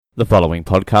The following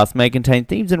podcast may contain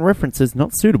themes and references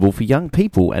not suitable for young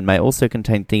people and may also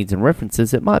contain themes and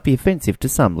references that might be offensive to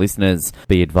some listeners.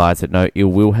 Be advised that no ill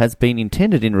will has been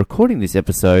intended in recording this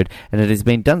episode and it has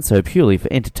been done so purely for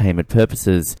entertainment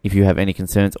purposes. If you have any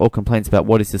concerns or complaints about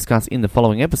what is discussed in the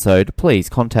following episode, please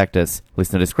contact us.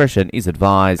 Listener discretion is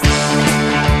advised.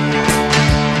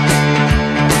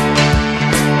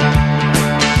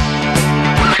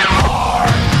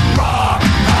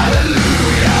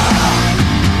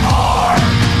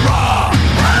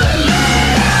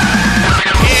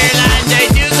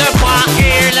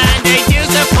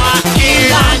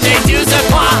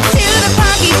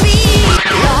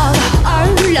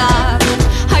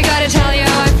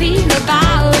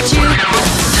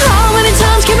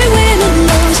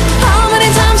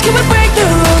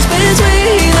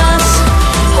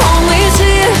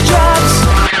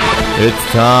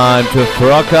 It's time to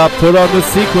frock up, put on the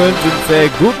sequence and say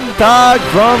Guten Tag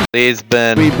from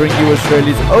Lisbon. We bring you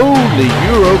Australia's only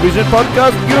Eurovision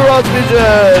podcast,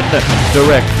 Eurosvision,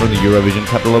 direct from the Eurovision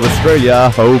capital of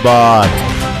Australia, Hobart.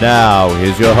 Now,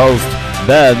 here's your host,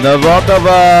 Ben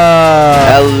Navratova.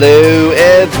 Hello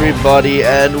everybody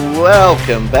and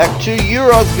welcome back to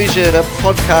Eurosvision, a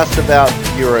podcast about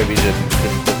Eurovision,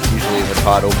 because that's usually the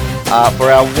title,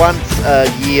 for our once a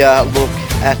year look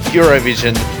at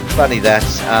Eurovision. Funny that,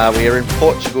 we are in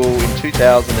Portugal in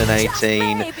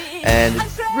 2018 and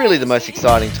it's really the most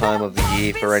exciting time of the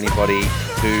year for anybody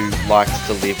who likes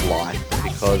to live life,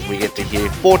 because we get to hear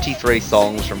 43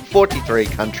 songs from 43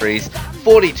 countries,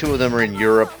 42 of them are in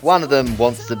Europe, one of them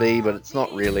wants to be but it's not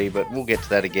really, but we'll get to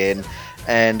that again.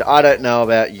 And I don't know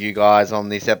about you guys on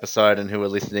this episode and who are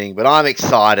listening, but I'm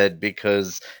excited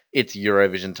because it's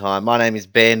Eurovision time. My name is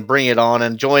Ben, bring it on,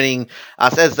 and joining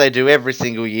us as they do every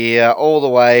single year, all the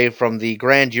way from the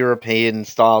grand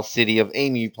European-style city of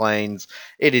Emu Plains,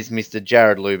 it is Mr.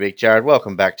 Jared Lubick. Jared,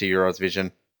 welcome back to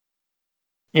Eurosvision.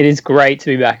 It is great to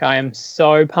be back. I am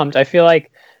so pumped. I feel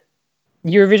like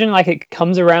Eurovision, it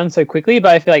comes around so quickly,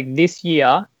 but I feel like this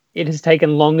year it has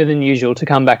taken longer than usual to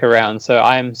come back around. So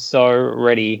I am so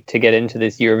ready to get into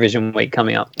this Eurovision week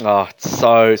coming up. Oh, it's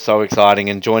so exciting.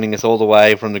 And joining us all the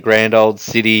way from the grand old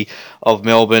city of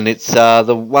Melbourne, it's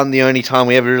the only time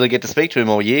we ever really get to speak to him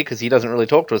all year, because he doesn't really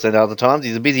talk to us any other times.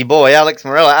 He's a busy boy, Alex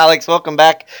Morella. Alex, welcome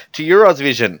back to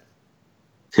Eurosvision.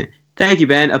 Thank you,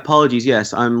 Ben. Apologies.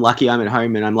 Yes, I'm lucky I'm at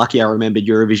home, and I'm lucky I remembered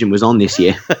Eurovision was on this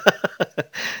year.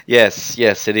 Yes,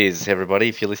 it is, everybody.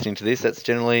 If you're listening to this, that's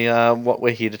generally what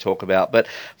we're here to talk about. But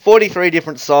 43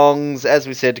 different songs, as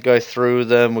we said, to go through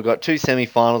them. We've got 2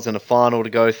 semi-finals and a final to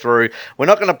go through. We're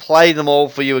not going to play them all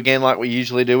for you again like we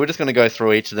usually do. We're just going to go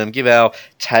through each of them, give our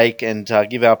take and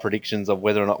give our predictions of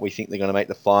whether or not we think they're going to make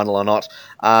the final or not.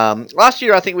 Last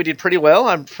year, I think we did pretty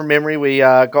well. From memory, we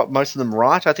got most of them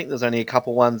right. I think there's only a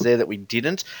couple ones there that we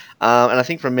didn't. And I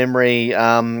think from memory,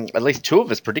 at least 2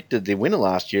 of us predicted the winner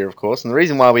last year, of course. And the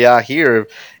reason why we are here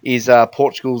is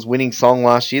Portugal's winning song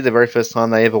last year, the very first time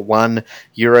they ever won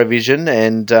Eurovision.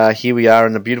 And here we are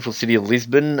in the beautiful city of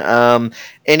Lisbon.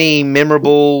 Any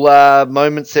memorable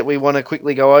moments that we want to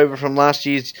quickly go over from last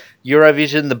year's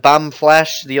Eurovision? The bum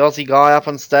flash, the Aussie guy up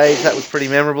on stage, that was pretty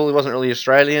memorable. He wasn't really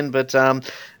Australian, but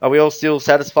are we all still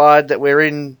satisfied that we're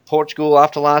in Portugal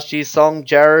after last year's song?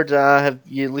 Jared, have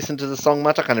you listened to the song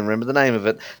much? I can't even remember the name of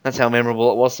it. That's how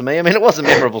memorable it was to me. I mean, it was a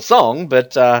memorable song,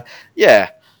 but yeah.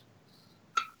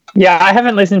 Yeah, I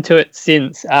haven't listened to it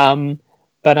since,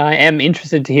 but I am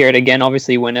interested to hear it again,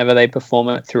 obviously, whenever they perform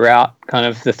it throughout kind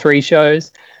of the 3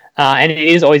 shows. And it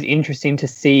is always interesting to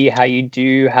see how you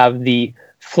do have the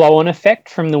flow-on effect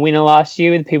from the winner last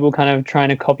year, with people kind of trying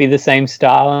to copy the same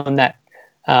style, and that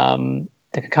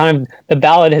the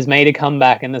ballad has made a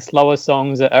comeback and the slower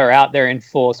songs are out there in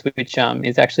force, which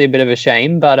is actually a bit of a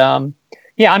shame. But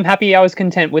yeah, I'm happy. I was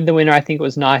content with the winner. I think it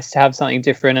was nice to have something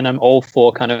different, and I'm all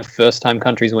for kind of first-time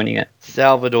countries winning it.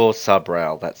 Salvador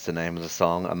Sobral, that's the name of the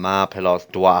song. Amar Pelos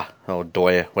Doa, or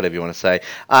Doya, whatever you want to say.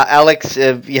 Alex,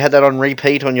 have you had that on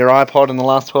repeat on your iPod in the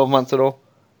last 12 months at all?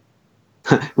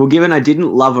 Well, given I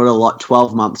didn't love it a lot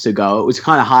 12 months ago, it was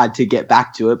kind of hard to get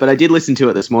back to it, but I did listen to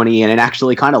it this morning and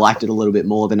actually kind of liked it a little bit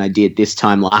more than I did this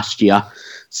time last year.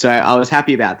 So I was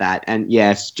happy about that. And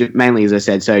yes, mainly, as I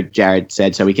said, so Jared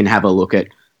said, so we can have a look at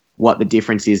what the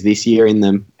difference is this year in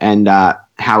them and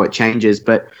how it changes.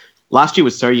 But last year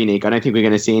was so unique. I don't think we're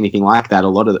going to see anything like that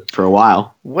for a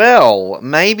while. Well,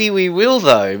 maybe we will,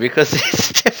 though, because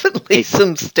there's definitely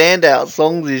some standout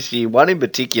songs this year, one in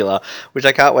particular, which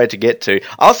I can't wait to get to.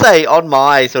 I'll say on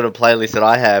my sort of playlist that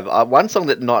I have, one song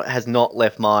that has not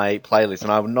left my playlist,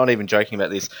 and I'm not even joking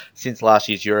about this, since last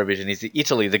year's Eurovision, is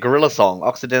Italy, the Gorilla song,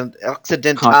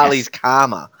 Occidentali's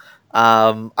Karma.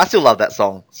 I still love that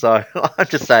song. So I'm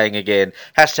just saying again,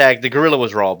 hashtag the gorilla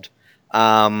was robbed.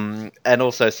 And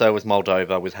also so was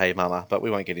Moldova with Hey Mama, but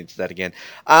we won't get into that again.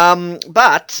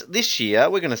 But this year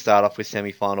we're going to start off with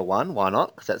semi-final one. Why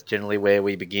not? Because that's generally where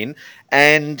we begin.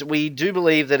 And we do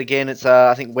believe that, again, it's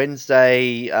I think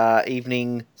Wednesday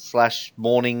evening /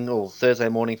 morning, or Thursday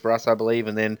morning for us, I believe,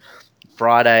 and then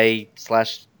Friday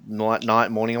 /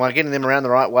 night morning. Am I getting them around the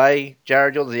right way?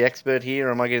 Jared, you're the expert here,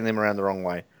 or am I getting them around the wrong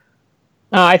way?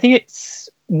 I think it's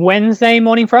Wednesday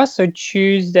morning for us, so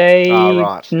Tuesday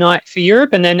night for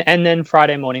Europe, and then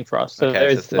Friday morning for us. So Okay,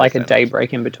 there's so like a Thursday day night.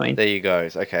 break in between. There you go.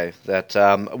 Okay, that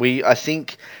I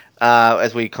think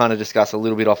as we kind of discussed a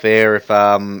little bit off air, if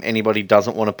anybody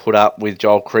doesn't want to put up with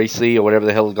Joel Creasy or whatever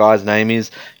the hell the guy's name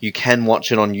is, you can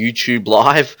watch it on YouTube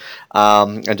live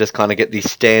and just kind of get the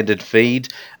standard feed.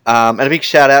 And a big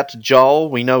shout out to Joel.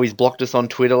 We know he's blocked us on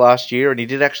Twitter last year, and he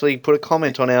did actually put a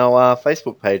comment on our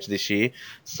Facebook page this year.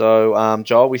 So,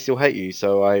 Joel, we still hate you.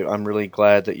 So I'm really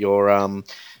glad that you're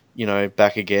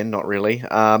back again. Not really.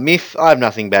 Miff, I have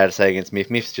nothing bad to say against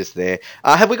Miff. Miff's just there.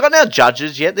 Have we gotten our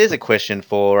judges yet? There's a question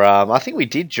for... I think we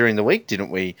did during the week, didn't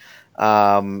we?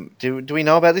 Do we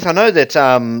know about this? I know that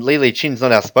Lily Chin's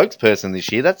not our spokesperson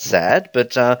this year. That's sad.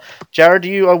 But Jared, are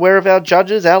you aware of our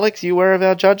judges? Alex, are you aware of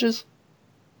our judges?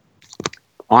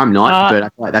 I'm not, but I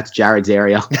feel like that's Jared's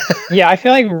area. Yeah, I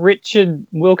feel like Richard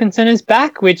Wilkinson is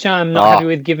back, which I'm not happy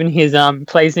with given his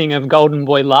placing of Golden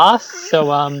Boy last.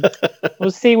 So we'll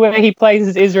see where he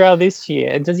places Israel this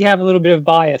year. Does he have a little bit of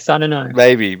bias? I don't know.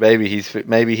 Maybe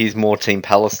he's more Team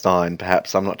Palestine,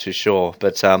 perhaps. I'm not too sure.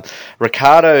 But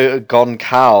Ricardo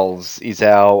Goncalves is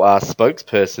our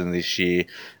spokesperson this year.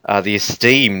 The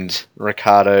esteemed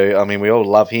Ricardo. I mean, we all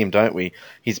love him, don't we?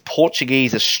 He's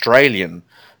Portuguese Australian.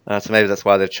 So maybe that's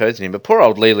why they've chosen him. But poor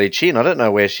old Lily Chin, I don't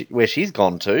know where she's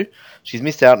gone to. She's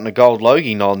missed out on a gold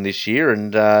Logie non this year,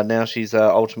 and now she's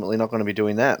ultimately not going to be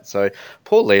doing that. So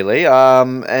poor Lily.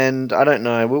 And I don't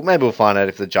know. Maybe we'll find out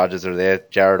if the judges are there.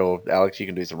 Jared or Alex, you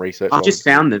can do some research. I just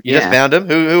found them. You just found them?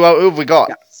 Who have we got?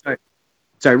 Yeah,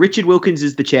 so Richard Wilkins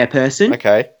is the chairperson.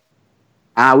 Okay.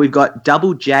 We've got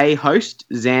Double J host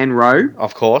Zan Rowe.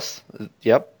 Of course.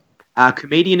 Yep.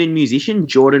 Comedian and musician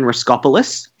Jordan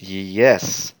Raskopoulos.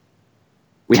 Yes.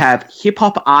 We have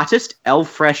hip-hop artist El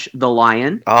Fresh the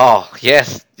Lion. Oh,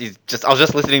 yes. I was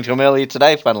just listening to him earlier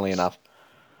today, funnily enough.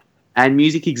 And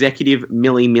music executive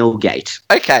Millie Millgate.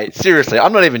 Okay, seriously,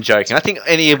 I'm not even joking. I think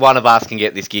any one of us can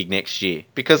get this gig next year.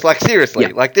 Because,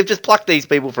 seriously, they've just plucked these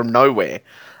people from nowhere.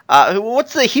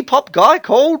 What's the hip-hop guy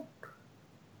called?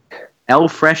 El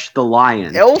Fresh the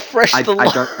Lion. El Fresh the Lion.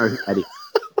 I don't know who that is.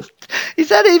 Is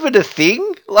that even a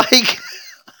thing?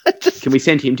 Can we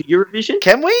send him to Eurovision?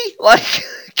 Can we?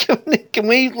 Can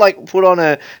we put on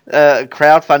a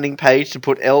crowdfunding page to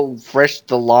put El Fresh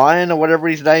the Lion or whatever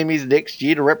his name is next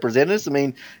year to represent us? I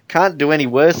mean, can't do any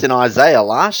worse than Isaiah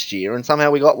last year, and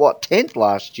somehow we got 10th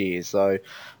last year. So,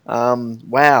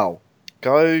 wow,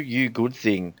 go you good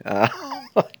thing. I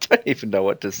don't even know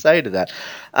what to say to that.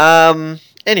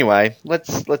 Anyway,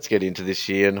 let's get into this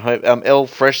year and hope El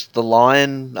Fresh the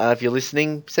Lion, if you're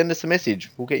listening, send us a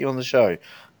message. We'll get you on the show. I'm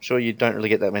sure you don't really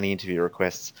get that many interview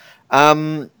requests.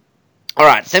 All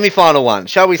right, semi-final one.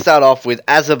 Shall we start off with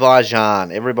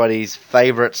Azerbaijan? Everybody's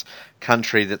favourite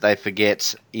country that they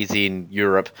forget is in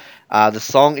Europe. The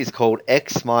song is called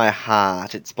X My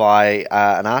Heart. It's by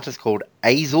an artist called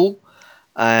Azel.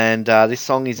 And this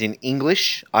song is in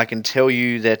English. I can tell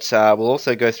you that we'll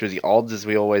also go through the odds as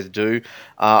we always do.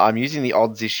 I'm using the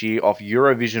odds this year off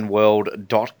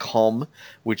EurovisionWorld.com,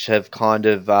 which have kind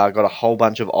of got a whole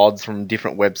bunch of odds from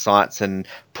different websites and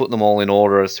put them all in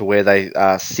order as to where they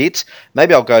sit.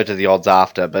 Maybe I'll go to the odds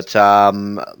after, but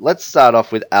let's start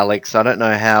off with Alex. I don't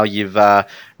know how you've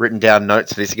written down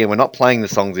notes for this. Again, we're not playing the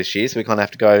songs this year, so we kind of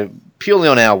have to go purely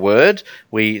on our word.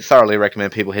 We thoroughly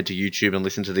recommend people head to YouTube and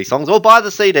listen to these songs, or buy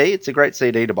the CD. It's a great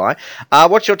CD to buy.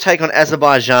 What's your take on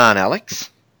Azerbaijan,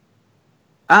 Alex?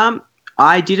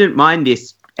 I didn't mind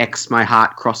this X My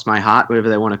Heart, Cross My Heart, whatever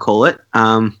they want to call it.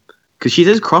 Because she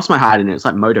says cross my heart in it. It's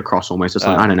like motocross almost or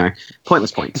something. I don't know.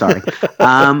 Pointless point, sorry.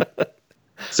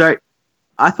 So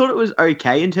I thought it was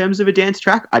okay in terms of a dance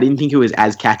track. I didn't think it was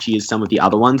as catchy as some of the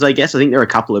other ones, I guess. I think there are a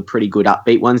couple of pretty good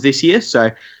upbeat ones this year. So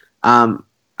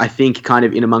I think kind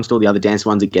of in amongst all the other dance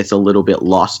ones, it gets a little bit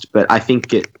lost. But I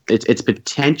think it's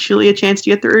potentially a chance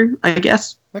to get through, I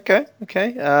guess. Okay.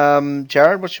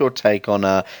 Jared, what's your take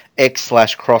on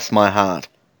X/Cross My Heart?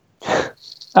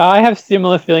 I have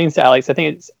similar feelings to Alex. I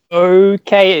think it's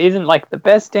okay. It isn't the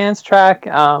best dance track.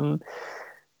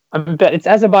 But it's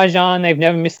Azerbaijan. They've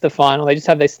never missed the final. They just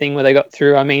have this thing where they got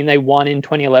through. I mean, they won in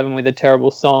 2011 with a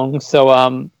terrible song.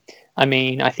 So I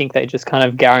mean, I think they just kind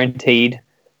of guaranteed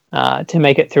to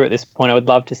make it through at this point. I would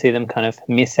love to see them kind of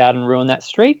miss out and ruin that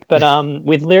streak. But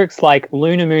with lyrics like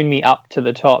 "Luna Moon Me Up to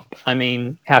the Top," I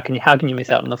mean, how can you miss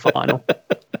out on the final?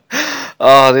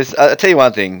 Oh, I'll tell you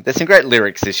one thing. There's some great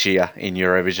lyrics this year in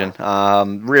Eurovision.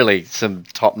 Really, some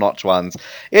top-notch ones.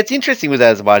 It's interesting with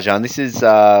Azerbaijan. This is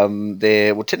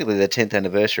technically their 10th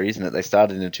anniversary, isn't it? They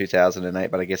started in 2008,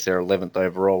 but I guess they're 11th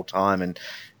overall time. And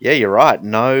yeah, you're right.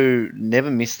 No, never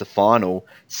missed the final.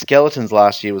 Skeletons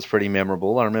last year was pretty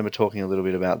memorable. I remember talking a little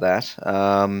bit about that.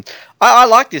 I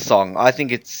like this song. I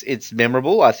think it's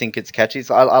memorable. I think it's catchy.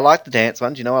 So I like the dance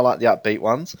ones. I like the upbeat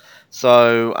ones.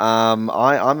 So I'm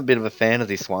a bit of a fan of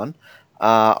this one.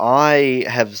 I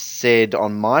have said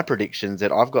on my predictions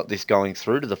that I've got this going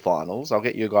through to the finals. I'll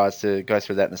get you guys to go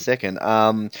through that in a second.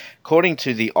 According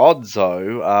to the odds,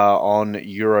 though, on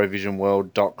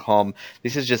EurovisionWorld.com,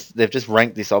 they've just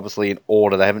ranked this obviously in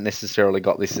order. They haven't necessarily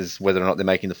got this as whether or not they're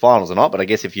making the finals or not. But I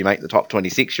guess if you make the top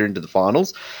 26, you're into the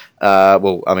finals.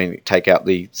 Take out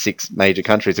the 6 major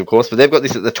countries, of course. But they've got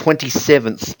this at the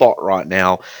 27th spot right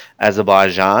now,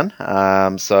 Azerbaijan.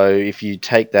 So if you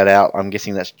take that out, I'm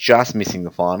guessing that's just missing the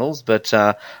finals, but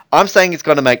I'm saying it's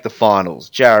going to make the finals.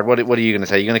 Jared, what are you going to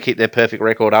say? You're going to keep their perfect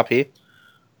record up here?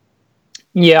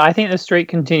 Yeah, I think the streak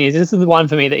continues. This is the one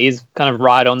for me that is kind of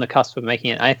right on the cusp of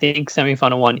making it. I think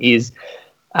semi-final 1 is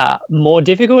more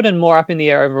difficult and more up in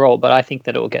the air overall, but I think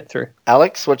that it will get through.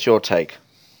 Alex, what's your take?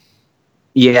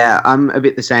 Yeah, I'm a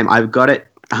bit the same. I've got it.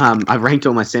 I've ranked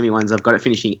all my semi ones. I've got it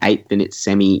finishing 8th in its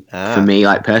semi for me,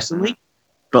 like personally,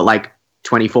 but like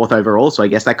 24th overall, so I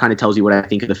guess that kind of tells you what I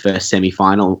think of the first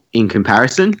semi-final in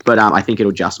comparison. But I think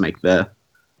it'll just make the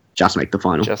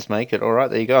final. Just make it. All right,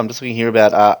 there you go. I'm just looking here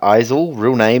about Aysel,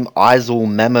 real name Aysel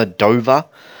Mammadova.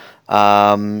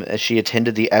 She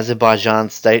attended the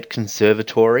Azerbaijan State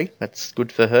Conservatory. That's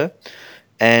good for her.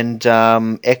 And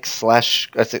it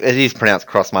is pronounced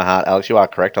cross my heart, Alex. You are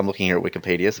correct. I'm looking here at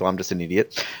Wikipedia, so I'm just an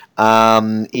idiot.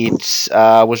 It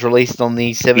was released on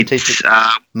the 17th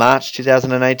of March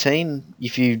 2018.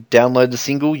 If you download the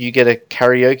single, you get a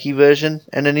karaoke version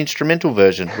and an instrumental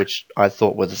version, which I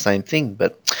thought were the same thing,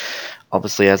 but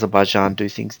obviously Azerbaijan do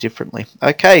things differently.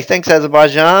 Okay, thanks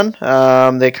Azerbaijan.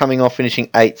 They're coming off finishing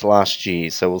 8th last year,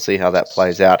 so we'll see how that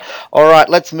plays out. All right,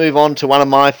 let's move on to one of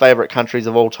my favourite countries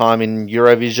of all time in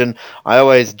Eurovision. I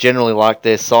always generally like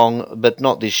their song, but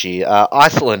not this year.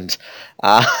 Iceland.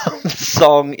 The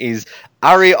song is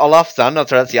Ari Olafsson. No,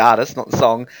 sorry, that's the artist, not the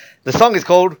song. The song is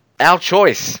called Our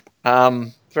Choice.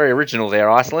 Very original there,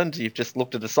 Iceland. You've just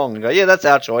looked at the song and go, yeah, that's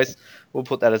our choice. We'll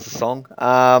put that as a song.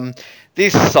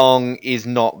 This song is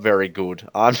not very good.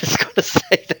 I'm just going to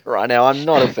say that right now. I'm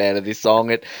not a fan of this song.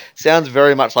 It sounds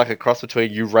very much like a cross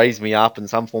between You Raise Me Up and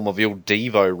some form of Il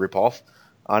Divo ripoff.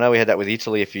 I know we had that with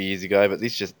Italy a few years ago, but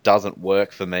this just doesn't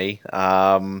work for me.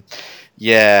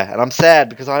 Yeah, and I'm sad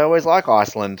because I always like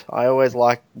Iceland. I always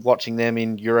like watching them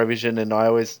in Eurovision, and I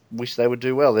always wish they would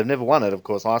do well. They've never won it, of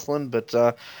course, Iceland, but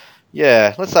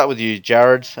yeah, let's start with you,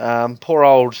 Jared. Poor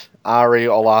old Ari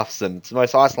Olafsson. It's the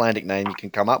most Icelandic name you can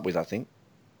come up with, I think.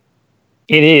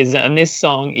 It is, and this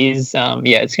song is,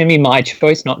 it's going to be my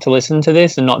choice not to listen to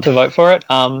this and not to vote for it.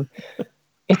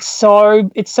 It's so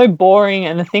boring,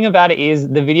 and the thing about it is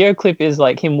the video clip is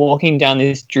like him walking down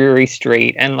this dreary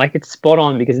street, and like it's spot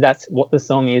on because that's what the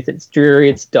song is. It's dreary,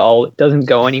 it's dull, it doesn't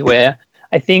go anywhere.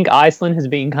 I think Iceland has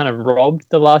been kind of robbed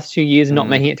the last 2 years, not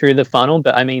making it through the final,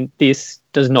 but I mean, this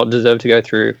does not deserve to go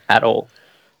through at all.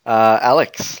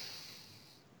 Alex?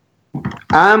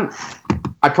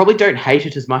 I probably don't hate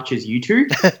it as much as you two,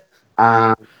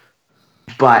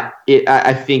 but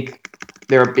I think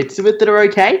there are bits of it that are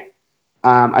okay.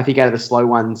 I think out of the slow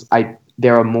ones,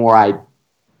 there are more I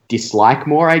dislike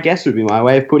more, I guess, would be my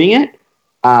way of putting it.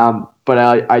 But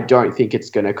I don't think it's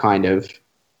going to kind of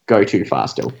go too far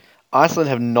still. Iceland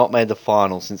have not made the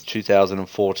final since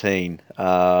 2014,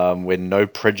 when No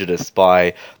Prejudice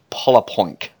by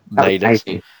Polapoink made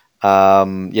it.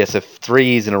 So 3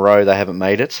 years in a row they haven't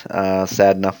made it.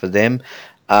 Sad enough for them.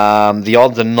 The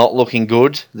odds are not looking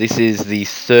good. This is the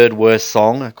 3rd worst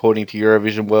song, according to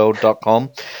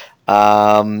EurovisionWorld.com.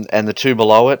 And the 2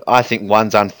 below it, I think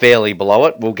one's unfairly below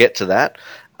it. We'll get to that.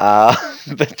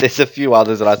 But there's a few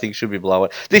others that I think should be below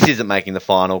it. This isn't making the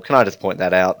final. Can I just point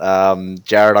that out?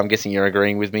 Jared, I'm guessing you're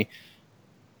agreeing with me?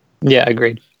 Yeah,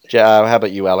 agreed. How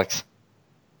about you, Alex?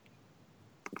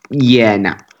 Yeah,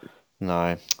 no.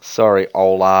 No. Sorry,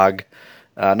 Olag.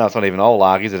 No, it's not even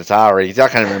Olag, is it? It's Ari. I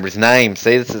can't remember his name.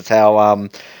 See, this is how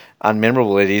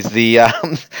unmemorable it is. The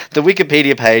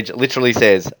Wikipedia page literally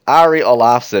says, Ari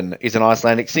Olafsson is an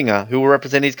Icelandic singer who will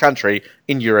represent his country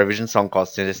in Eurovision Song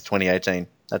Contest 2018.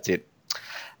 That's it.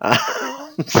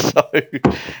 So,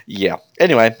 yeah.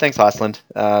 Anyway, thanks, Iceland.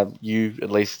 You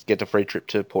at least get a free trip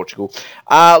to Portugal.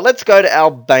 Let's go to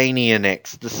Albania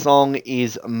next. The song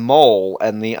is Mole,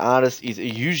 and the artist is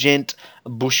Eugent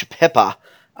Bushpepa.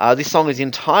 This song is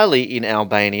entirely in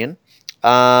Albanian.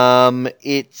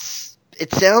 It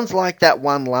sounds like that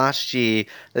one last year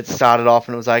that started off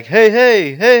and it was like, hey,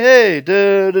 hey, hey, hey,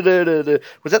 da, da, da, da, da.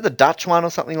 Was that the Dutch one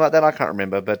or something like that? I can't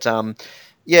remember. But,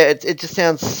 yeah, it just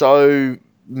sounds so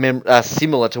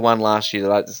similar to one last year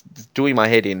that it's doing my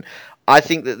head in. I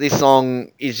think that this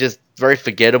song is just very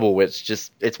forgettable.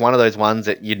 It's one of those ones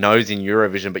that you know's in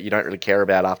Eurovision, but you don't really care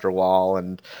about after a while.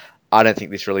 And I don't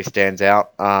think this really stands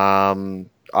out.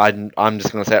 I'm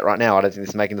just going to say it right now. I don't think this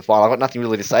is making the final. I've got nothing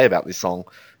really to say about this song.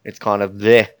 It's kind of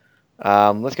there.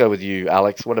 Let's go with you,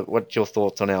 Alex. What's your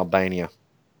thoughts on Albania?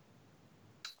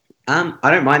 I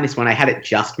don't mind this one. I had it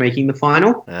just making the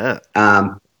final. Yeah,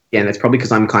 and that's probably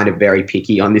because I'm kind of very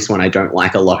picky on this one. I don't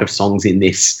like a lot of songs in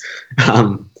this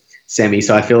semi,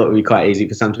 so I feel it would be quite easy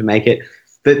for some to make it.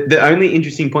 But the only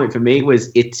interesting point for me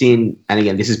was it's in, and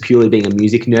again, this is purely being a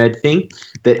music nerd thing,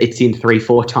 that it's in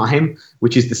 3/4 time,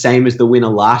 which is the same as the winner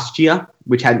last year,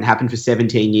 which hadn't happened for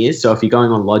 17 years. So if you're going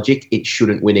on logic, it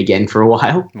shouldn't win again for a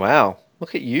while. Wow.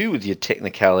 Look at you with your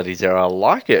technicalities there. I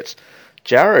like it.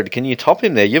 Jared, can you top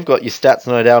him there? You've got your stats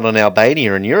no doubt on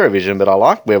Albania and Eurovision, but I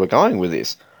like where we're going with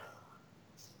this.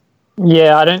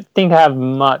 Yeah, I don't think I have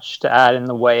much to add in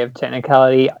the way of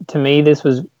technicality. To me, this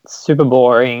was super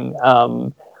boring.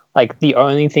 Like, the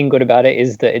only thing good about it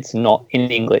is that it's not in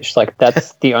English. Like,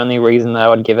 that's the only reason that I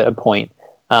would give it a point.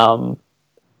 But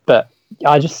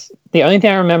the only thing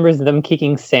I remember is them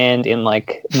kicking sand in,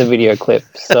 like, the video clip.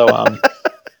 So,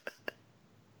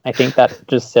 I think that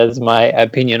just says my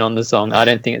opinion on the song. I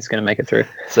don't think it's going to make it through.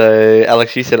 So,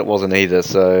 Alex, you said it wasn't either,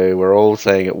 so we're all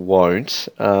saying it won't.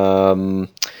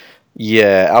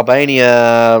 Yeah,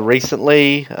 Albania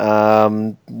recently,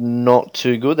 not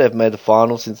too good. They've made the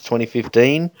final since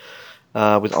 2015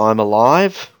 with I'm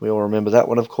Alive. We all remember that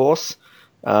one, of course.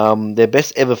 Their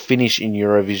best ever finish in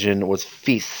Eurovision was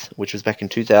 5th, which was back in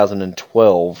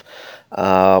 2012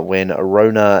 when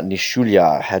Rona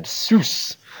Nishulia had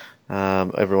Sus.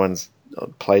 Everyone's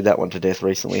played that one to death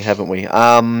recently, haven't we?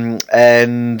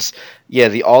 And yeah,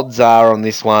 the odds are on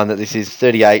this one that this is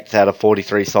 38th out of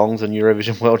 43 songs on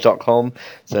EurovisionWorld.com,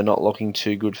 so not looking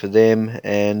too good for them.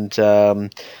 And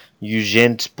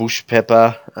Eugent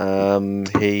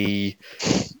Bushpepa, he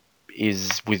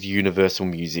is with Universal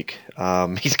Music.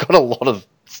 He's got a lot of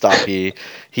stuff here.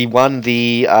 He won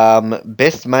the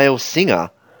Best Male Singer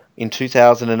in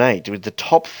 2008 with the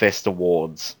Top Fest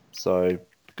Awards. So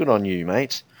good on you,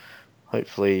 mate.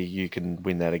 Hopefully you can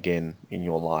win that again in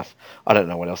your life. I don't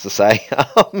know what else to say.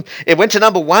 It went to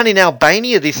number 1 in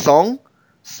Albania, this song.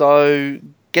 So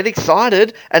get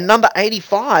excited. And number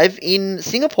 85 in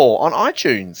Singapore on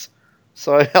iTunes.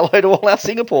 So hello to all our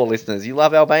Singapore listeners. You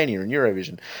love Albania and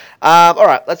Eurovision. All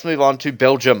right, let's move on to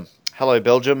Belgium. Hello,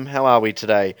 Belgium. How are we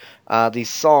today? The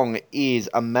song is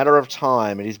A Matter of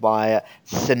Time. It is by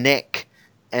Senek.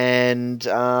 And,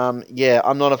 yeah,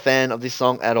 I'm not a fan of this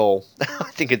song at all.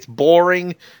 I think it's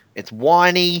boring, it's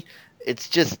whiny, it's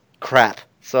just crap.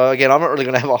 So, again, I'm not really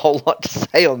going to have a whole lot to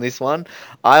say on this one.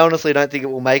 I honestly don't think it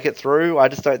will make it through. I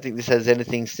just don't think this has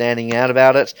anything standing out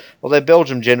about it. Although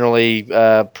Belgium generally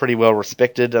pretty well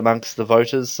respected amongst the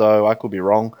voters, so I could be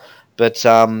wrong. But,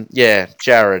 yeah,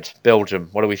 Jared, Belgium,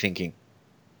 what are we thinking?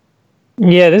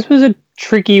 Yeah, this was a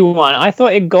tricky one. I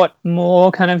thought it got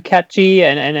more kind of catchy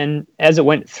and as it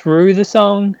went through the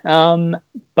song.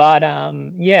 But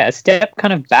yeah, a step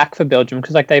kind of back for Belgium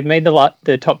because like they've made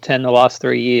the top 10 the last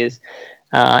 3 years.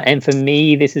 And for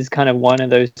me, this is kind of one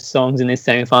of those songs in this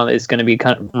semi-final that's going to be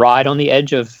kind of right on the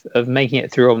edge of making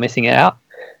it through or missing it out.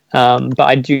 But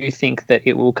I do think that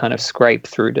it will kind of scrape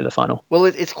through to the final. Well,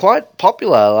 it's quite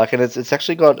popular, like, and it's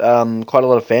actually got quite a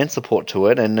lot of fan support to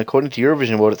it. And according to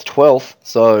Eurovision World, it's 12th.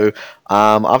 So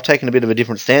I've taken a bit of a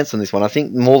different stance on this one. I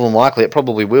think more than likely it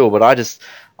probably will, but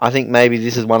I think maybe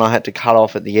this is one I had to cut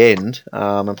off at the end.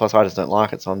 And plus, I just don't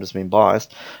like it, so I'm just being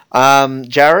biased.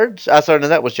 Jared, sorry, no,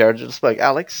 that was Jared that spoke.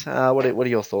 Alex, what are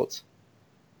your thoughts?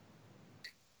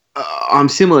 I'm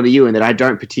similar to you in that I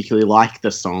don't particularly like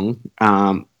the song.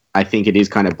 I think it is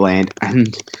kind of bland,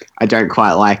 and I don't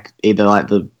quite like either like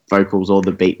the vocals or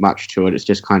the beat much to it. It's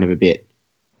just kind of a bit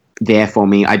there for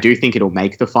me. I do think it'll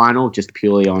make the final just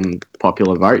purely on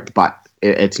popular vote, but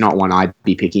it's not one I'd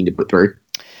be picking to put through.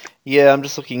 Yeah, I'm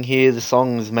just looking here. The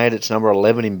song's made it to number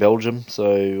 11 in Belgium,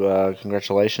 so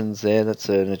congratulations there. That's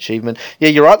an achievement. Yeah,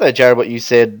 you're right though, Jared, what you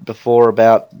said before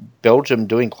about Belgium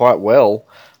doing quite well.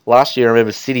 Last year, I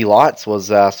remember City Lights was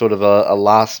sort of a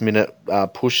last-minute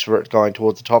push for it going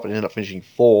towards the top. It ended up finishing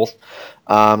fourth.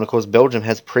 Of course, Belgium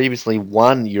has previously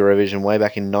won Eurovision way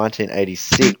back in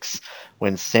 1986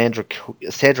 when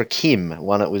Sandra Kim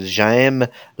won it with J'aime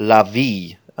la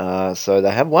vie. So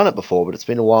they have won it before, but it's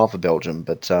been a while for Belgium.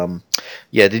 But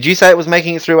yeah, did you say it was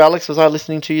making it through, Alex? Was I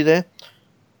listening to you there?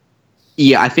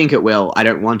 Yeah, I think it will. I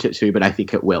don't want it to, but I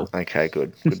think it will. Okay,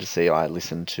 good. Good to see. I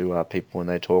listen to people when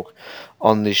they talk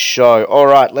on this show. All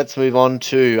right, let's move on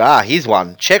to... here's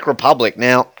one. Czech Republic.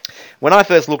 Now, when I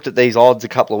first looked at these odds a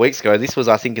couple of weeks ago, this was,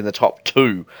 I think, in the top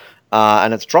 2.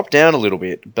 And it's dropped down a little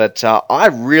bit. But I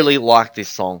really like this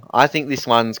song. I think this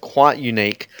one's quite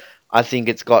unique. I think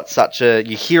it's got such a...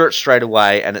 You hear it straight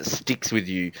away and it sticks with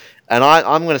you. And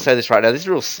I'm going to say this right now. This is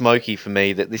real smoky for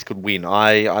me that this could win.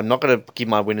 I'm not going to give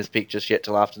my winner's pick just yet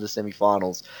till after the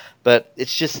semi-finals. But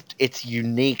it's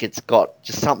unique. It's got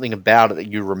just something about it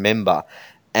that you remember.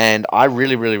 And I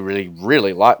really, really, really,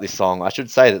 really like this song. I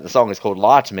should say that the song is called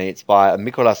Lie to Me. It's by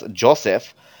Mikolas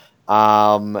Joseph.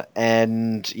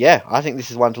 And yeah, I think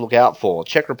this is one to look out for.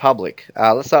 Czech Republic.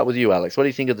 Let's start with you, Alex. What do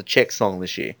you think of the Czech song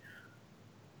this year?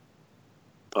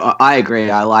 I agree.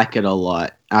 I like it a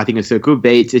lot. I think it's a good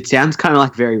beat. It sounds kind of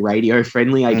like very radio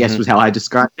friendly, I guess was how I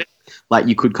described it. Like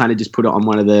you could kind of just put it on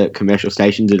one of the commercial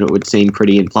stations and it would seem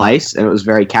pretty in place. And it was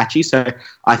very catchy. So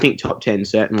I think top 10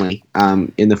 certainly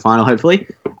in the final, hopefully.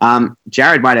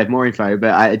 Jared might have more info,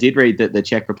 but I did read that the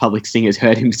Czech Republic singer's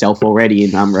hurt himself already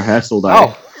in rehearsal, though.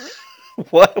 Oh,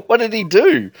 what did he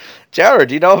do? Jared,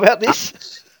 do you know about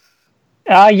this?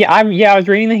 I was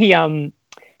reading that he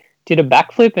did a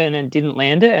backflip and didn't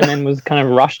land it, and then was kind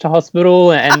of rushed to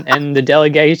hospital, and the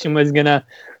delegation was gonna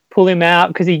pull him out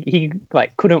because he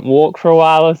like couldn't walk for a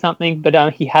while or something.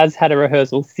 But he has had a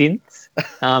rehearsal since.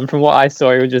 From what I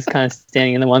saw, he was just kind of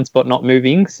standing in the one spot, not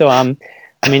moving. So I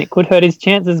mean, it could hurt his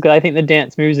chances because I think the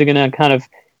dance moves are gonna kind of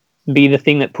be the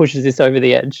thing that pushes this over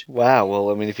the edge. Wow.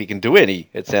 Well, I mean, if he can do any,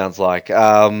 it sounds like.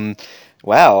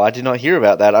 Wow, I did not hear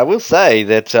about that. I will say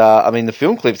that, the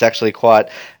film clip's actually quite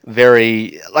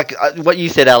very, like what you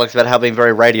said, Alex, about how being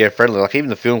very radio friendly. Like even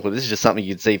the film clip, this is just something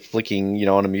you'd see flicking,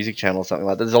 on a music channel or something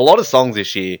like that. There's a lot of songs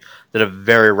this year that are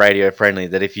very radio friendly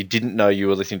that if you didn't know you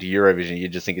were listening to Eurovision,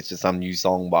 you'd just think it's just some new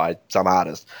song by some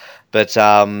artist. But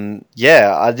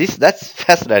that's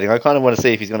fascinating. I kind of want to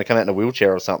see if he's going to come out in a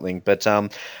wheelchair or something. But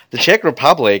the Czech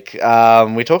Republic,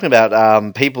 we're talking about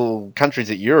countries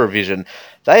at Eurovision.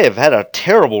 They have had a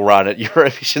terrible run at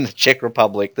Eurovision, the Czech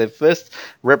Republic. They first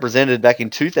represented back in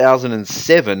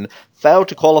 2007, failed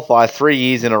to qualify 3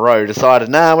 years in a row, decided,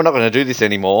 we're not going to do this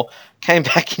anymore. Came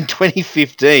back in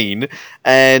 2015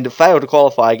 and failed to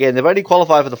qualify again. They've only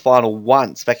qualified for the final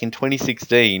once, back in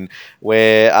 2016,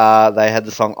 where they had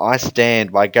the song I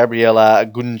Stand by Gabriela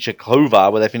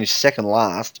Gunčíková, where they finished second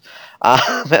last.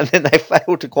 And then they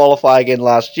failed to qualify again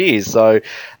last year. So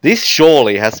this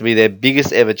surely has to be their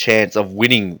biggest ever chance of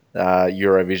winning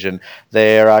Eurovision.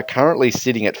 They're currently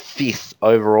sitting at 5th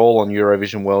overall on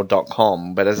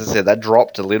EurovisionWorld.com. But as I said, that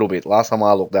dropped a little bit. Last time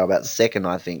I looked, they were about 2nd,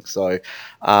 I think. So,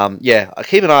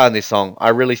 keep an eye on this song. I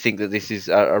really think that this is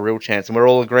a real chance. And we're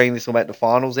all agreeing this will make the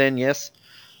finals then, yes?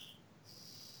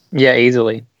 Yeah,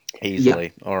 easily. Easily.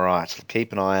 Yep. All right.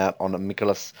 Keep an eye out on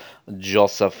Mikolas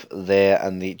Joseph there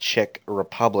and the Czech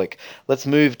Republic. Let's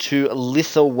move to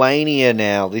Lithuania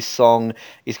now. This song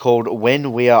is called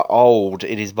When We Are Old.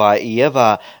 It is by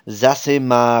Ieva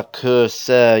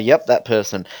Zasimakurs. Yep, that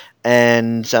person.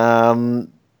 And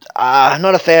I'm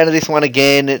not a fan of this one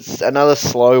again. It's another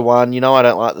slow one. I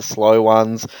don't like the slow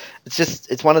ones.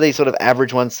 It's one of these sort of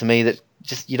average ones to me that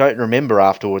just you don't remember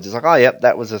afterwards. It's like, oh, yep,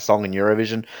 that was a song in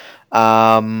Eurovision.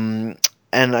 And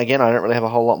again, I don't really have a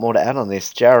whole lot more to add on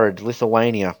this. Jared,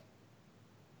 Lithuania.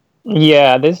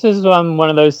 Yeah, this is one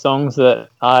of those songs that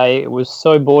I was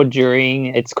so bored during.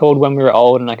 It's called When We Were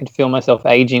Old, and I could feel myself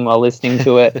aging while listening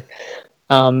to it.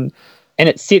 And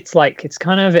it sits like it's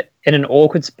kind of in an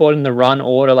awkward spot in the run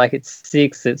order, like it's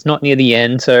 6th. It's not near the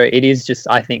end, so it is just,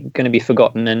 I think, going to be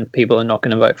forgotten, and people are not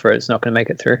going to vote for it. It's not going to make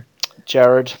it through.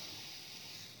 Jared.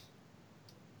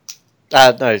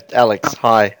 No, Alex.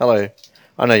 Hi. Hello.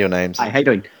 I know your names. Hi, how you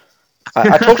doing?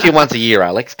 I talk to you once a year,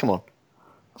 Alex. Come on.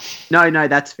 No,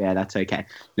 that's fair. That's okay.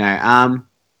 No,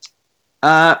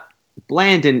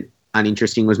 bland and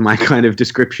uninteresting was my kind of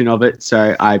description of it.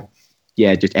 So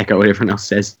just echo what everyone else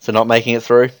says. So not making it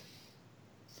through?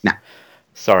 No.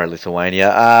 Sorry, Lithuania.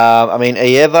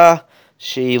 Ieva,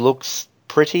 she looks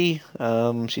pretty.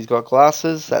 She's got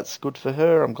glasses. That's good for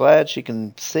her. I'm glad she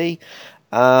can see.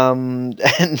 And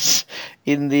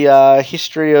in the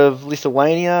history of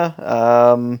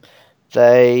Lithuania,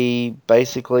 They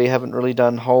basically haven't really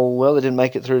done whole well. They didn't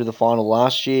make it through to the final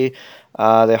last year.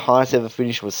 Their highest ever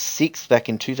finish was 6th back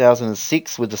in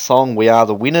 2006 with the song "We Are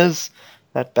the Winners."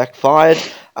 That backfired.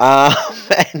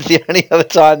 And the only other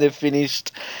time they've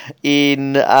finished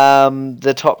in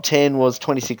the top 10 was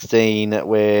 2016,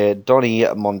 where Donny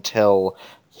Montel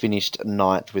finished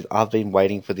ninth with "I've Been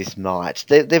Waiting for This Night."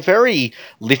 They're very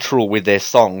literal with their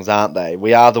songs, aren't they?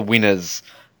 "We are the winners.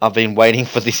 I've been waiting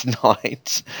for this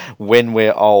night. When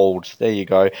we're old." There you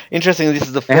go. Interestingly, this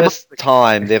is the first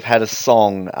time they've had a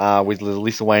song with the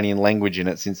Lithuanian language in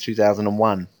it since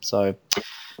 2001. So,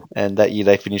 and that year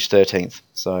they finished 13th.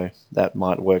 So that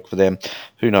might work for them.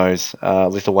 Who knows?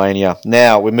 Lithuania.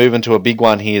 Now, we're moving to a big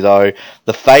one here, though.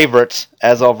 The favourite,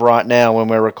 as of right now when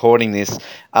we're recording this,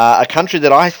 a country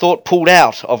that I thought pulled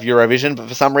out of Eurovision, but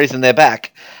for some reason they're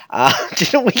back.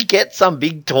 Didn't we get some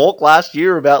big talk last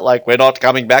year about, like, we're not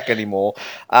coming back anymore?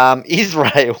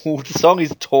 Israel, the song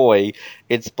is Toy.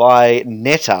 It's by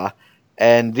Netta.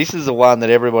 And this is the one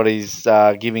that everybody's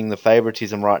giving the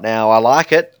favoritism right now. I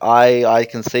like it. I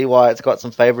can see why it's got some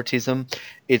favoritism.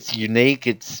 It's unique.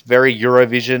 It's very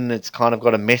Eurovision. It's kind of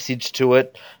got a message to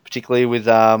it, particularly with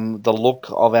the look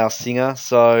of our singer.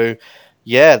 So,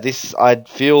 yeah, this I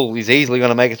feel is easily going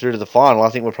to make it through to the final. I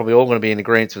think we're probably all going to be in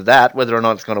agreement with that. Whether or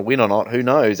not it's going to win or not, who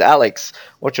knows? Alex,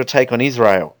 what's your take on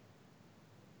Israel?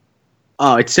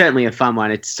 Oh, it's certainly a fun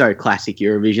one. It's so classic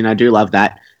Eurovision. I do love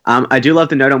that. I do love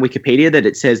the note on Wikipedia that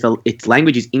it says its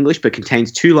language is English but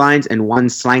contains 2 lines and 1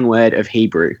 slang word of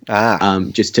Hebrew.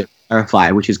 Just to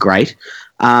clarify, which is great.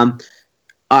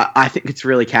 I think it's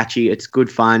really catchy. It's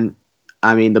good fun.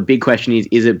 I mean, the big question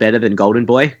is it better than Golden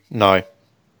Boy? No.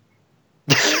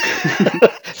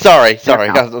 Sorry.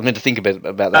 I was meant to think a bit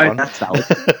about that one. That's valid.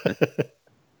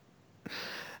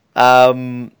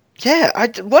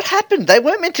 What happened? They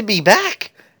weren't meant to be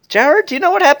back. Jared, do you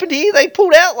know what happened here? They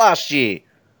pulled out last year.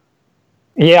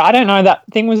 Yeah, I don't know. That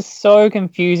thing was so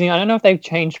confusing. I don't know if they've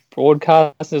changed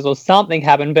broadcasters or something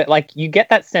happened, but like you get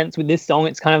that sense with this song.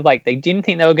 It's kind of like they didn't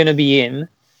think they were going to be in.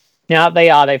 Now they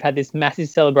are. They've had this massive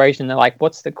celebration. They're like,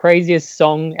 what's the craziest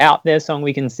song out there song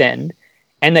we can send?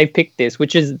 And they picked this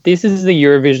is the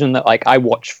Eurovision that like I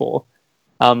watch for.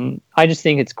 I just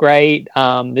think it's great.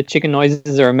 The chicken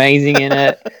noises are amazing in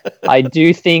it. I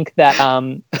do think that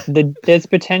there's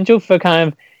potential for kind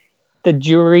of the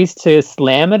juries to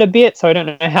slam it a bit, so I don't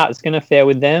know how it's going to fare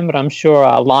with them, but I'm sure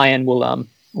Lion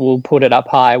will put it up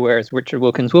high, whereas Richard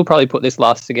Wilkins will probably put this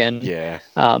last again. Yeah.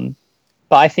 But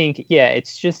I think,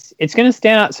 it's going to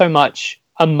stand out so much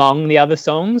among the other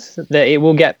songs that it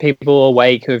will get people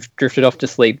awake who've drifted off to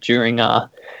sleep during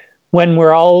When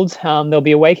We're Old. They'll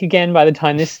be awake again by the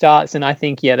time this starts, and I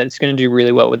think, that it's going to do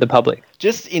really well with the public.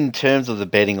 Just in terms of the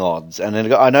betting odds, and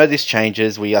then I know this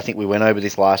changes. I think we went over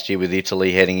this last year with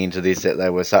Italy heading into this, that they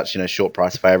were such short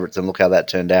price favourites, and look how that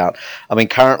turned out. I mean,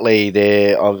 currently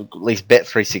they're, at least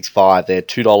Bet365, they're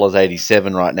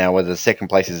 $2.87 right now, where the second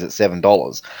place is at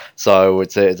 $7. So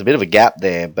it's a bit of a gap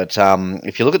there. But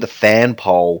if you look at the fan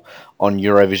poll on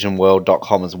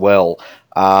EurovisionWorld.com as well,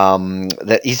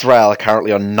 that Israel are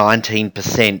currently on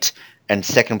 19%, and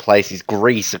second place is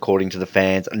Greece, according to the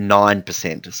fans,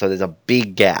 9%. So there's a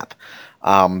big gap.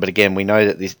 But again, we know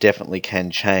that this definitely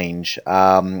can change.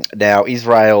 Now,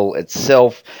 Israel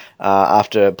itself,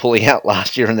 after pulling out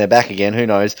last year and they're back again, who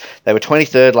knows? They were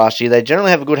 23rd last year. They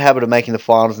generally have a good habit of making the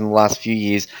finals in the last few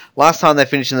years. Last time they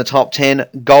finished in the top 10,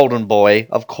 Golden Boy,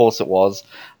 of course it was,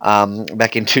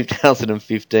 back in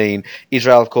 2015.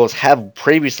 Israel, of course, have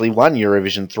previously won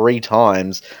Eurovision 3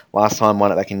 times. Last time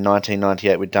won it back in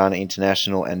 1998 with Dana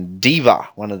International and Diva,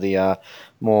 one of the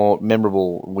more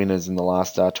memorable winners in the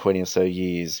last 20 or so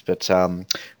years. But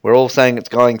we're all saying it's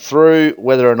going through.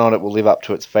 Whether or not it will live up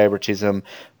to its favouritism,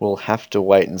 we'll have to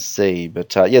wait and see.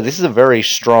 But this is a very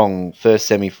strong first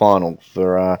semi-final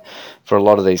for a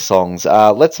lot of these songs.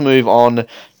 Let's move on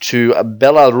to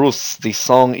Belarus. The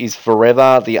song is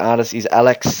Forever. The artist is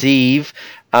Alexeyev.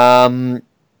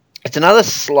 It's another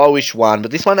slowish one,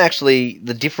 but this one actually,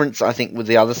 the difference I think with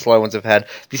the other slow ones I've had,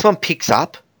 this one picks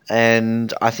up.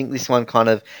 And I think this one kind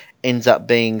of ends up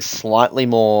being slightly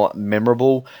more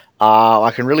memorable.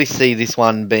 I can really see this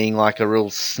one being like a real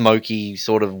smoky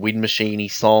sort of wind machine-y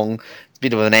song. It's a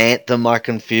bit of an anthem I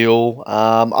can feel.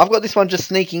 I've got this one just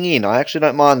sneaking in. I actually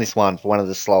don't mind this one for one of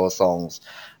the slower songs.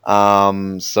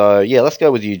 Let's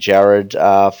go with you, Jared.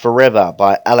 Forever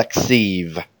by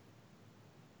Alexeyev.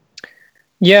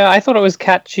 Yeah, I thought it was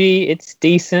catchy. It's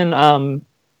decent.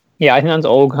 I think that's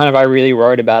all kind of I really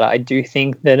wrote about it. I do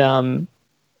think that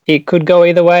it could go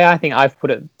either way. I think I've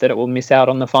put it that it will miss out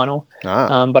on the final.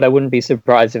 But I wouldn't be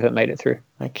surprised if it made it through.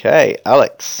 Okay,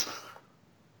 Alex.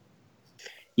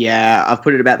 Yeah, I've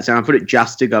put it about the same. I put it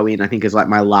just to go in, I think, as like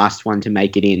my last one to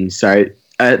make it in. So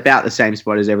about the same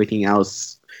spot as everything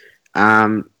else.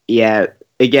 Yeah,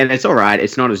 again, it's all right.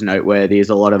 It's not as noteworthy as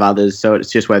a lot of others. So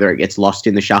it's just whether it gets lost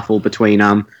in the shuffle between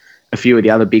a few of the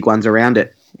other big ones around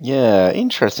it. Yeah,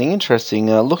 interesting.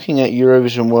 Looking at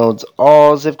Eurovision World's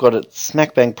odds, they've got it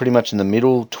smack bang pretty much in the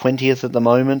middle, 20th at the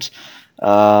moment.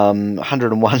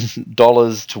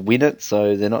 $101 to win it,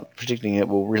 so they're not predicting it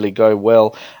will really go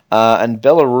well. And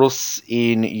Belarus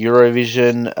in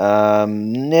Eurovision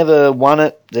never won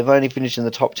it. They've only finished in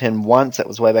the top 10 once. That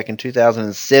was way back in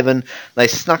 2007. They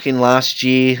snuck in last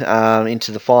year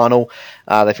into the final.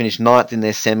 They finished ninth in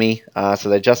their semi, so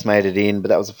they just made it in, but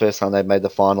that was the first time they've made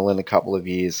the final in a couple of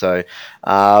years. So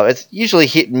it's usually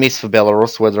hit and miss for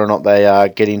Belarus whether or not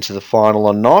they get into the final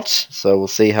or not. So we'll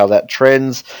see how that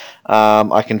trends.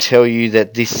 I can tell you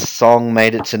that this song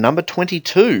made it to number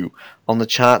 22 on the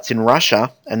charts in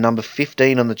Russia and number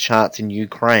 15 on the charts in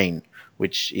Ukraine,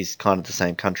 which is kind of the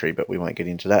same country, but we won't get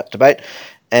into that debate.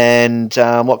 And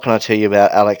what can I tell you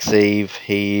about Alex Eve?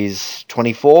 He's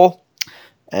 24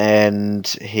 and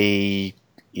he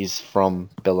is from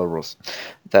Belarus.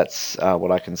 That's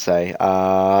what I can say.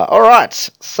 All right.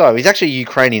 So he's actually a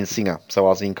Ukrainian singer, so I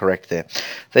was incorrect there.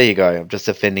 There you go. I'm just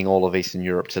offending all of Eastern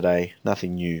Europe today.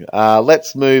 Nothing new.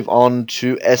 Let's move on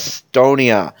to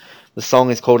Estonia. The song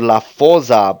is called La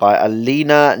Forza by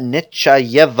Alina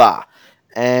Nechayeva.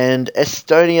 And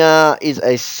Estonia is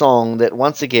a song that,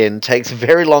 once again, takes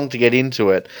very long to get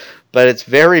into it, but it's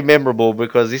very memorable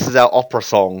because this is our opera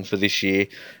song for this year.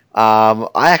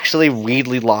 I actually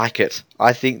really like it.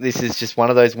 I think this is just one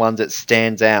of those ones that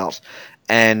stands out.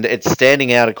 And it's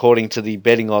standing out according to the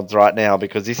betting odds right now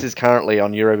because this is currently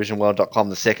on EurovisionWorld.com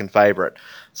the second favourite.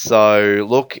 So,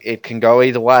 look, it can go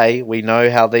either way. We know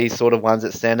how these sort of ones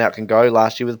that stand out can go.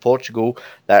 Last year with Portugal,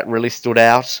 that really stood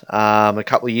out. A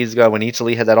couple of years ago when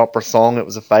Italy had that opera song, it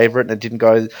was a favourite and it didn't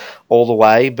go all the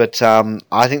way. But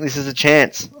I think this is a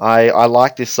chance. I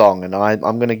like this song and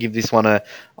I'm going to give this one a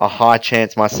high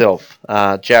chance myself.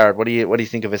 Jared, what do you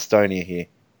think of Estonia here?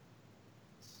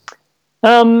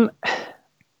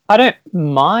 I don't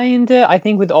mind it. I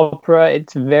think with opera,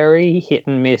 it's very hit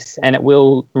and miss, and it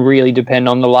will really depend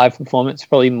on the live performance,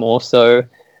 probably more so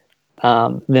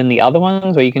than the other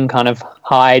ones, where you can kind of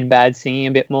hide bad singing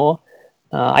a bit more.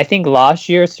 I think last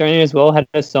year, Estonia as well had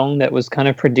a song that was kind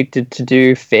of predicted to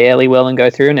do fairly well and go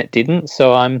through, and it didn't.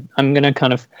 So I'm going to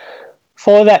kind of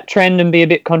follow that trend and be a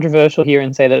bit controversial here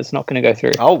and say that it's not going to go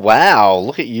through. Oh, wow.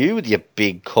 Look at you with your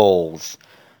big calls.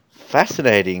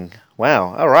 Fascinating.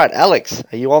 Wow. All right, Alex,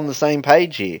 are you on the same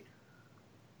page here?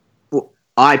 Well,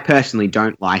 I personally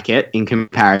don't like it in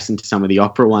comparison to some of the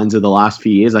opera ones of the last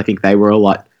few years. I think they were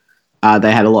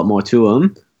they had a lot more to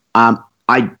them.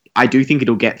 I do think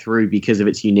it'll get through because of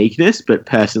its uniqueness, but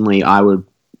personally, I'm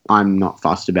not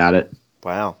fussed about it.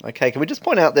 Wow. Okay, can we just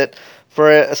point out that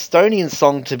for an Estonian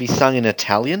song to be sung in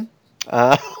Italian,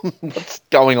 what's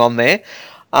going on there?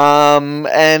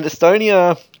 And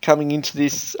Estonia coming into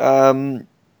this,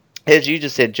 as you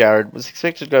just said, Jared, was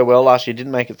expected to go well last year,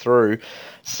 didn't make it through.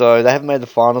 So they haven't made the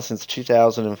final since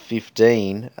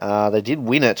 2015. They did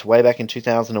win it way back in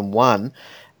 2001.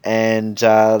 And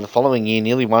the following year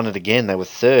nearly won it again. They were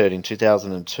third in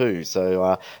 2002.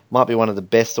 So might be one of the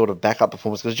best sort of backup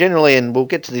performances. Because generally, and we'll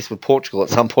get to this with Portugal at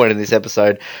some point in this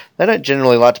episode, they don't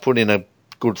generally like to put in a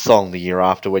good song the year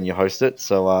after when you host it.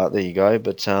 So there you go.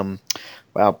 But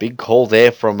wow, big call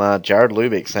there from Jared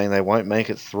Lubick saying they won't make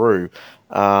it through.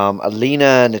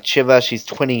 Alina Necheva, she's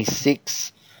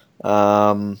 26,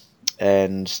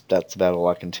 and that's about all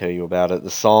I can tell you about it. The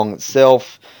song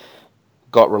itself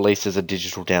got released as a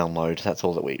digital download. That's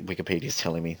all that Wikipedia's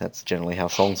telling me. That's generally how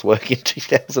songs work in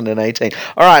 2018.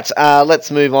 All right,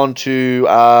 let's move on to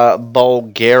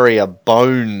Bulgaria.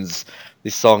 Bones,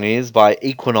 this song is, by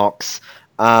Equinox.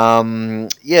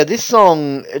 This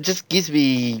song, it just gives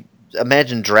me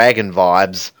Imagine Dragon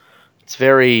vibes.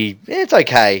 It's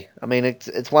okay. I mean,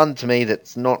 it's one to me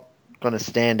that's not going to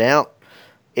stand out.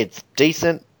 It's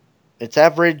decent. It's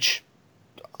average.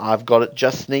 I've got it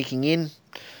just sneaking in.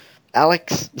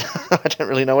 Alex, I don't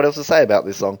really know what else to say about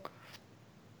this song.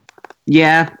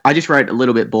 Yeah, I just wrote a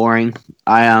little bit boring.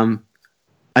 I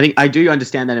think I do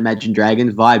understand that Imagine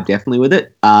Dragons vibe definitely with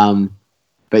it.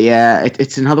 But yeah,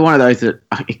 it's another one of those that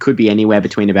it could be anywhere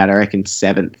between about, I reckon,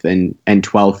 7th and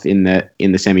 12th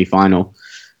in the semi-final.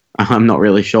 I'm not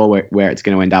really sure where it's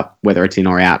going to end up, whether it's in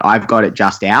or out. I've got it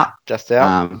just out. Just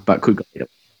out? But could go either.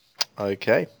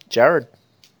 Okay. Jared?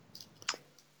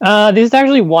 This is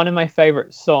actually one of my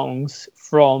favourite songs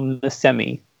from the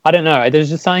semi. I don't know. There's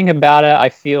just something about it. I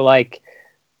feel like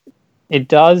It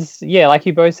does, yeah, like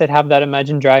you both said, have that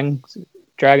Imagine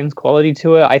Dragons quality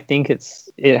to it. I think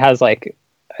it has like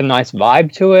a nice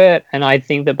vibe to it, and I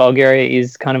think that Bulgaria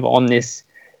is kind of on this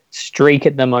streak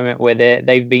at the moment where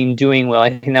they've been doing well. I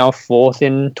think they were fourth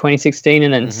in 2016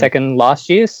 and then second last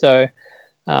year. So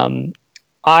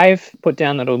I've put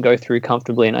down that it'll go through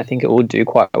comfortably, and I think it will do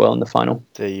quite well in the final.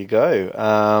 There you go.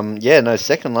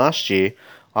 Second last year.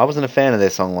 I wasn't a fan of their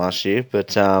song last year,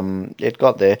 but it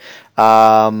got there.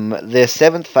 They're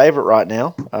seventh favourite right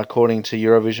now, according to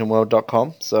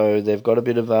EurovisionWorld.com. So they've got a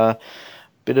bit of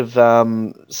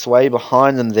sway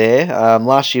behind them there.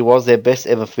 Last year was their best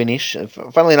ever finish.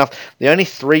 Funnily enough, the only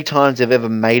 3 times they've ever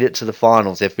made it to the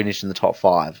finals, they've finished in the top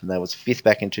 5. And that was 5th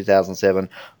back in 2007,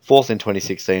 4th in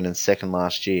 2016, and 2nd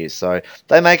last year. So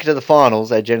they make it to the finals.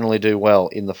 They generally do well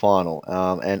in the final.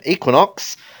 And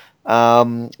Equinox,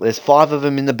 there's 5 of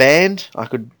them in the band. I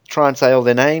could try and say all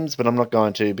their names, but I'm not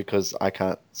going to because I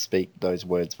can't speak those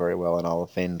words very well and I'll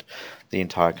offend the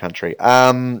entire country.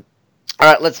 All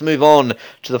right, let's move on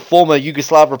to the former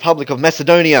Yugoslav Republic of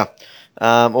Macedonia,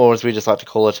 or as we just like to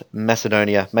call it,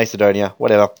 Macedonia,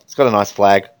 whatever. It's got a nice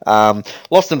flag.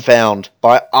 Lost and Found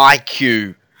by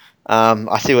IQ.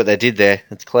 I see what they did there.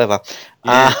 It's clever.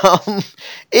 Yeah.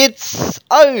 It's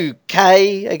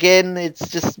okay. Again, it's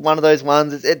just one of those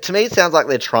ones. To me, it sounds like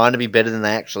they're trying to be better than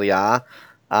they actually are.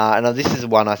 And this is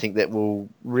one I think that will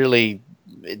really...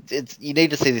 you need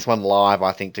to see this one live,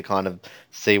 I think, to kind of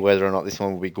see whether or not this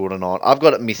one will be good or not. I've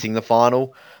got it missing the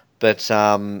final, but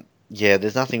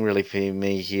there's nothing really for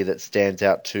me here that stands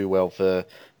out too well for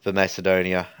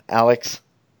Macedonia. Alex?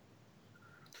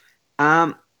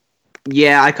 I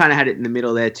kind of had it in the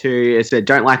middle there too. I said,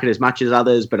 don't like it as much as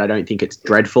others, but I don't think it's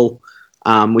dreadful,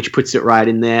 which puts it right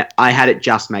in there. I had it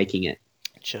just making it.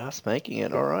 Just making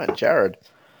it. All right, Jared.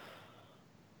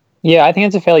 Yeah, I think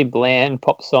it's a fairly bland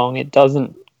pop song. It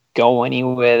doesn't go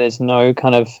anywhere. There's no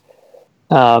kind of...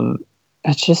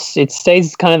 it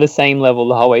stays kind of the same level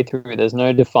the whole way through. There's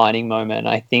no defining moment.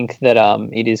 I think that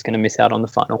it is going to miss out on the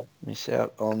final. Miss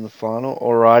out on the final.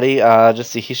 Alrighty.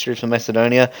 Just the history for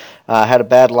Macedonia. Had a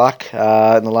bad luck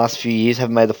in the last few years.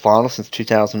 Haven't made the final since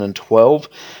 2012.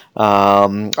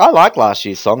 I like last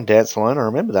year's song, Dance Alone. I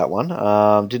remember that one.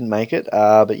 Didn't make it.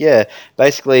 But yeah,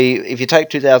 basically, if you take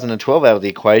 2012 out of the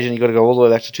equation, you've got to go all the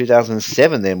way back to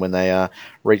 2007 then when they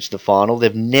reached the final.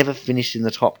 They've never finished in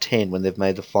the top 10 when they've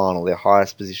made the final. Their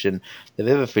highest position they've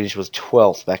ever finished was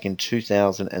 12th back in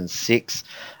 2006.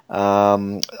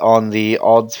 On the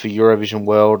odds for Eurovision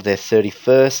World, they're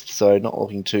 31st, so not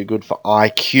looking too good for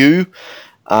IQ.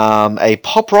 A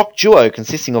pop-rock duo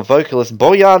consisting of vocalist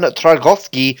Bojan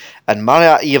Tragowski and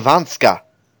Maja Ivanska,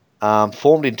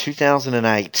 formed in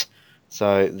 2008.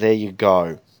 So there you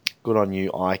go. Good on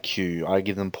you, IQ. I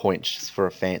give them points just for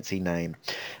a fancy name.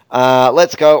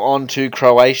 Let's go on to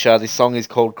Croatia. This song is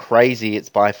called Crazy. It's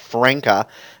by Franka.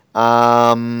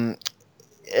 I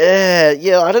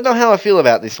don't know how I feel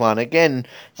about this one. Again,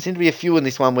 seem to be a few in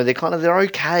this one where they're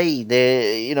okay.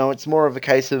 It's more of a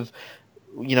case of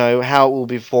how it will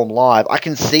be performed live. I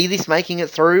can see this making it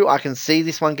through. I can see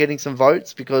this one getting some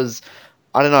votes because,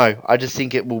 I don't know, I just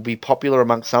think it will be popular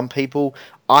amongst some people.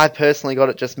 I personally got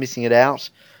it just missing it out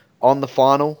on the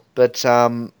final, but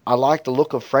I like the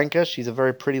look of Franka. She's a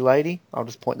very pretty lady. I'll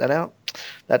just point that out.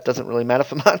 That doesn't really matter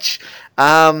for much.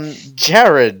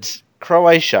 Jared,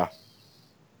 Croatia.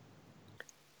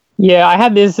 Yeah, I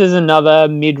had this as another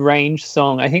mid-range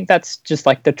song. I think that's just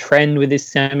like the trend with this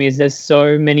semi is there's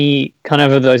so many kind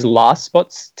of those last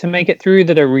spots to make it through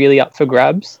that are really up for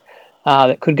grabs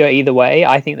that could go either way.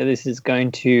 I think that this is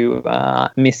going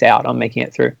to miss out on making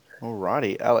it through.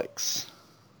 Alrighty, Alex.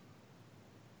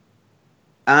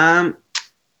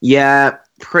 Yeah,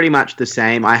 pretty much the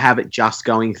same. I have it just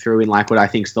going through in like what I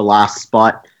think is the last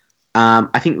spot.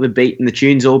 I think the beat and the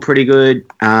tune's all pretty good.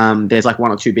 There's like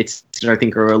 1 or 2 bits that I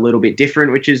think are a little bit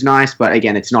different, which is nice. But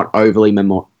again, it's not overly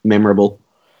memorable.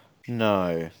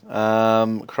 No.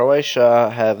 Croatia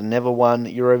have never won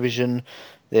Eurovision.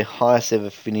 Their highest ever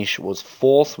finish was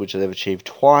 4th, which they've achieved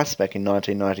twice, back in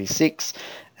 1996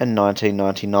 and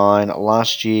 1999.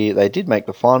 Last year, they did make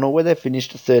the final, where they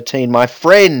finished 13. My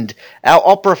friend, our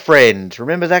opera friend,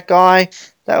 remember that guy?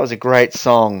 That was a great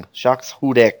song. Shaks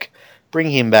Hudek. Bring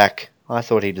him back. I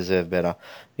thought he deserved better.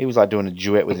 He was like doing a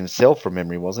duet with himself from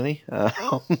memory, wasn't he?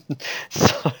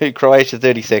 So Croatia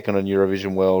 32nd on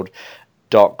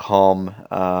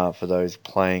EurovisionWorld.com for those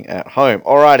playing at home.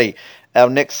 Alrighty, our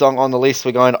next song on the list,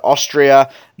 we're going to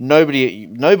Austria.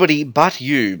 Nobody But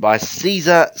You by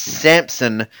Caesar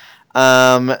Sampson.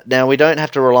 Now, we don't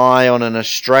have to rely on an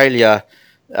Australia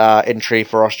entry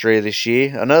for Austria this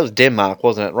year. I know it was Denmark,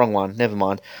 wasn't it? Wrong one. Never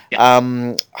mind.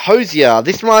 Yeah. Hosier.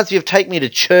 This reminds me of Take Me to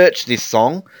Church, this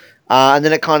song. And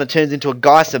then it kind of turns into a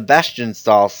Guy Sebastian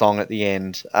style song at the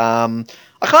end.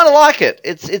 I kind of like it.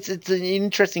 It's an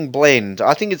interesting blend.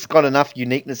 I think it's got enough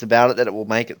uniqueness about it that it will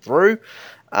make it through.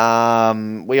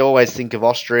 We always think of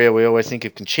Austria. We always think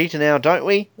of Conchita now, don't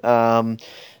we?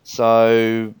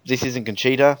 So this isn't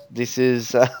Conchita. This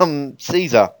is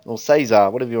Caesar, or Caesar,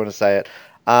 whatever you want to say it.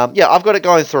 Yeah, I've got it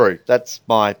going through. That's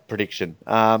my prediction.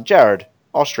 Jared,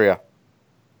 Austria.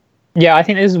 Yeah, I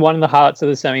think this is one of the hearts of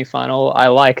the semi-final. I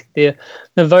like the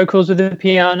vocals with the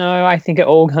piano. I think it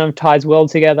all kind of ties well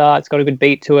together. It's got a good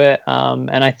beat to it.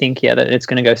 And I think, that it's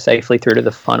going to go safely through to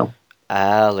the final.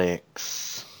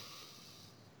 Alex.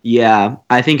 Yeah,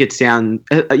 I think it sounds...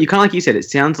 you kind of like you said, it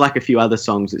sounds like a few other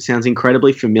songs. It sounds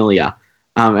incredibly familiar.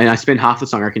 And I spent half the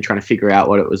song, I reckon, trying to figure out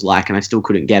what it was like, and I still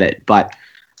couldn't get it. But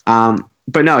no,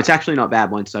 it's actually not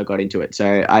bad once I got into it.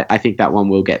 So I think that one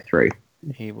will get through.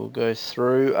 He will go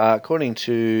through. According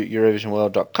to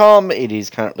EurovisionWorld.com, it is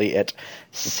currently at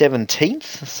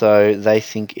 17th, so they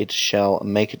think it shall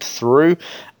make it through.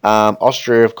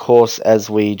 Austria, of course, as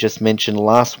we just mentioned,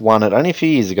 last won it only a few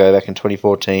years ago, back in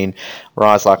 2014.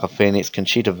 Rise Like a Phoenix,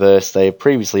 Conchita Wurst. They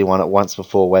previously won it once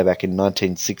before, way back in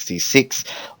 1966.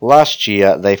 Last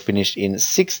year, they finished in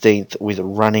 16th with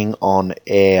Running on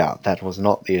Air. That was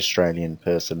not the Australian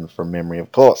person from memory,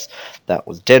 of course. That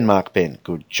was Denmark, Ben.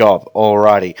 Good job.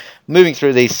 Alrighty. Moving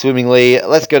through these swimmingly,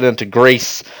 let's go down to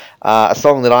Greece. A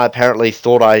song that I apparently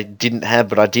thought I didn't have,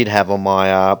 but I did have on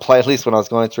my playlist when I was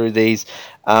going through these.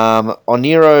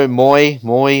 Oniro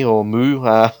Moi, or Mu,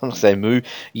 I'm going to say Mu.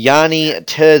 Yanni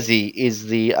Terzi is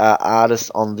the artist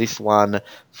on this one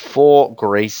for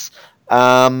Greece.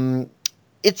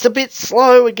 It's a bit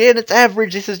slow. Again, it's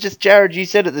average. This is just, Jared, you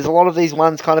said it. There's a lot of these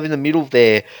ones kind of in the middle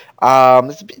there.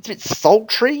 It's a bit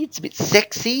sultry. It's a bit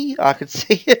sexy. I could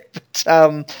see it.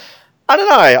 But I don't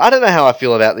know. I don't know how I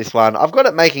feel about this one. I've got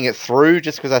it making it through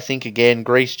just because I think, again,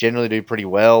 Greece generally do pretty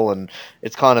well, and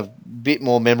it's kind of a bit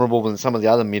more memorable than some of the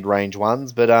other mid-range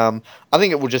ones. But I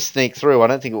think it will just sneak through. I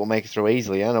don't think it will make it through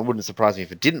easily, and it wouldn't surprise me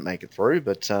if it didn't make it through.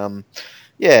 But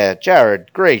yeah,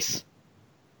 Jared, Greece.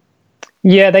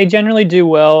 Yeah, they generally do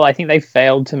well. I think they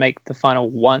failed to make the final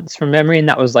once from memory, and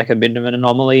that was like a bit of an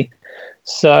anomaly.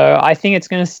 So I think it's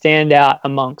going to stand out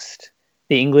amongst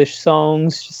the English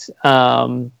songs,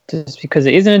 just because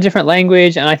it is in a different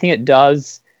language, and I think it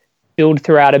does build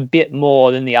throughout a bit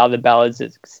more than the other ballads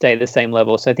that stay the same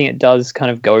level. So I think it does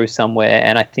kind of go somewhere,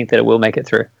 and I think that it will make it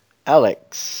through.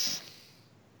 Alex.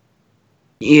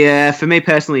 Yeah, for me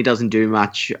personally, it doesn't do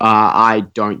much. I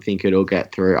don't think it'll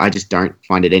get through. I just don't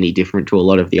find it any different to a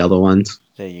lot of the other ones.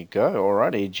 There you go.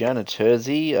 Alrighty, Gianna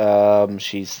Terzi.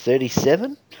 She's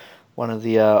 37. One of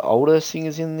the older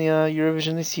singers in the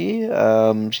Eurovision this year.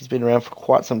 She's been around for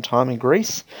quite some time in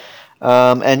Greece.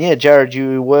 And yeah, Jared,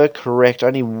 you were correct.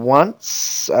 Only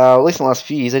once, at least in the last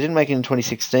few years, they didn't make it in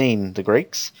 2016, the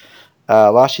Greeks.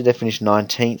 Last year they finished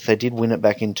 19th. They did win it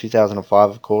back in 2005,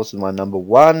 of course, with my number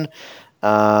one.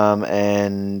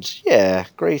 And yeah,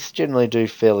 Greece generally do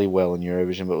fairly well in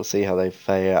Eurovision, but we'll see how they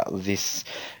fare this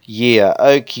year.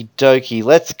 Okie dokie,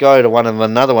 let's go to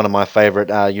another one of my favourite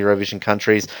Eurovision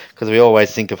countries, because we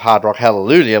always think of Hard Rock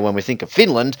Hallelujah when we think of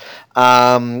Finland.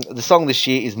 The song this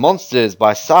year is Monsters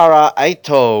by Sara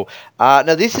Aito. Now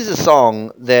this is a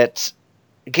song that,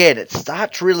 again, it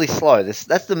starts really slow. That's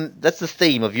the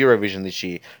theme of Eurovision this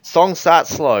year. Songs start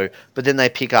slow, but then they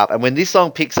pick up. And when this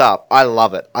song picks up, I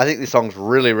love it. I think this song's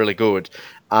really, really good.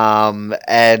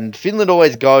 And Finland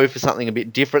always go for something a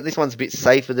bit different. This one's a bit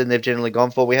safer than they've generally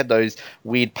gone for. We had those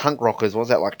weird punk rockers, what was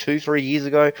that, like 2-3 years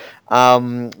ago?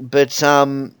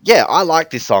 Yeah, I like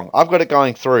this song. I've got it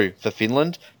going through for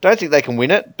Finland. Don't think they can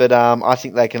win it, but I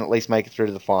think they can at least make it through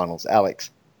to the finals. Alex?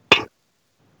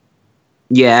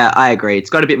 Yeah, I agree. It's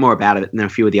got a bit more about it than a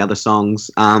few of the other songs.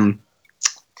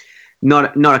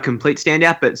 Not a complete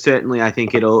standout, but certainly I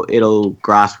think it'll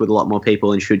grasp with a lot more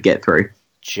people and should get through.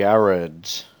 Jared.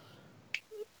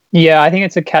 Yeah, I think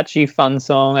it's a catchy, fun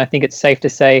song. I think it's safe to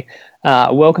say,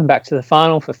 welcome back to the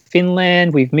final for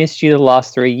Finland. We've missed you the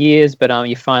last 3 years, but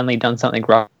you've finally done something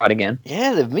right again.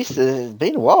 Yeah, they've missed it. It's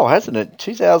been a while, hasn't it?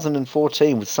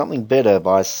 2014 with Something Better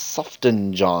by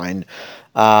Softenjine.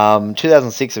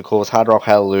 2006, of course, Hard Rock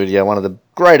Hallelujah, one of the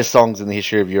greatest songs in the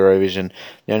history of Eurovision,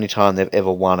 the only time they've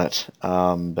ever won it.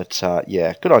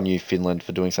 Yeah, good on you, Finland,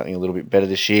 for doing something a little bit better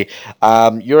this year.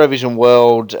 Eurovision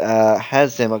World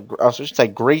has them, I should say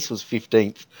Greece was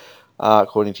 15th,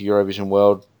 according to Eurovision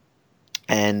World,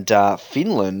 and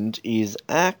Finland is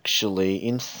actually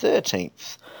in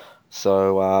 13th.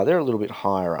 So they're a little bit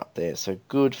higher up there. So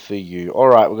good for you. All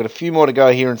right, we've got a few more to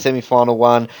go here in semi-final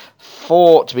one.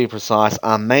 4 to be precise.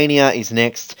 Armenia is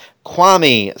next.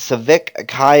 Kwame Savek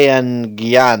Kayan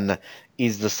Gyan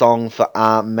is the song for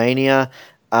Armenia.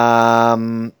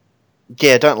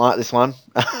 Yeah, don't like this one.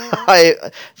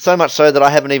 So much so that I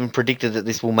haven't even predicted that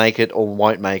this will make it or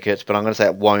won't make it, but I'm going to say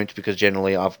it won't because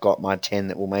generally I've got my 10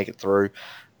 that will make it through.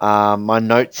 My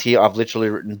notes here, I've literally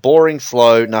written boring,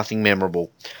 slow, nothing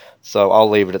memorable. So I'll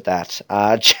leave it at that.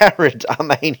 Jared,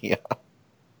 Armenia.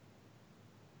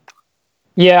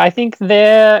 Yeah, I think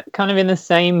they're kind of in the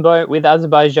same boat with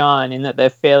Azerbaijan in that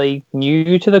they're fairly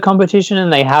new to the competition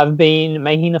and they have been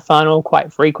making the final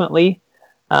quite frequently.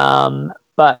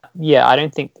 But yeah, I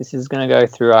don't think this is going to go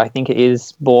through. I think it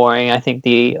is boring. I think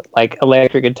the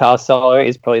electric guitar solo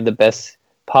is probably the best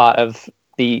part of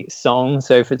the song.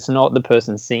 So if it's not the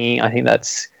person singing, I think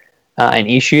that's an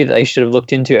issue that they should have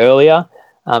looked into earlier.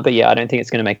 But yeah, I don't think it's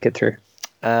going to make it through.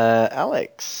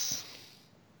 Alex.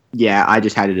 Yeah, I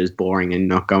just had it as boring and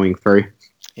not going through.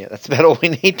 Yeah, that's about all we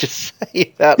need to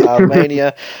say about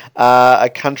Armenia. A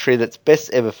country that's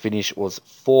best ever finish was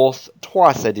 4th.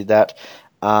 Twice they did that.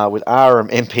 With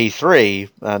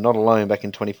RMMP3, Not Alone back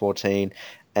in 2014,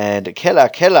 and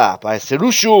Kela Kela by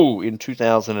Serushu in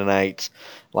 2008.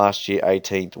 Last year,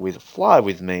 18th with Fly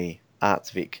With Me,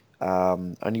 Artsvik.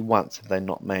 Only once have they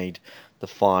not made the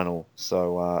final,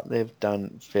 so they've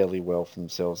done fairly well for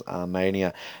themselves,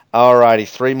 Armenia. Alrighty,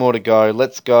 3 more to go.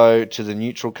 Let's go to the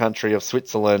neutral country of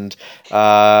Switzerland.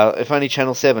 If only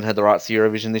Channel 7 had the rights to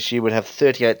Eurovision this year, we'd have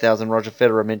 38,000 Roger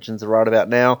Federer mentions right about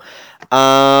now.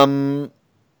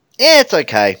 Yeah, it's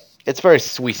okay. It's very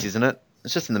Swiss, isn't it?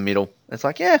 It's just in the middle. It's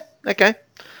like, yeah, okay.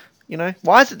 You know,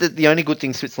 why is it that the only good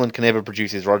thing Switzerland can ever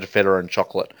produce is Roger Federer and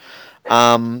chocolate?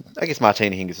 I guess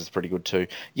Martina Hingis is pretty good too.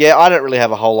 Yeah, I don't really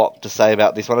have a whole lot to say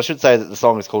about this one. I should say that the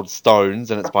song is called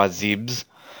Stones and it's by Zibs.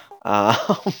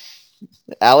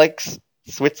 Alex,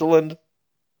 Switzerland.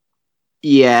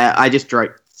 Yeah, I just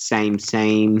wrote same.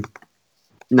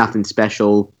 Nothing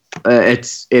special.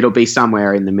 It'll be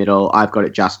somewhere in the middle. I've got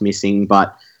it just missing,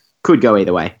 but could go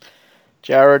either way.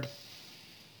 Jared.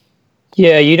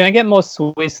 Yeah, you don't get more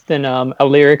Swiss than a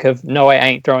lyric of "No, I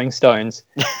ain't throwing stones,"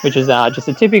 which is just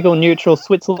a typical neutral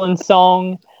Switzerland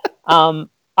song.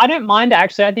 I don't mind,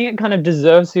 actually. I think it kind of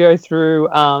deserves to go through,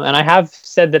 and I have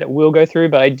said that it will go through,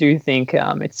 but I do think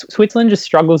Switzerland just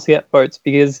struggles to get votes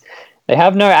because they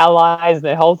have no allies.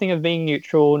 Their whole thing of being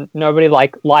neutral, nobody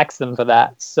likes them for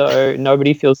that, so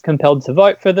nobody feels compelled to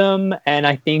vote for them, and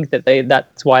I think that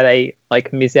that's why they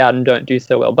miss out and don't do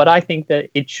so well. But I think that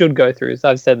it should go through, so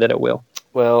I've said that it will.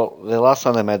 Well, the last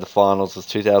time they made the finals was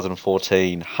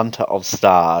 2014, Hunter of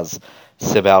Stars,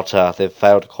 Sebalta. They've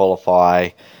failed to qualify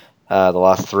the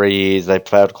last 3 years. They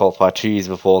failed to qualify 2 years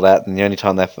before that, and the only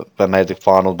time they made the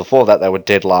final before that, they were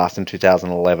dead last in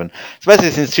 2011. So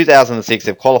basically, since 2006,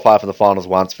 they've qualified for the finals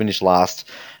once, finished last,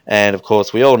 and of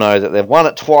course, we all know that they've won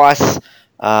it twice,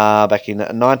 back in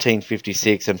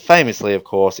 1956, and famously, of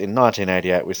course, in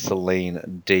 1988 with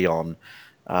Celine Dion.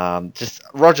 Just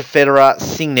Roger Federer,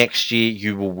 sing next year,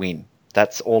 you will win.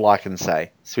 That's all I can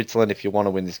say. Switzerland, if you want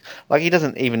to win this, he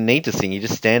doesn't even need to sing. You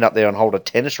just stand up there and hold a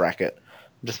tennis racket.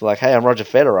 Just be like, hey, I'm Roger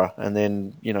Federer, and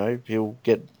then, he'll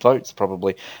get votes,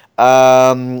 probably.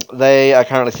 They are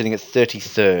currently sitting at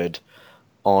 33rd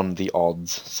on the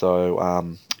odds,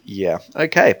 so, yeah.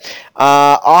 Okay.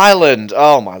 Ireland,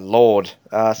 oh my lord.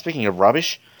 Speaking of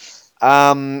rubbish,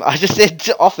 I just said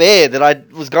off air that I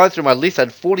was going through my list. I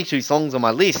had 42 songs on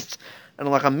my list, and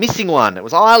I'm missing one. It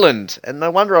was Ireland, and no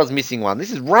wonder I was missing one.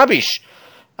 This is rubbish.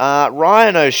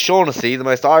 Ryan O'Shaughnessy, the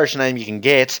most Irish name you can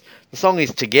get. The song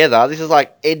is Together. This is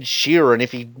like Ed Sheeran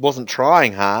if he wasn't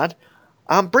trying hard.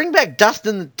 Bring back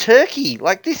Dustin the Turkey.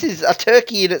 This is a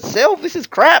turkey in itself. This is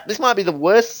crap. This might be the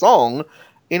worst song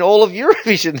in all of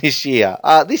Eurovision this year.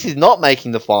 This is not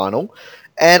making the final,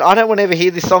 and I don't want to ever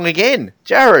hear this song again.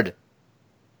 Jared.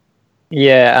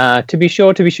 Yeah, to be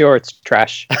sure, it's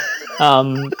trash.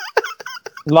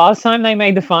 Last time they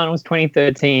made the final was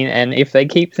 2013, and if they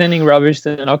keep sending rubbish,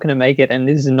 they're not going to make it, and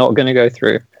this is not going to go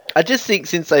through. I just think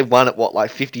since they've won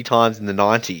it, 50 times in the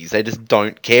 90s, they just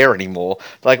don't care anymore.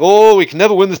 Oh, we can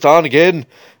never win this time again.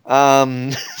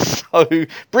 So,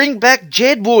 bring back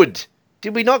Jedward.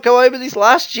 Did we not go over this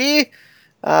last year?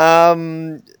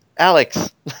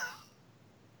 Alex.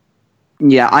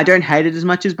 Yeah, I don't hate it as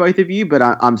much as both of you, but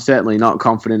I'm certainly not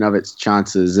confident of its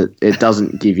chances. It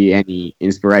doesn't give you any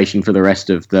inspiration for the rest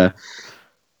of that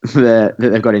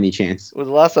they've got any chance. Well,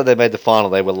 the last time they made the final,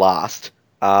 they were last.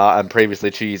 And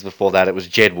previously, 2 years before that, it was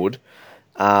Jedward.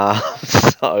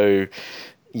 So,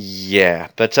 Yeah,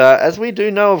 but as we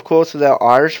do know, of course, with our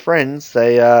Irish friends,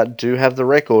 they do have the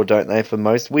record, don't they, for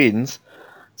most wins.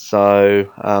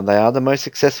 So they are the most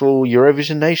successful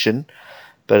Eurovision nation,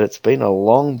 but it's been a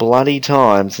long bloody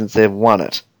time since they've won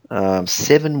it.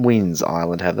 7 wins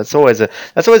Ireland have. That's always a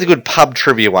good pub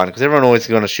trivia one because everyone always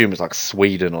going to assume it's like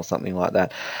Sweden or something like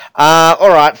that. All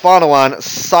right, final one.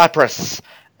 Cyprus.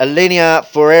 Elenia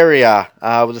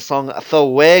Foreria with the song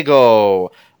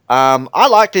Fuego. I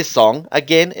like this song.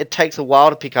 Again, it takes a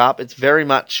while to pick up. It's very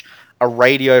much a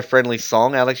radio-friendly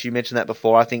song. Alex, you mentioned that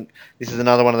before. I think this is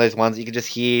another one of those ones that you can just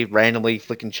hear randomly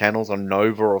flicking channels on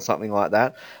Nova or something like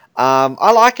that.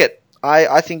 I like it.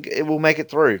 I think it will make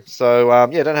it through. So,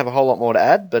 don't have a whole lot more to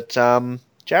add. But,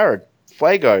 Jared,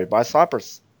 Fuego by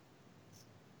Cyprus.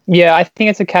 Yeah, I think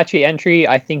it's a catchy entry.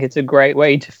 I think it's a great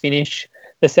way to finish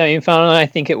the semi-final. I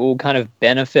think it will kind of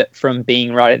benefit from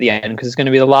being right at the end because it's going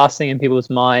to be the last thing in people's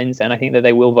minds, and I think that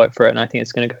they will vote for it, and I think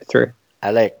it's going to go through.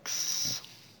 Alex.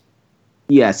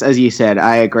 Yes, as you said,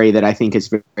 I agree that I think it's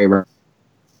very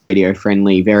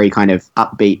radio-friendly, very kind of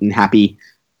upbeat and happy,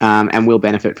 and will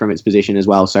benefit from its position as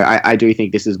well. So I do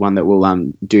think this is one that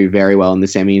will do very well in the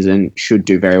semis and should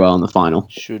do very well in the final.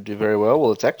 Should do very well.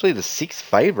 Well, it's actually the 6th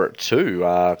favourite too,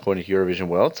 according to Eurovision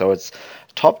World. So it's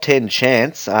top 10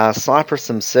 chance. Cyprus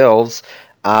themselves,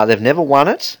 they've never won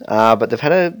it, but they've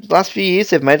had last few years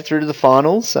they've made it through to the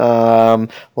finals.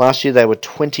 Last year they were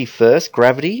 21st.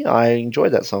 Gravity. I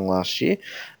enjoyed that song last year.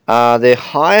 Their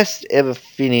highest ever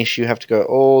finish, you have to go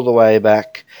all the way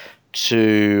back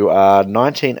to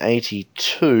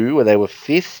 1982, where they were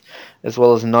 5th, as well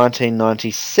as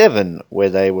 1997, where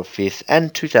they were 5th,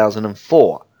 and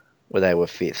 2004, where they were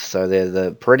 5th. So they're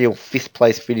the perennial 5th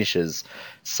place finishers,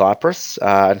 Cyprus,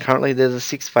 and currently they're the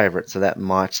 6th favourite, so that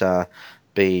might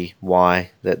be why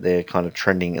that they're kind of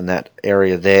trending in that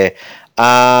area there.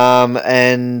 Yes,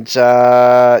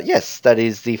 that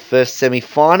is the first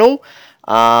semi-final.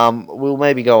 We'll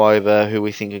maybe go over who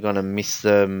we think are going to miss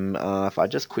them. If I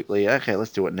just quickly... Okay,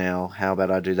 let's do it now. How about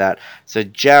I do that? So,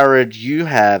 Jared, you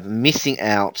have missing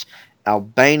out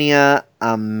Albania,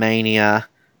 Armenia,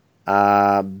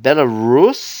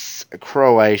 Belarus,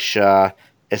 Croatia,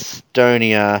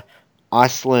 Estonia,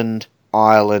 Iceland,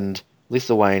 Ireland,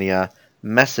 Lithuania,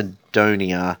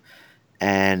 Macedonia,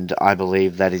 and I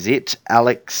believe that is it.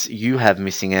 Alex, you have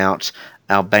missing out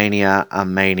Albania,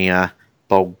 Armenia,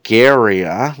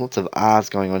 Bulgaria, lots of R's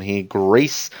going on here,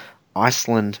 Greece,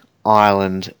 Iceland,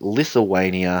 Ireland,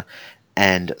 Lithuania,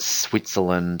 and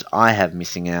Switzerland. I have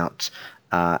missing out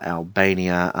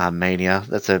Albania, Armenia.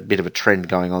 That's a bit of a trend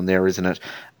going on there, isn't it?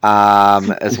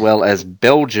 As well as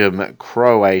Belgium,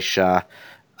 Croatia.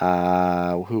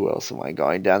 Who else am I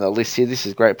going down the list here? This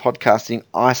is great podcasting.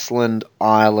 Iceland,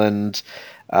 Ireland,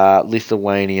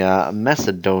 Lithuania,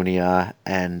 Macedonia,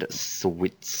 and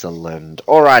Switzerland.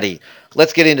 Alrighty,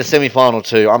 let's get into semi-final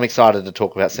 2. I'm excited to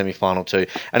talk about semi-final 2.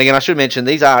 And again, I should mention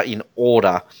these are in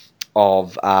order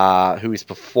of who is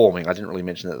performing. I didn't really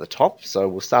mention that at the top, so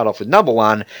we'll start off with number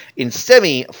 1 in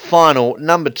semi-final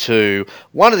number 2.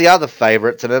 One of the other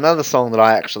favourites, and another song that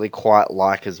I actually quite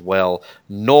like as well,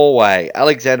 Norway,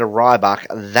 Alexander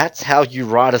Rybak, That's How You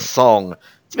Write a Song.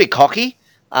 It's a bit cocky,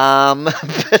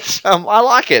 but I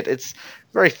like it. It's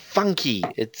very funky.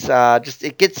 It's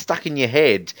it gets stuck in your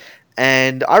head,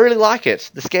 and I really like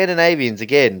it. The Scandinavians,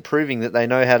 again, proving that they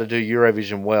know how to do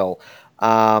Eurovision well.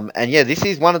 This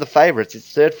is one of the favourites.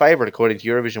 It's 3rd favourite according to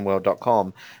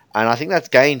EurovisionWorld.com, and I think that's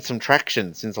gained some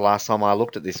traction since the last time I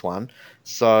looked at this one.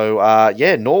 So,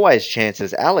 Norway's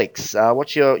chances. Alex,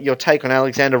 what's your take on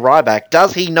Alexander Rybak?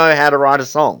 Does he know how to write a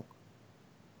song?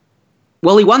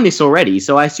 Well, he won this already,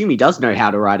 so I assume he does know how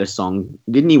to write a song.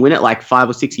 Didn't he win it like 5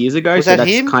 or 6 years ago? Was that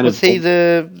him? Was he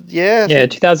the... Yeah,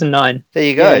 2009. There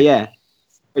you go. Yeah.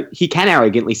 He can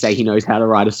arrogantly say he knows how to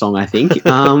write a song, I think.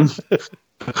 I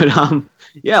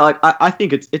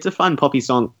think it's a fun poppy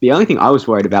song. The only thing I was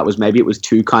worried about was maybe it was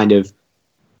too kind of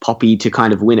poppy to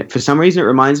kind of win it. For some reason, it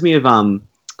reminds me of I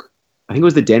think it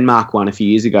was the Denmark one a few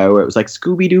years ago where it was like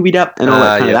Scooby Dooby Dup and all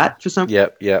that kind of that. For some,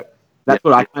 Yep. That's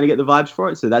what I kind of get the vibes for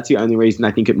it. So that's the only reason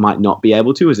I think it might not be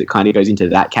able to, is it kind of goes into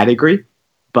that category.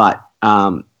 But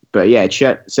yeah, it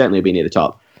certainly will be near the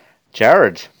top.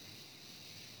 Jared.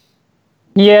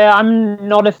 Yeah, I'm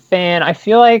not a fan. I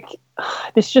feel like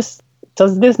does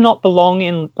this not belong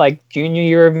in like junior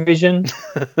Eurovision?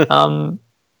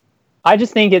 I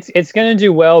just think it's going to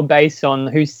do well based on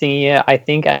who's singing it. I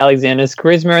think Alexander's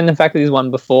charisma and the fact that he's won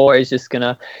before is just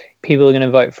people are going to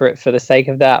vote for it for the sake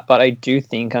of that. But I do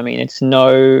think, it's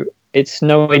no it's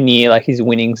nowhere near like his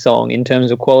winning song in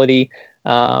terms of quality.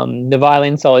 The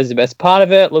violin solo is the best part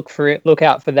of it. Look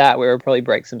out for that, where it'll probably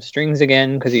break some strings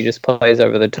again because he just plays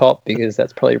over the top because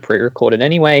that's probably pre-recorded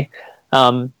anyway.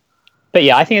 But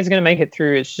yeah, I think it's going to make it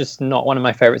through. It's just not one of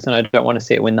my favorites, and I don't want to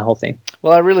see it win the whole thing.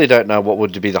 Well, I really don't know what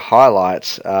would be the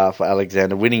highlight for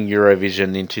Alexander, winning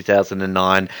Eurovision in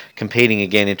 2009, competing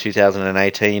again in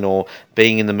 2018, or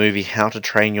being in the movie How to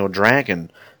Train Your Dragon,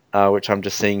 which I'm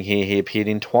just seeing here. He appeared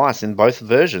in twice in both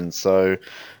versions. So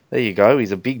there you go.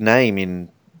 He's a big name in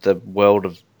the world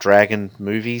of dragon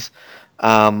movies.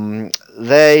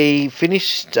 They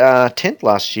finished 10th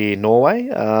last year,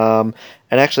 Norway.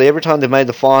 And actually, every time they've made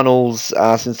the finals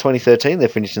since 2013, they've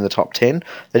finished in the top 10.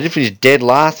 They did finish dead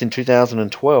last in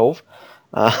 2012.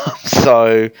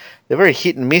 So they're very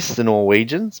hit and miss, the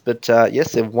Norwegians. But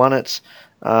yes, they've won it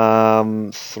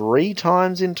 3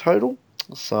 times in total.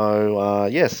 So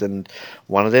yes, and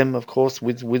one of them, of course,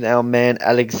 with our man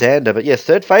Alexander. But yes,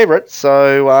 third favourite.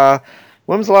 So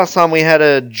when was the last time we had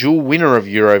a dual winner of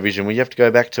Eurovision? Well, you have to go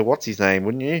back to what's his name,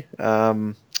 wouldn't you?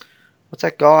 What's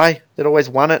that guy that always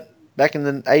won it back in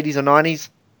the 80s or 90s?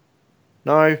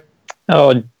 No?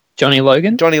 Oh, Johnny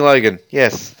Logan? Johnny Logan,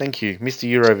 yes, thank you. Mr.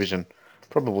 Eurovision.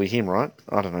 Probably him, right?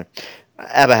 I don't know.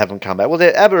 ABBA haven't come back. Well,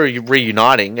 ABBA are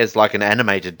reuniting as like an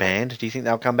animated band. Do you think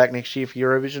they'll come back next year for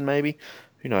Eurovision, maybe?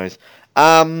 Who knows?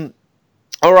 All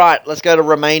right, let's go to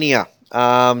Romania.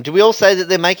 Do we all say that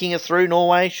they're making it through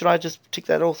Norway? Should I just tick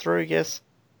that all through, I guess?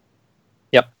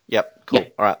 Yep, cool.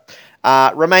 Yep. All right.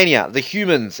 Romania, The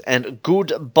Humans, and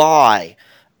Goodbye.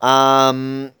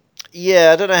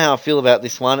 Yeah, I don't know how I feel about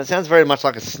this one. It sounds very much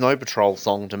like a Snow Patrol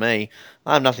song to me.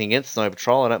 I have nothing against Snow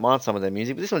Patrol. I don't mind some of their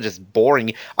music, but this one's just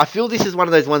boring. I feel this is one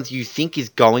of those ones you think is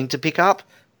going to pick up,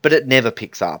 but it never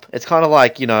picks up. It's kind of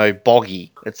like,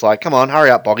 Boggy. It's like, come on, hurry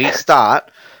up, Boggy, start.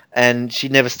 And she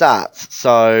never starts.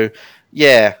 So,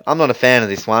 yeah, I'm not a fan of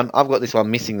this one. I've got this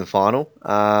one missing the final.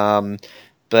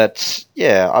 But,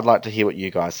 yeah, I'd like to hear what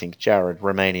you guys think. Jared,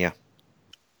 Romania.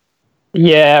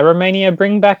 Yeah, Romania,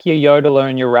 bring back your yodeler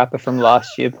and your rapper from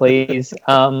last year, please.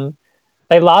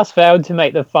 They last failed to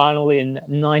make the final in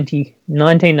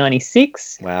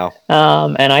 1996. Wow.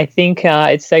 And I think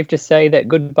it's safe to say that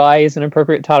Goodbye is an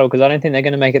appropriate title because I don't think they're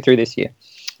going to make it through this year.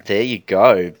 There you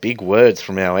go. Big words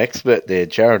from our expert there,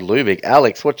 Jared Lubick.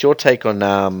 Alex, what's your take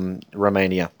on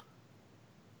Romania?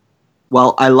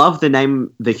 Well, I love the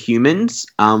name The Humans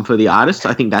for the artist.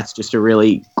 I think that's just a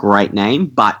really great name,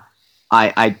 but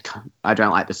I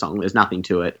don't like the song. There's nothing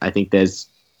to it. I think there's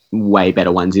way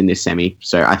better ones in this semi,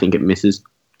 so I think it misses.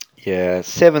 Yeah,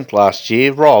 7th last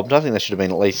year. Rob, I think that should have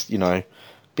been at least, a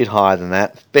bit higher than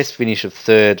that. Best finish of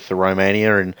 3rd for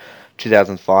Romania in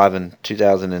 2005 and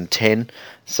 2010.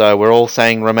 So we're all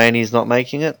saying Romania's not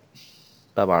making it?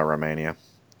 Bye-bye, Romania.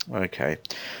 Okay.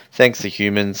 Thanks to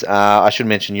Humans. I should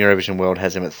mention Eurovision World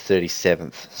has them at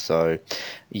 37th. So,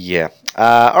 yeah.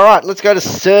 All right, let's go to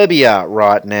Serbia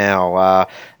right now.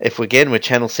 We're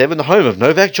Channel 7, the home of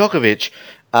Novak Djokovic.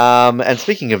 And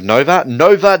speaking of Nova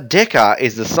Deka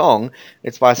is the song.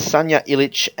 It's by Sanja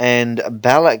Ilic and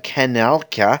Bala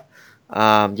Kanalka.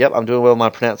 Yep, I'm doing well with my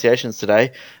pronunciations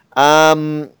today.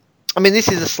 This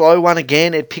is a slow one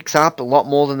again. It picks up a lot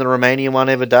more than the Romanian one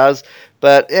ever does.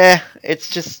 But, it's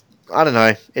just, I don't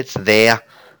know. It's there.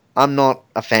 I'm not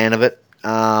a fan of it.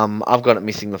 I've got it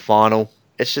missing the final.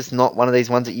 It's just not one of these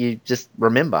ones that you just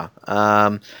remember.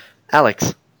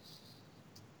 Alex?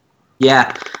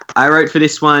 Yeah, I wrote for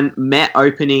this one, Met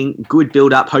opening, good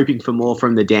build-up, hoping for more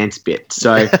from the dance bit.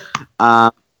 So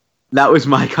that was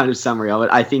my kind of summary of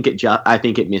it. I think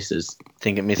it misses.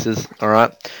 Think it misses. All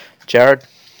right. Jared?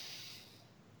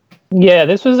 Yeah,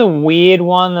 this was a weird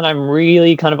one that I'm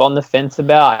really kind of on the fence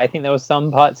about. I think there were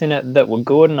some parts in it that were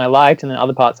good and I liked, and then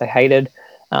other parts I hated.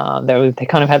 They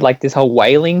kind of had like this whole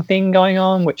wailing thing going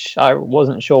on, which I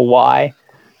wasn't sure why.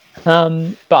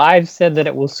 But I've said that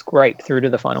it will scrape through to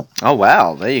the final. Oh,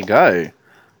 wow. There you go.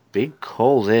 Big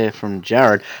call there from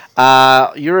Jared.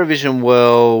 Eurovision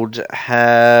World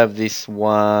have this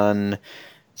one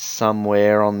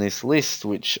somewhere on this list,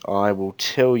 which I will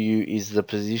tell you is the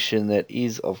position that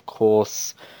is, of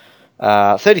course,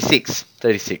 36.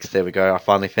 36, there we go. I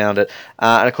finally found it.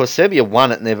 And, of course, Serbia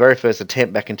won it in their very first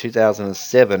attempt back in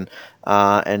 2007.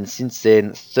 And since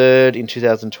then, 3rd in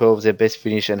 2012 is their best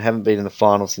finish and haven't been in the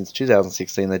final since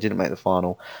 2016. They didn't make the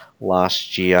final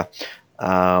last year.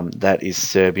 That is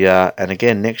Serbia. And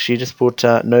again, next year, just put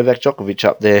Novak Djokovic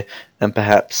up there and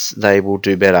perhaps they will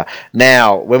do better.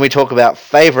 Now, when we talk about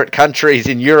favourite countries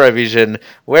in Eurovision,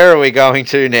 where are we going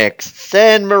to next?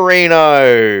 San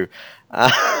Marino.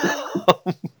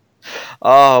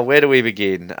 Oh, where do we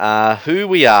begin? Who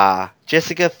We Are,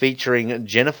 Jessica featuring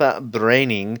Jennifer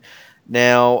Braining.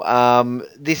 Now,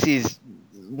 this is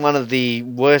one of the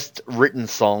worst written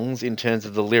songs in terms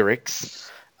of the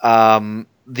lyrics.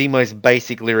 The most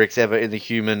basic lyrics ever in the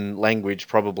human language,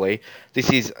 probably.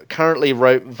 This is currently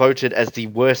voted as the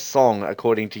worst song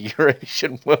according to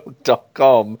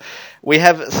EurovisionWorld.com. We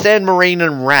have San Marino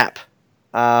and Rap,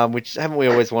 which haven't we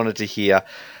always wanted to hear.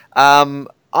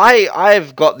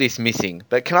 I've got this missing,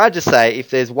 but can I just say, if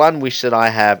there's one wish that I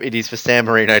have, it is for San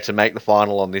Marino to make the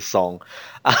final on this song.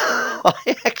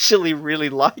 I actually really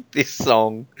like this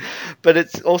song, but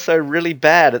it's also really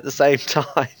bad at the same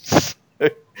time.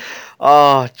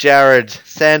 Oh, Jared,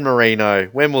 San Marino,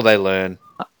 when will they learn?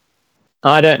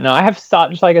 I don't know. I have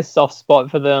such like a soft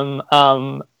spot for them.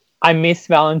 I miss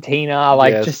Valentina.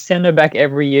 Yes. Just send her back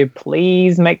every year,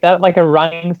 please. Make that like a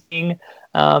running thing.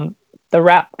 The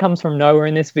rap comes from nowhere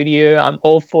in this video. I'm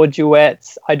all for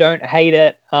duets. I don't hate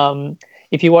it.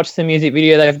 If you watch the music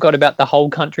video, they've got about the whole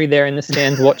country there in the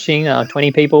stands watching,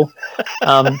 20 people.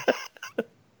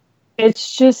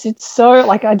 It's so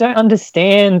like, I don't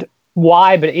understand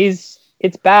why, but it's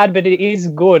bad, but it is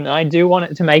good. And I do want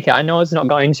it to make it. I know it's not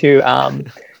going to,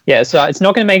 so it's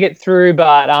not going to make it through,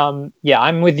 but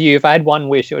I'm with you. If I had one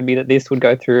wish, it would be that this would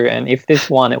go through. And if this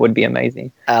won, it would be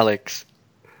amazing. Alex.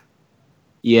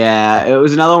 Yeah, it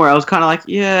was another one where I was kind of like,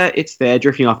 yeah, it's there,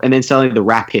 drifting off. And then suddenly the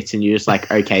rap hits and you're just like,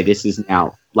 okay, this is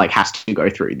now, like, has to go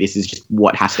through. This is just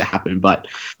what has to happen. But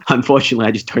unfortunately,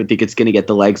 I just don't think it's going to get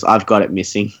the legs. I've got it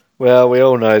missing. Well, we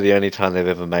all know the only time they've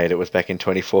ever made it was back in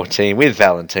 2014 with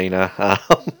Valentina,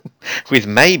 with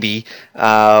Maybe,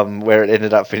 where it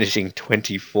ended up finishing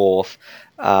 24th.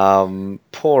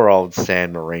 Poor old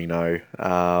San Marino.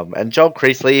 And Joel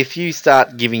Creasley, if you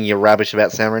start giving your rubbish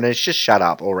about San Marino, just shut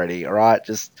up already, alright?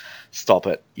 Just stop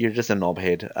it. You're just a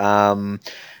knobhead.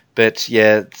 But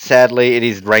yeah, sadly, it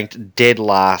is ranked dead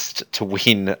last to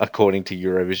win according to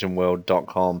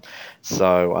EurovisionWorld.com.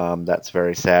 So that's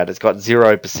very sad. It's got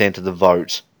 0% of the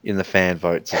vote in the fan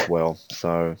votes as well.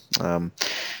 So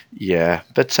yeah,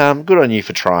 but good on you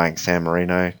for trying, San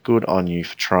Marino. Good on you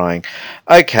for trying.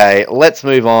 Okay, let's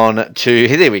move on to,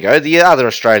 there we go, the other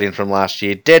Australian from last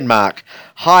year, Denmark,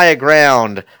 Higher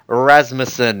Ground,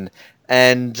 Rasmussen,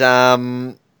 and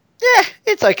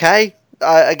it's okay.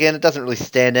 Again, it doesn't really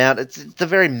stand out. It's a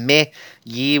very meh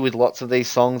year with lots of these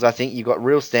songs. I think you've got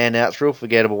real standouts, real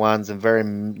forgettable ones, and very,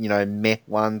 meh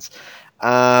ones.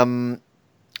 I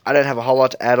don't have a whole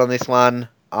lot to add on this one.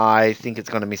 I think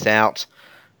it's going to miss out.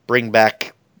 Bring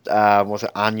back, was it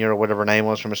Anya or whatever her name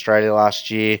was from Australia last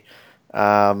year?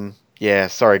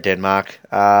 Sorry, Denmark.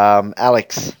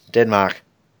 Alex, Denmark.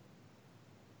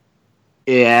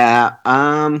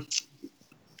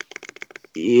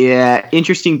 Yeah,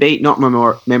 interesting beat, not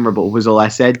memorable was all I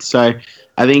said. So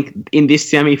I think in this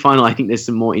semi-final, I think there's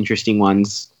some more interesting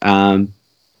ones that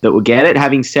will get it.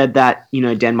 Having said that,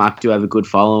 Denmark do have a good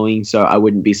following, so I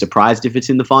wouldn't be surprised if it's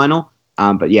in the final.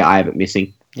 But yeah, I have it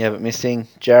missing.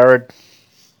 Jared?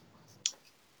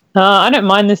 I don't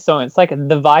mind this song. It's like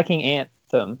the Viking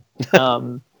anthem.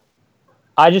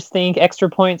 I just think Extra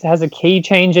Points has a key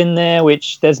change in there,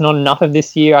 which there's not enough of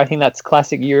this year. I think that's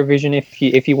classic Eurovision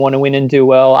if you want to win and do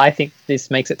well. I think this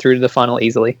makes it through to the final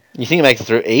easily. You think it makes it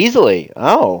through easily?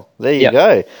 Oh, there you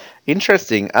go.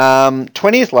 Interesting.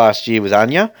 20th last year was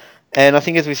Anya, and I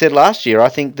think as we said last year, I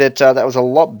think that that was a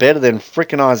lot better than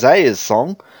frickin' Isaiah's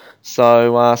song.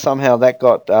 So somehow that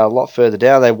got a lot further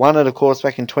down. They won it, of course,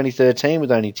 back in 2013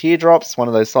 with Only Teardrops, one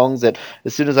of those songs that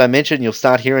as soon as I mention, you'll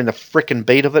start hearing the frickin'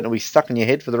 beat of it and it'll be stuck in your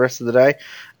head for the rest of the day.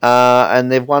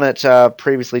 And they've won it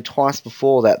previously twice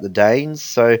before that, the Danes.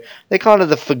 So they're kind of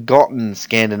the forgotten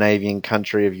Scandinavian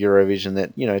country of Eurovision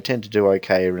that, tend to do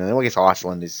okay every now and then. I guess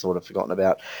Iceland is sort of forgotten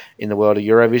about in the world of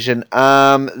Eurovision.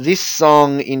 This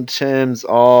song, in terms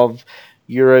of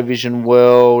Eurovision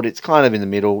World, it's kind of in the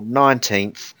middle,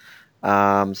 19th.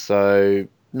 So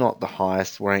not the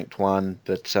highest ranked one,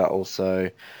 but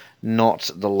also not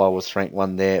the lowest ranked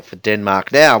one there for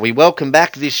Denmark. Now, we welcome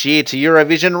back this year to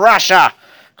Eurovision Russia,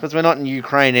 because we're not in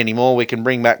Ukraine anymore. We can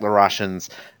bring back the Russians.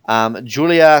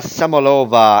 Julia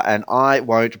Samolova and I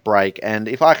Won't Break. And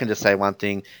if I can just say one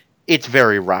thing, it's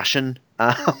very Russian.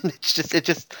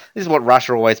 This is what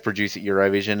Russia always produce at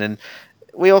Eurovision. And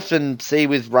we often see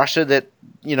with Russia that,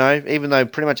 even though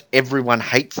pretty much everyone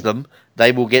hates them,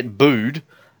 they will get booed.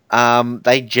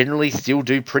 They generally still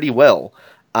do pretty well.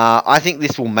 I think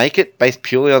this will make it based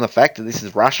purely on the fact that this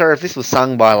is Russia. If this was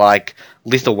sung by like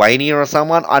Lithuania or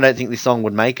someone, I don't think this song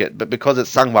would make it. But because it's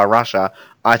sung by Russia,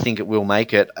 I think it will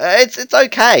make it. It's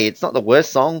okay. It's not the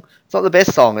worst song. It's not the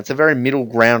best song. It's a very middle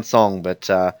ground song. But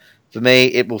For me,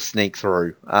 it will sneak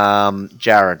through.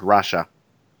 Jared, Russia.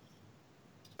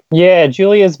 Yeah,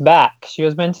 Julia's back. She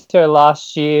was meant to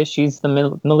last year. She's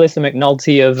the Melissa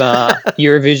McNulty of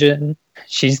Eurovision.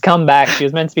 She's come back. She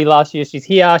was meant to be last year. She's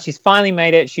here. She's finally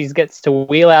made it. She gets to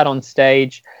wheel out on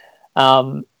stage.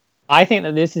 I think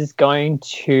that this is going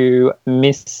to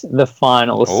miss the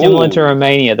final, similar to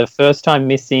Romania, the first time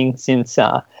missing since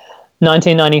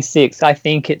 1996. I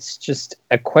think it's just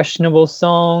a questionable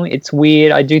song. It's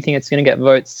weird. I do think it's going to get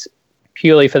votes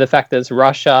purely for the fact that it's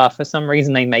Russia. For some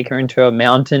reason, they make her into a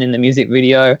mountain in the music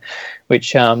video,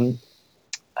 which I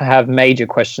have major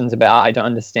questions about. I don't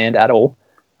understand at all.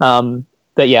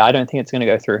 But yeah, I don't think it's going to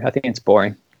go through. I think it's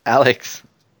boring. Alex.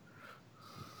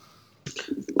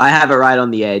 I have it right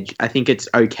on the edge. I think it's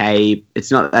okay.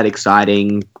 It's not that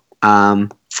exciting, but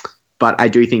I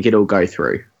do think it'll go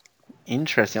through.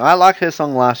 Interesting. I liked her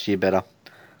song last year better.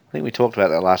 I think we talked about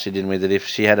that last year, didn't we? That if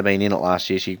she had been in it last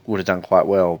year, she would have done quite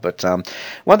well. But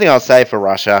one thing I'll say for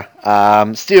Russia,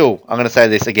 still, I'm going to say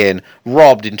this again,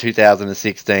 robbed in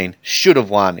 2016. Should have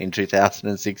won in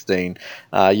 2016.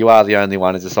 You Are the Only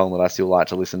One is a song that I still like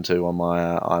to listen to on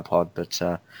my iPod. But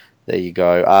there you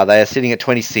go. They are sitting at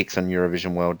 26 on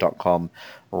EurovisionWorld.com,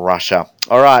 Russia.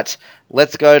 All right,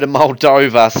 let's go to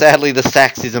Moldova. Sadly, the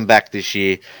sax isn't back this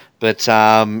year. But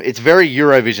it's very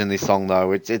Eurovision, this song,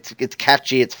 though. It's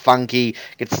catchy, it's funky,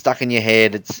 gets stuck in your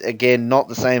head. It's, again, not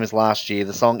the same as last year.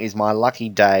 The song is My Lucky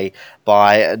Day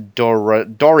by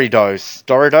Doridos.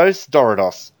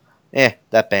 Doridos. Yeah,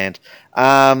 that band.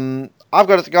 I've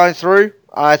got it going through.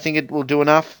 I think it will do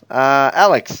enough.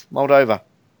 Alex, Moldova.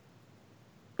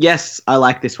 Yes, I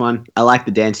like this one. I like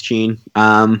the dance tune.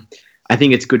 I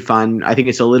think it's good fun. I think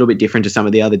it's a little bit different to some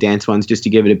of the other dance ones, just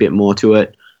to give it a bit more to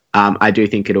it. I do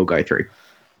think it'll go through.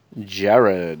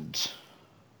 Jared.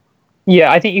 Yeah,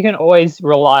 I think you can always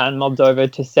rely on Moldova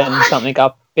to send something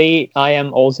upbeat. I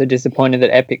am also disappointed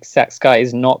that Epic Sax Guy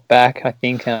is not back, I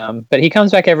think. But he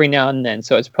comes back every now and then,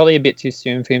 so it's probably a bit too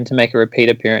soon for him to make a repeat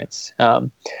appearance.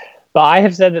 But I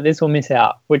have said that this will miss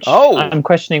out, which I'm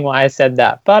questioning why I said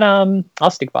that. But I'll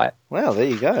stick by it. Well, there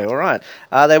you go. All right.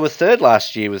 They were third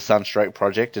last year with Sunstroke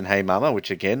Project and Hey Mama,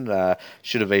 which, again,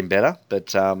 should have been better.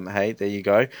 But, hey, there you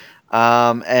go.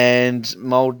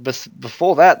 And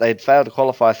before that, they'd failed to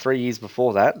qualify 3 years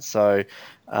before that. So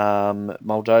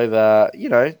Moldova,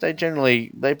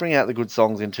 they bring out the good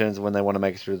songs in terms of when they want to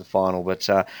make it through the final. But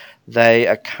they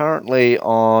are currently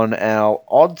on our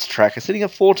odds tracker, sitting at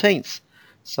 14th.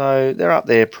 So they're up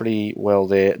there pretty well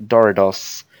there.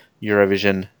 Doridos,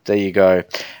 Eurovision, there you go.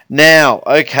 Now,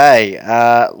 okay,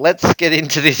 let's get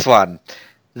into this one.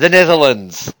 The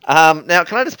Netherlands. Now,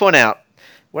 can I just point out,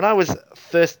 when I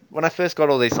first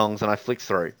got all these songs and I flicked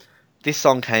through, this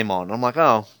song came on. I'm like,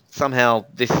 oh, somehow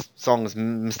this song is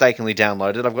mistakenly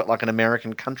downloaded. I've got like an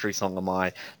American country song on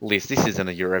my list. This isn't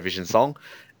a Eurovision song.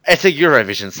 It's a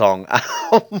Eurovision song.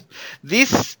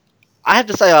 I have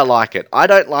to say I like it. I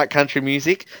don't like country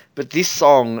music, but this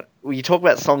song, when you talk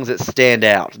about songs that stand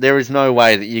out, there is no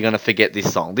way that you're going to forget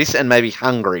this song. This and maybe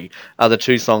Hungry are the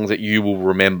two songs that you will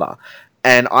remember.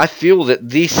 And I feel that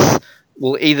this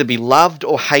will either be loved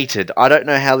or hated. I don't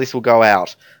know how this will go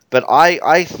out. But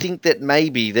I think that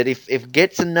maybe that if it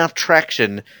gets enough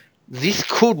traction, this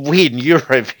could win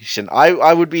Eurovision.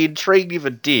 I would be intrigued if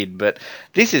it did, but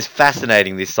this is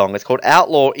fascinating, this song. It's called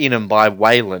Outlaw In 'Em by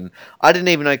Waylon. I didn't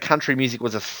even know country music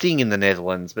was a thing in the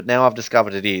Netherlands, but now I've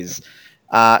discovered it is.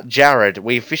 Jared,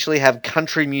 we officially have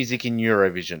country music in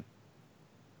Eurovision.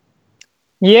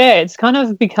 Yeah, it's kind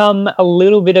of become a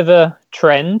little bit of a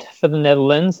trend for the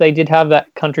Netherlands. They did have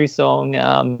that country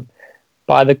song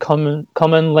by the Common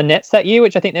Linnets that year,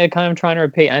 which I think they're kind of trying to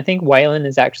repeat. And I think Waylon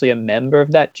is actually a member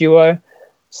of that duo.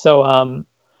 So,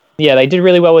 yeah, they did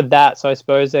really well with that. So I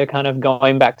suppose they're kind of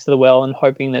going back to the well and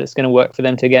hoping that it's going to work for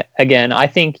them to get again. I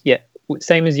think, yeah,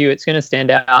 same as you, it's going to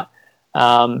stand out.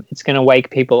 It's going to wake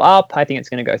people up. I think it's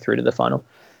going to go through to the final.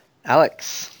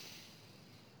 Alex.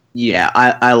 Yeah,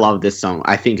 I love this song.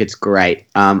 I think it's great.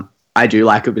 I do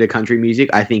like a bit of country music.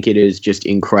 I think it is just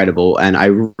incredible, and I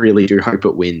really do hope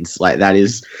it wins. Like, that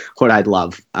is what I'd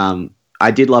love. I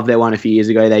did love their one a few years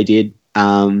ago. They did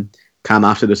Come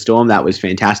After the Storm. That was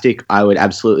fantastic. I would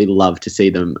absolutely love to see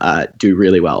them do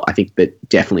really well. I think that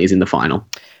definitely is in the final.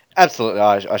 Absolutely.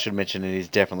 I should mention it is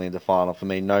definitely in the final for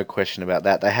me. No question about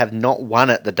that. They have not won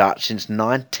at the Dutch since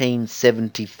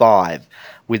 1975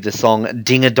 with the song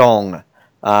Ding a Dong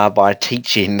by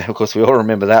Teaching. Of course, we all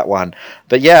remember that one.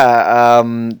 But yeah,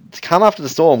 Come After the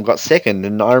Storm got second,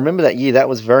 and I remember that year that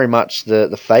was very much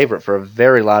the favourite for a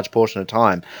very large portion of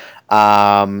time.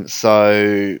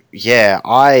 So yeah,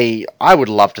 I would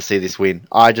love to see this win.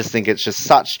 I just think it's just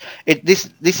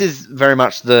this is very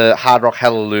much the hard rock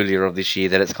hallelujah of this year,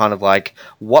 that it's kind of like,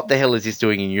 what the hell is this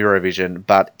doing in Eurovision?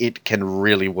 But it can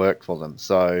really work for them.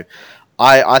 So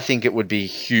I think it would be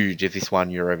huge if this won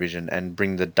Eurovision and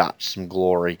bring the Dutch some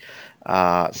glory.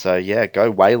 So yeah,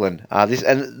 go Waylon. This,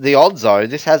 and the odds though,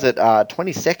 this has it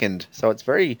 22nd, so it's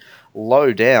very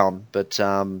low down, but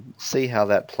see how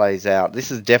that plays out. This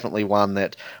is definitely one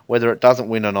that, whether it doesn't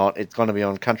win or not, it's going to be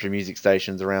on country music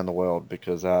stations around the world,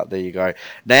 because there you go.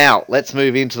 Now let's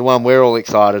move into the one we're all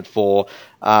excited for,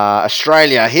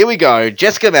 Australia. Here we go.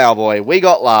 Jessica Mauboy, We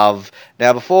Got Love.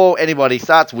 Now, before anybody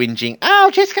starts whinging,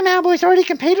 oh, Jessica Mauboy's already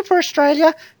competed for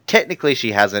Australia. Technically,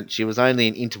 she hasn't. She was only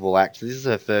an interval act, so this is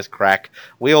her first crack.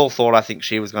 We all thought, I think,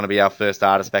 she was going to be our first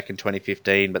artist back in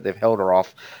 2015, but they've held her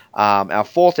off. Our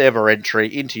fourth ever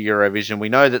entry into Eurovision. We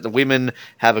know that the women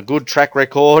have a good track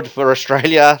record for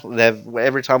Australia.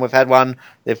 Every time we've had one,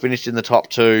 they've finished in the top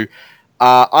two.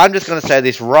 I'm just going to say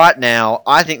this right now.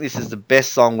 I think this is the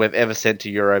best song we've ever sent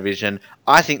to Eurovision.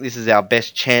 I think this is our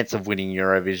best chance of winning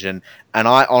Eurovision. And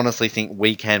I honestly think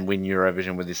we can win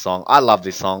Eurovision with this song. I love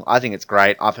this song. I think it's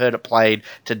great. I've heard it played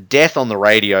to death on the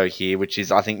radio here, which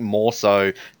is, I think, more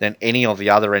so than any of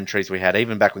the other entries we had.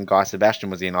 Even back when Guy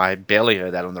Sebastian was in, I barely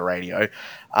heard that on the radio.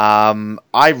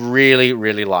 I really,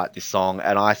 really like this song,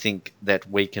 and I think that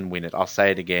we can win it. I'll say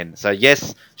it again. So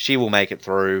yes, she will make it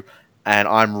through. And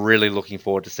I'm really looking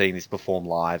forward to seeing this perform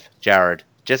live. Jared,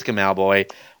 Jessica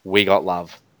Mauboy, We Got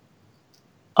Love.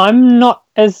 I'm not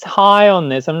as high on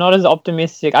this. I'm not as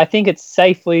optimistic. I think it's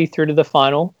safely through to the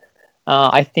final.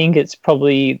 I think it's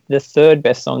probably the third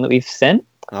best song that we've sent.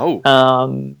 Oh,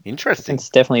 interesting. It's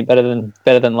definitely better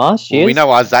than last year. Well, we know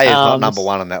Isaiah's not number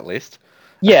one on that list.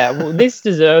 Yeah, well, this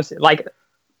deserves, like,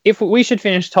 if we should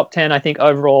finish top 10, I think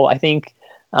overall, I think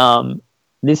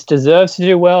this deserves to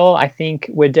do well. I think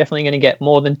we're definitely going to get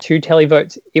more than 2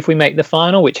 televotes if we make the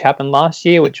final, which happened last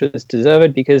year, which was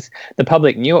deserved because the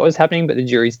public knew what was happening, but the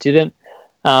juries didn't.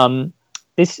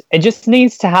 It just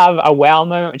needs to have a wow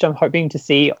moment, which I'm hoping to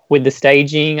see with the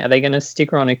staging. Are they going to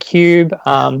stick her on a cube?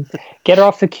 Get her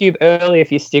off the cube early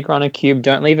if you stick her on a cube.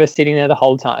 Don't leave her sitting there the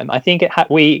whole time. I think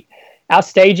our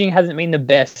staging hasn't been the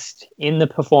best in the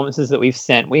performances that we've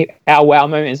sent. Our wow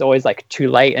moment is always like too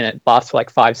late and it lasts for like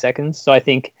 5 seconds. So I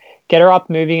think get her up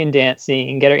moving and dancing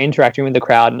and get her interacting with the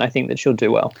crowd, and I think that she'll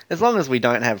do well. As long as we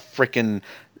don't have frickin',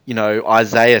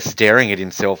 Isaiah staring at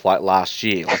himself like last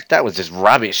year. Like, that was just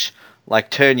rubbish. Like,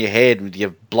 turn your head with your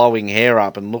blowing hair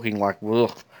up and looking like,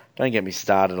 ugh. Don't get me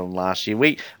started on last year.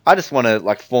 I just want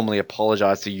to formally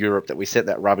apologise to Europe that we set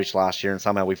that rubbish last year and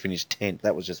somehow we finished 10th.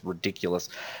 That was just ridiculous.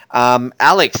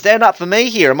 Alex, stand up for me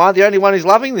here. Am I the only one who's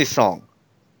loving this song?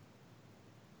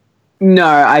 No,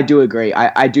 I do agree.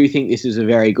 I do think this is a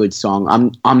very good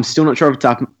song. I'm still not sure if it's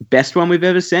our best one we've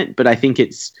ever sent, but I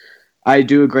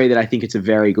do agree that I think it's a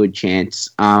very good chance,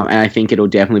 and I think it'll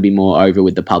definitely be more over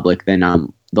with the public than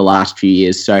the last few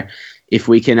years. So if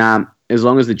we can, as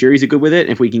long as the juries are good with it,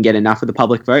 if we can get enough of the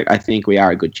public vote, I think we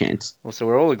are a good chance. Well, so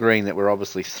we're all agreeing that we're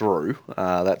obviously through.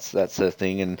 That's the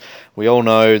thing, and we all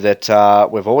know that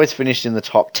we've always finished in the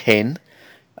top 10,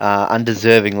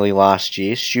 undeservingly last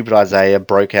year. Stupid Isaiah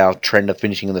broke our trend of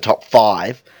finishing in the top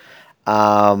 5.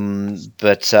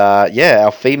 But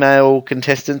our female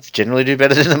contestants generally do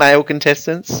better than the male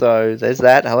contestants, so there's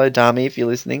that. Hello, Dami, if you're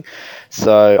listening.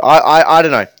 So I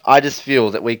don't know. I just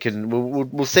feel that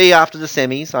we'll see after the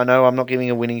semis. I know I'm not giving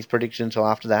a winnings prediction until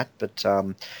after that, but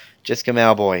Jessica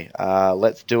Mauboy,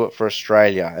 let's do it for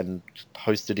Australia and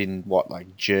host it in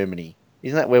Germany.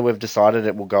 Isn't that where we've decided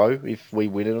it will go if we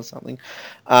win it or something?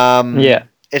 Yeah.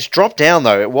 It's dropped down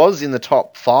though. It was in the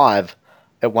top 5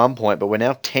 at one point, but we're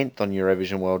now 10th on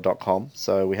EurovisionWorld.com,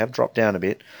 so we have dropped down a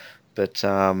bit. But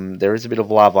there is a bit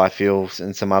of love, I feel,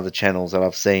 in some other channels that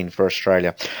I've seen for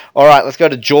Australia. All right, let's go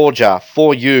to Georgia.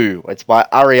 For You. It's by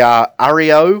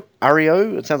Ario.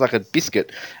 It sounds like a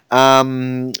biscuit. That's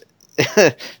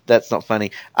not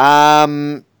funny.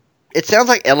 It sounds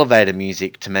like elevator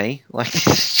music to me. Like,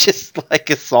 it's just like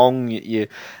a song you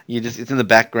just, it's in the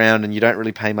background and you don't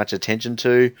really pay much attention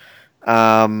to.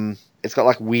 It's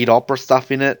got weird opera stuff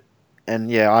in it,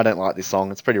 and yeah, I don't like this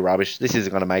song. It's pretty rubbish. This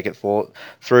isn't going to make it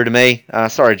through to me.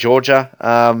 Sorry,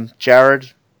 Georgia.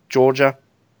 Jared, Georgia.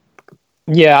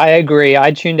 Yeah, I agree.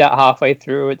 I tuned out halfway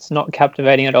through. It's not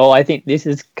captivating at all. I think this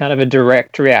is kind of a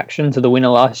direct reaction to the winner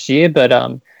last year, but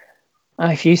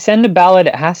If you send a ballad,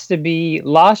 it has to be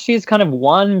last year's kind of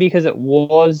one because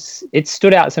it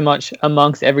stood out so much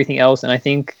amongst everything else, and I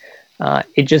think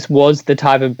it just was the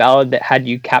type of ballad that had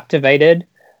you captivated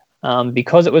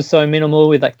because it was so minimal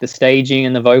with like the staging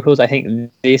and the vocals. I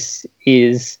think this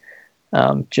is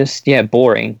just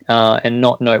boring and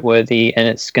not noteworthy, and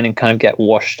it's going to kind of get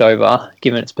washed over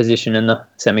given its position in the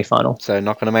semi-final. So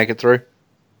not going to make it through?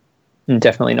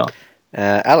 Definitely not.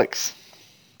 Alex?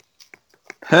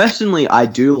 Personally, I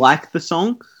do like the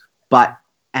song,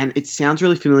 and it sounds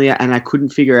really familiar, and I couldn't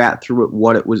figure out through it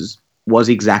what it was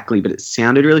exactly, but it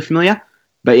sounded really familiar.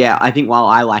 But yeah, I think while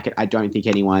I like it, I don't think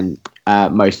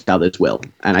most others will,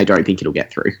 and I don't think it'll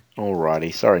get through.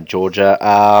 Alrighty, sorry, Georgia.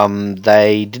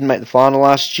 They didn't make the final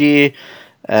last year.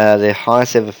 Their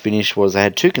highest ever finish was they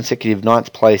had 2 consecutive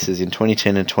 9th places in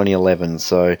 2010 and 2011.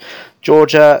 So,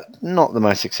 Georgia, not the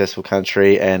most successful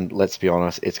country, and let's be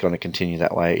honest, it's going to continue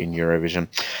that way in Eurovision.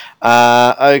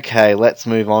 Okay, let's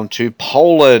move on to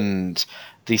Poland.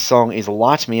 The song is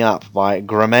Light Me Up by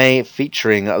Gromay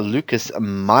featuring Lucas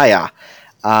Meyer.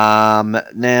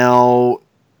 Now,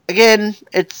 again,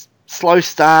 it's slow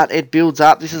start. It builds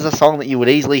up. This is a song that you would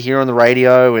easily hear on the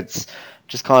radio. It's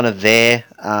just kind of there.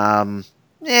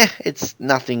 It's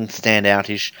nothing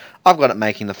standoutish. I've got it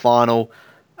making the final,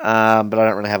 but I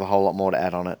don't really have a whole lot more to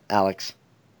add on it. Alex?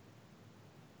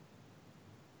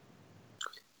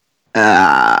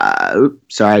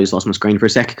 Sorry, I just lost my screen for a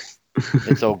sec.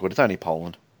 It's all good. It's only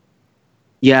Poland.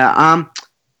 Yeah,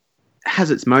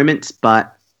 has its moments,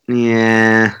 but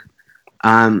yeah,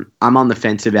 I'm on the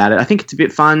fence about it. I think it's a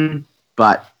bit fun,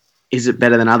 but is it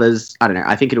better than others? I don't know.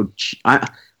 I think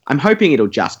I'm hoping it'll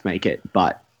just make it,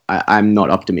 but I'm not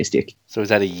optimistic. So is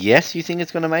that a yes, you think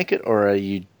it's going to make it, or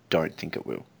you don't think it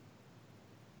will?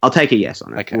 I'll take a yes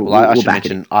on it. Okay, I should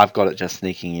mention I've got it just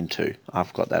sneaking in too.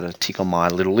 I've got that a tick on my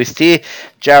little list here.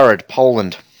 Jared,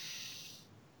 Poland.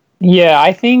 Yeah,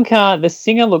 I think the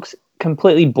singer looks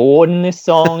completely bored in this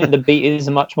song. The beat is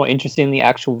much more interesting than the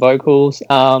actual vocals.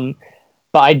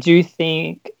 But I do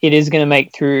think it is going to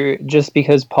make through just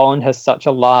because Poland has such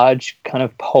a large kind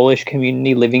of Polish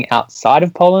community living outside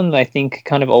of Poland. I think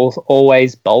kind of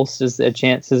always bolsters their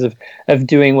chances of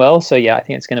doing well. So, yeah, I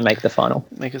think it's going to make the final.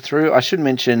 Make it through. I should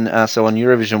mention, so on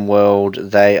Eurovision World,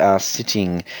 they are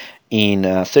sitting in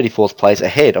 34th place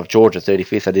ahead of Georgia,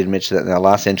 35th. I did mention that in our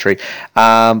last entry.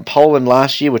 Poland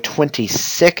last year were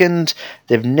 22nd.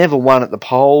 They've never won at the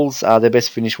polls. Their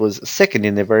best finish was second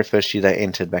in their very first year they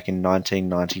entered back in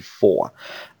 1994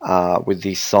 with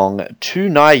the song Tu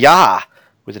Naya,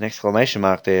 with an exclamation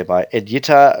mark there, by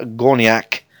Edyta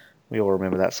Górniak. We all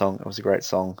remember that song. It was a great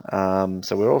song.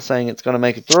 So we're all saying it's going to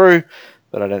make it through,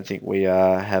 but I don't think we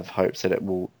have hopes that it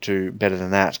will do better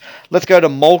than that. Let's go to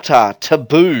Malta,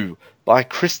 Taboo by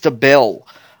Krista Bell.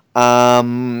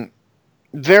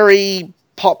 Very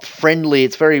pop-friendly.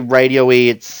 It's very radio-y.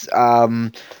 It's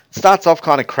starts off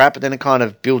kind of crap, but then it kind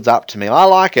of builds up to me. I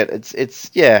like it.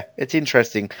 It's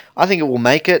interesting. I think it will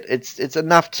make it. It's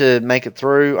enough to make it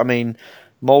through. I mean,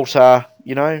 Malta,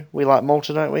 we like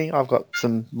Malta, don't we? I've got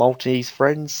some Maltese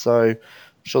friends, so I'm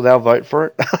sure they'll vote for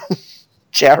it.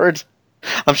 Jared?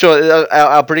 I'm sure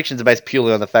our predictions are based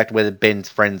purely on the fact where Ben's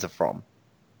friends are from.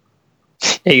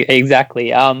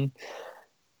 Exactly. I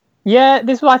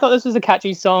thought this was a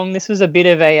catchy song. This was a bit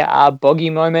of a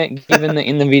Boggy moment, given that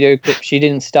in the video clip she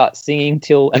didn't start singing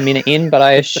till a minute in, but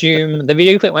I assume the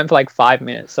video clip went for like 5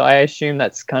 minutes, so I assume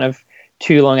that's kind of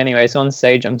too long anyway. So on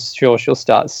stage, I'm sure she'll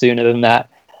start sooner than that.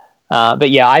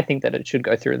 But yeah, I think that it should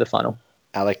go through the final.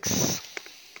 Alex?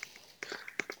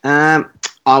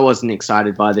 I wasn't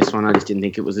excited by this one. I just didn't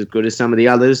think it was as good as some of the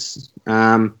others.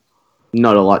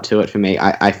 Not a lot to it for me.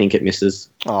 I think it misses.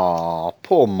 Oh,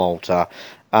 poor Malta.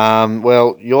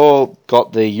 Well, you've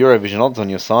got the Eurovision odds on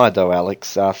your side, though,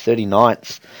 Alex.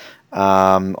 39th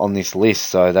on this list,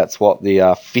 so that's what the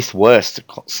 5th worst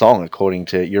song, according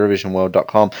to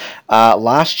EurovisionWorld.com.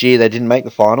 Last year, they didn't make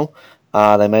the final.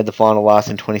 They made the final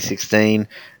last in 2016.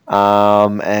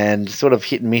 And sort of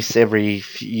hit and miss every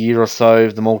year or so.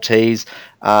 The Maltese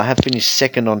have finished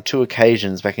second on 2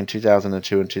 occasions back in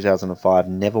 2002 and 2005.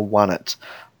 Never won it,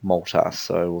 Malta.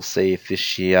 So we'll see if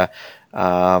this year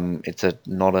it's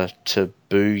not a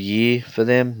taboo year for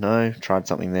them. No, tried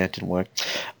something there, didn't work.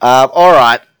 All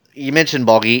right, you mentioned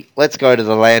Boggy. Let's go to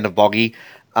the land of Boggy.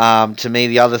 To me,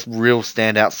 the other real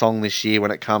standout song this year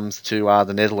when it comes to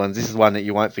the Netherlands, this is one that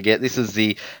you won't forget.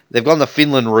 They've gone the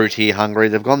Finland route here, Hungary.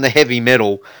 They've gone the heavy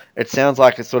metal. It sounds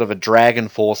like it's sort of a Dragon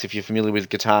Force, if you're familiar with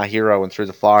Guitar Hero and Through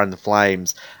the Fire and the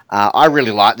Flames. I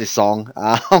really like this song.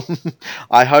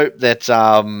 I hope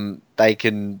that they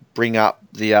can bring up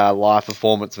the live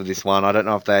performance of this one. I don't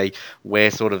know if they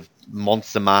wear sort of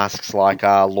monster masks like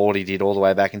Lordi did all the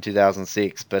way back in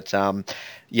 2006. But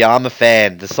yeah, I'm a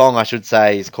fan. The song, I should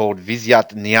say, is called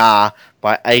Vizyat Nya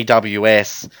by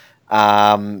AWS.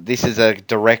 This is a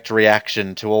direct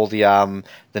reaction to all the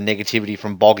negativity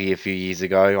from Boggy a few years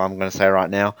ago, I'm going to say right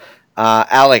now.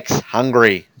 Alex,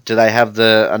 Hungary, do they have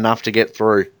enough to get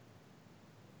through?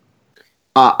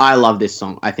 I love this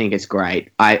song. I think it's great.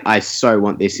 I so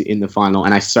want this in the final,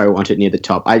 and I so want it near the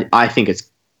top. I think it's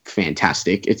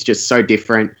fantastic. It's just so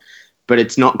different, but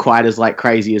it's not quite as like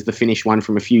crazy as the Finnish one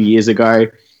from a few years ago.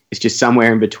 It's just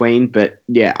somewhere in between, but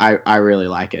yeah, I really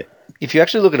like it. If you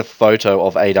actually look at a photo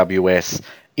of AWS,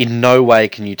 in no way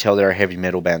can you tell they're a heavy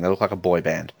metal band. They look like a boy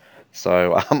band.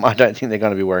 So I don't think they're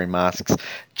going to be wearing masks.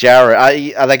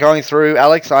 Jared, are they going through,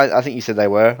 Alex? I think you said they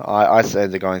were. I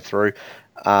said they're going through.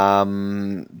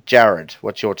 Jared,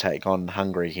 what's your take on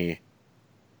Hungary here?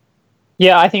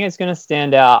 Yeah, I think it's going to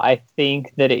stand out. I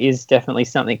think that it is definitely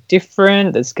something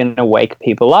different that's going to wake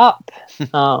people up.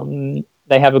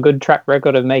 They have a good track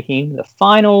record of making the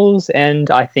finals, and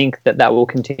I think that will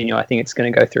continue. I think it's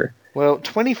going to go through. Well,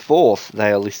 24th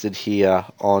they are listed here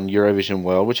on Eurovision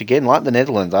World, which again, like the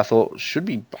Netherlands, I thought should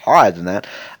be higher than that.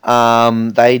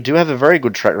 They do have a very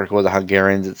good track record, the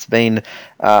Hungarians. It's been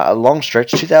a long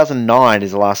stretch. 2009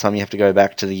 is the last time you have to go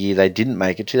back to the year they didn't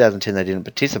make it. 2010 they didn't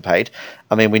participate.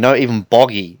 I mean, we know even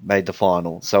Boggy made the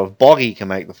final. So if Boggy can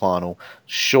make the final,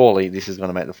 surely this is going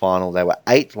to make the final. They were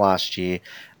 8th last year.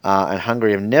 And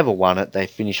Hungary have never won it. They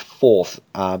finished 4th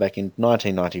back in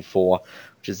 1994,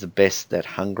 which is the best that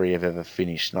Hungary have ever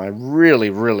finished. And I really,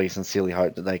 really sincerely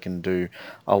hope that they can do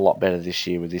a lot better this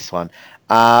year with this one.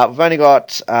 We've only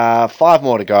got 5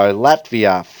 more to go.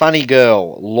 Latvia, Funny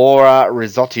Girl, Laura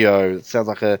Risotto. It sounds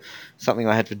like something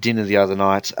I had for dinner the other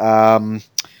night.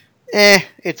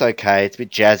 It's okay. It's a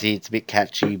bit jazzy. It's a bit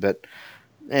catchy, but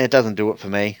it doesn't do it for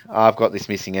me. I've got this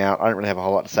missing out. I don't really have a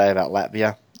whole lot to say about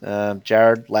Latvia.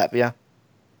 Jared, Latvia?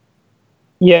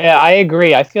 Yeah, I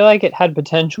agree. I feel like it had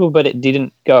potential, but it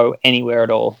didn't go anywhere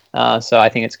at all. So I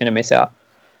think it's going to miss out.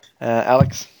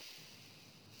 Alex?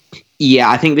 Yeah,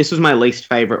 I think this was my least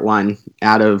favourite one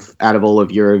out of all of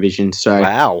Eurovision. So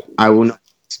wow. I will not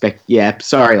expect... Yeah,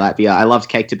 sorry, Latvia. I loved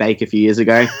Cake to Bake a few years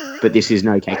ago, but this is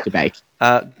no Cake to Bake.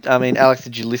 I mean, Alex,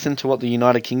 did you listen to what the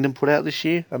United Kingdom put out this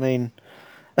year? I mean...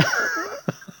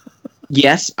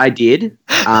 Yes, I did.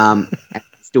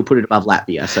 Still put it above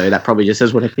Latvia, so that probably just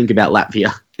says what I think about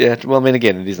Latvia. Yeah, well, I mean,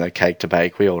 again, it is no Cake to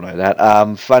Bake. We all know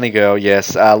that. Funny Girl,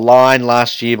 yes. Line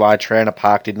last year by Trana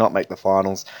Park did not make the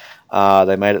finals.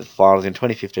 They made it to the finals in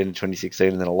 2015 and 2016,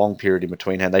 and then a long period in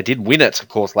between. And they did win it, of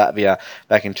course, Latvia,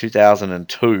 back in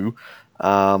 2002.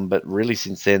 But really,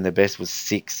 since then, their best was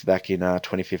 6th back in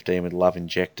 2015 with Love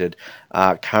Injected.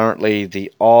 Currently,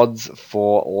 the odds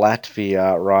for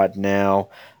Latvia right now...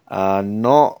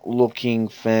 not looking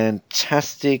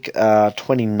fantastic.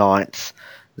 29th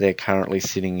they're currently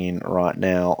sitting in right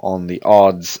now on the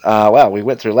odds. Wow, we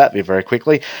went through Latvia very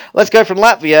quickly. Let's go from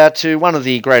Latvia to one of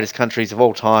the greatest countries of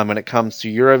all time when it comes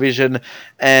to Eurovision.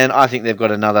 And I think they've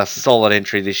got another solid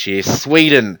entry this year.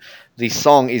 Sweden. The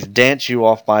song is Dance You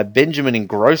Off by Benjamin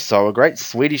Ingrosso, a great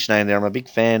Swedish name there. I'm a big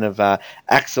fan of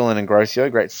Axel and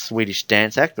Ingrosso, great Swedish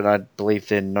dance act, but I believe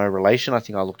they're no relation. I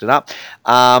think I looked it up.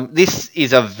 This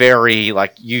is a very,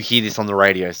 you hear this on the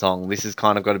radio song. This has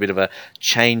kind of got a bit of a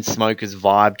Chainsmokers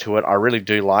vibe to it. I really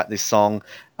do like this song.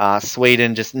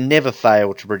 Sweden just never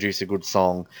fail to produce a good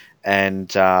song. And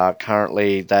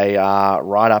currently they are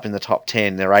right up in the top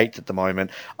 10. They're 8th at the moment.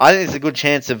 I think there's a good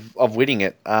chance of winning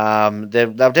it.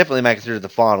 They'll definitely make it through to the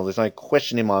final. There's no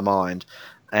question in my mind.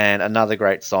 And another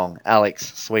great song.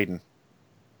 Alex, Sweden.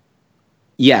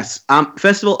 Yes.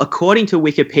 First of all, according to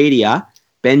Wikipedia,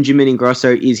 Benjamin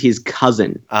Ingrosso is his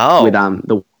cousin with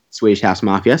the Swedish House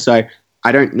Mafia. So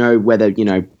I don't know whether,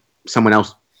 someone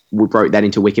else wrote that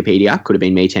into Wikipedia. Could have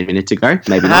been me 10 minutes ago.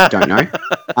 Maybe not. Don't know.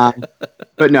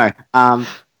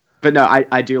 But no,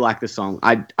 I do like the song.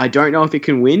 I don't know if it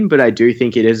can win, but I do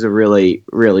think it is a really,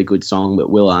 really good song that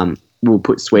will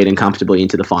put Sweden comfortably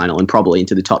into the final and probably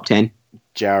into the top 10.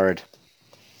 Jared.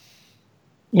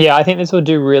 Yeah, I think this will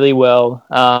do really well.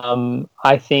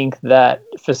 I think that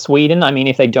for Sweden, I mean,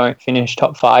 if they don't finish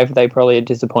top 5, they probably are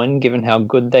disappointed given how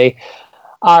good they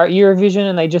are at Eurovision,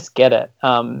 and they just get it.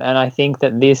 And I think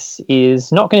that this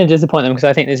is not going to disappoint them because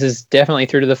I think this is definitely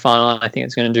through to the final, and I think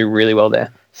it's going to do really well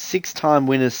there. 6-time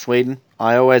winners, Sweden.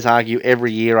 I always argue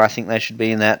every year I think they should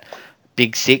be in that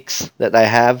big 6 that they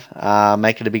have.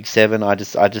 Make it a big 7. I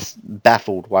just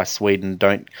baffled why Sweden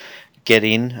don't get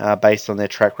in based on their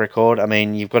track record. I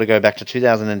mean, you've got to go back to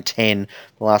 2010,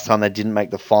 the last time they didn't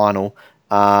make the final.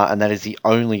 and that is the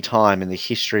only time in the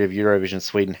history of Eurovision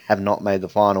Sweden have not made the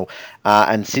final.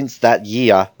 And since that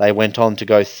year, they went on to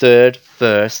go 3rd,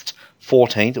 1st,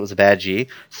 14th, it was a bad year,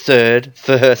 3rd,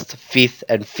 1st, 5th,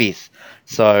 and 5th.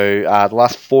 So the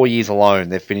last 4 years alone,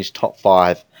 they've finished top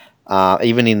 5.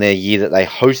 Even in their year that they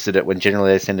hosted it, when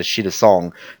generally they send a shitter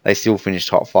song, they still finish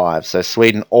top 5. So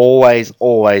Sweden always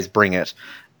bring it,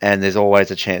 and there's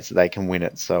always a chance that they can win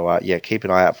it. So keep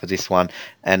an eye out for this one.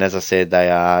 And as I said,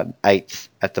 they are 8th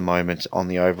at the moment on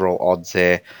the overall odds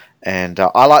there. And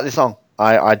I like this song.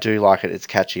 I do like it. It's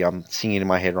catchy. I'm singing it in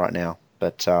my head right now.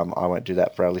 But I won't do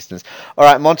that for our listeners. All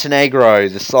right, Montenegro.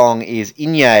 The song is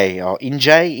Inje, or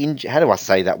Inje. How do I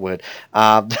say that word?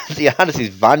 The artist is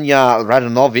Vanja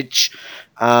Radanovic.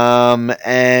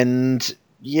 And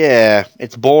yeah,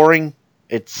 it's boring.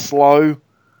 It's slow.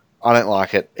 I don't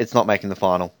like it. It's not making the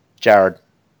final. Jared.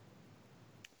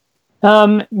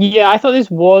 I thought this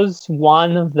was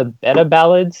one of the better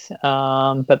ballads,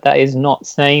 but that is not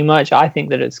saying much. I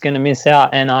think that it's going to miss out,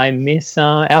 and I miss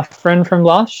our friend from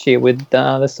last year with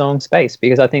the song Space,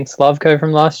 because I think Slavko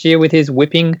from last year with his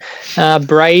whipping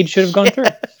braid should have gone through.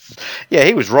 Yeah,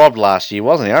 he was robbed last year,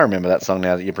 wasn't he? I remember that song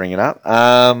now that you bring it up.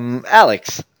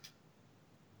 Alex.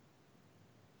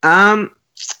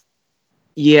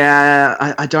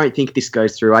 Yeah, I don't think this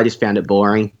goes through. I just found it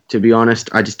boring, to be honest.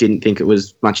 I just didn't think it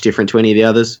was much different to any of the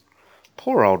others.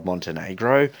 Poor old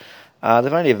Montenegro.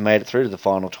 They've only ever made it through to the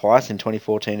final twice, in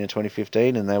 2014 and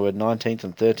 2015, and they were 19th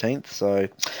and 13th. So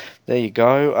there you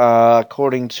go.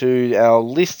 According to our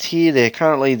list here, they're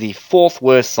currently the 4th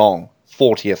worst song,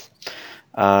 40th.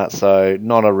 So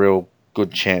not a real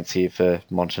good chance here for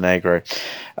Montenegro.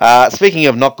 Speaking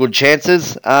of not good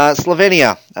chances,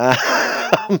 Slovenia.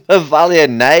 Valia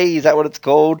Nay, is that what it's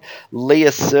called?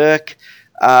 Leah Cirque.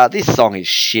 This song is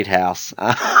shithouse.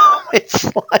 It's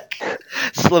like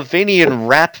Slovenian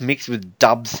rap mixed with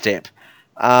dubstep.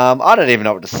 I don't even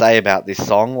know what to say about this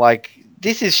song. Like,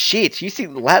 this is shit. You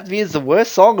think Latvia's the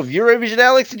worst song of Eurovision,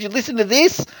 Alex? Did you listen to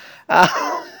this?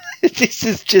 This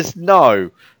is just no.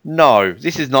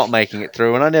 This is not making it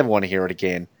through, and I never want to hear it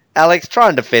again. Alex, try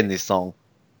and defend this song.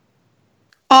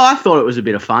 Oh, I thought it was a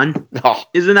bit of fun. Oh.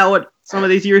 Isn't that what some of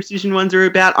these Eurovision ones are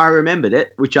about? I remembered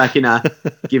it, which I can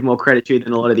give more credit to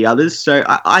than a lot of the others. So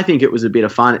I think it was a bit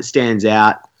of fun. It stands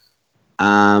out.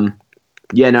 I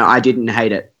didn't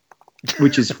hate it,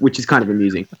 which is kind of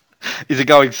amusing. Is it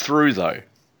going through, though?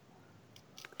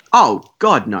 Oh,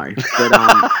 God, no. But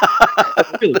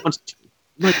I really wanted to.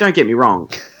 No, don't get me wrong.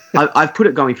 I've put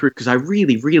it going through because I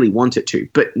really, really want it to.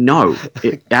 But no,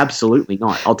 absolutely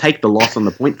not. I'll take the loss on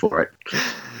the point for it.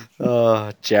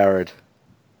 Oh, Jared.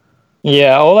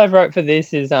 Yeah, all I wrote for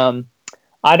this is I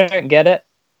don't get it,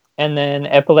 and then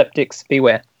epileptics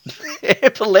beware.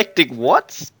 Epileptic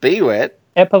what? Beware?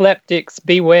 Epileptics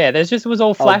beware. There's just was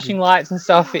all flashing lights and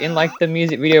stuff in like the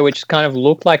music video, which kind of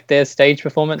looked like their stage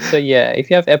performance. So yeah, if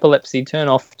you have epilepsy, turn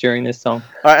off during this song.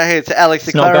 All right, okay, so Alex,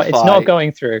 to clarify, it's not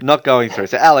going through. Not going through.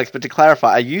 So Alex, but to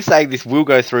clarify, are you saying this will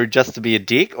go through just to be a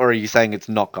dick, or are you saying it's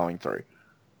not going through?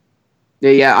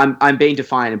 Yeah, I'm being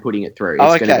defiant and putting it through.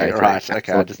 It's okay, right.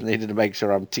 Okay, I just needed to make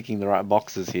sure I'm ticking the right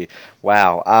boxes here.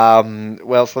 Wow.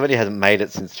 Well, Slovenia hasn't made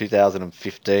it since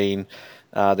 2015.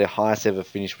 Their highest ever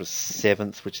finish was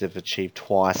 7th, which they've achieved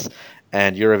twice.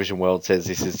 And Eurovision World says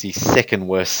this is the 2nd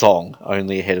worst song,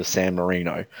 only ahead of San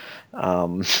Marino.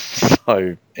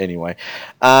 So, anyway.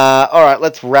 All right,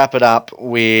 let's wrap it up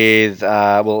with,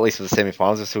 at least for the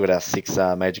semi-finals. We've still got our 6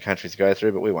 major countries to go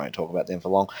through, but we won't talk about them for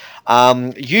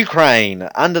long. Ukraine,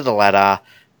 Under the Ladder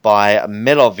by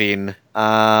Melovin.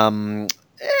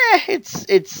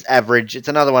 It's average. It's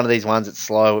another one of these ones. It's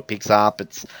slow. It picks up.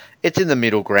 It's in the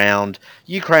middle ground.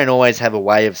 Ukraine always have a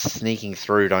way of sneaking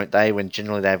through, don't they? When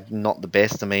generally they're not the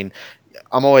best. I mean,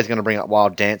 I'm always going to bring up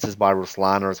Wild Dances by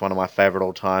Ruslana as one of my favourite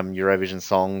all-time Eurovision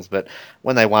songs. But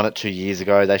when they won it 2 years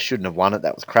ago, they shouldn't have won it.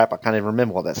 That was crap. I can't even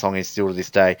remember what that song is still to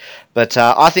this day. But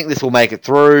I think this will make it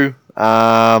through.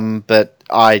 But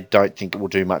I don't think it will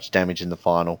do much damage in the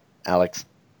final. Alex?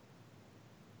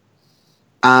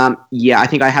 I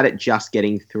think I had it just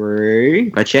getting through.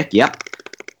 If I check, yep.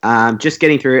 Just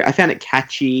getting through. I found it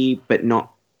catchy, but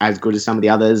not as good as some of the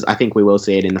others. I think we will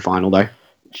see it in the final, though.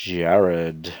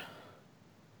 Jared.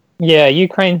 Yeah,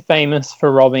 Ukraine famous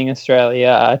for robbing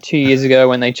Australia 2 years ago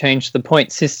when they changed the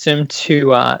point system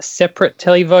to separate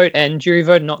televote and jury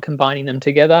vote, not combining them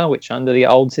together, which under the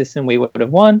old system we would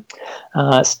have won.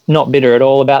 Not bitter at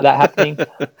all about that happening.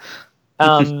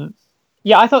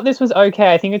 Yeah, I thought this was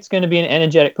okay. I think it's going to be an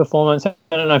energetic performance. I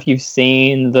don't know if you've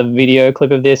seen the video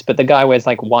clip of this, but the guy wears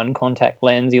like one contact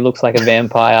lens. He looks like a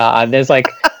vampire. There's like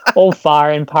all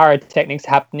fire and pyrotechnics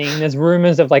happening. There's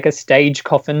rumors of like a stage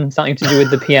coffin, something to do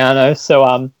with the piano. So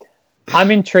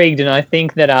I'm intrigued, and I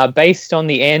think that based on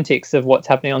the antics of what's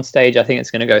happening on stage, I think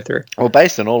it's going to go through. Well,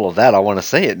 based on all of that, I want to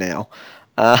see it now.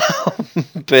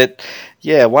 But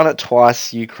yeah, won it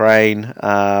twice, Ukraine,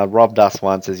 robbed us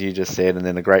once, as you just said, and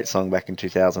then a great song back in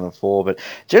 2004. But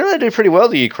generally they do pretty well,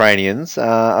 the Ukrainians.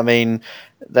 I mean,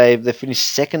 they finished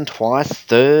second twice,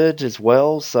 third as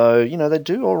well. So, they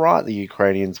do all right, the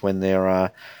Ukrainians, when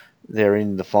they're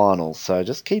in the finals. So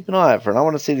just keep an eye out for it. I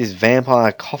want to see this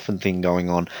vampire coffin thing going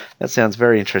on. That sounds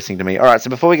very interesting to me. All right, so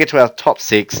before we get to our top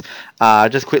six,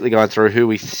 just quickly going through who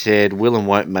we said will and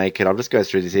won't make it. I'll just go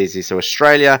through this easy. So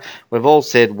Australia, we've all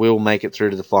said will make it through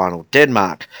to the final.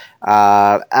 Denmark,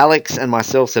 Alex and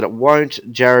myself said it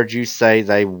won't. Jared, you say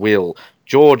they will.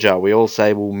 Georgia, we all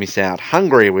say will miss out.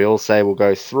 Hungary, we all say will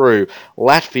go through.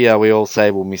 Latvia, we all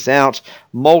say will miss out.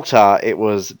 Malta, it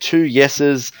was 2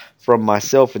 yeses from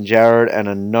myself and Jared and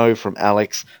a no from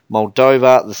Alex.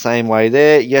 Moldova, the same way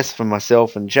there. Yes from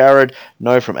myself and Jared.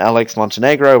 No from Alex.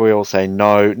 Montenegro, we all say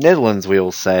no. Netherlands, we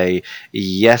all say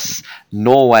yes.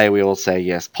 Norway, we all say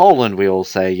yes. Poland, we all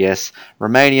say yes.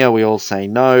 Romania, we all say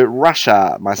no.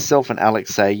 Russia, myself and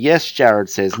Alex say yes. Jared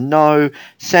says no.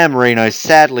 San Marino,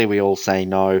 sadly, we all say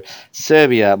no.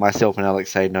 Serbia, myself and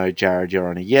Alex say no. Jared, you're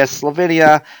on a yes.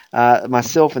 Slovenia,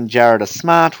 myself and Jared are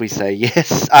smart. We say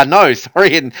yes. No,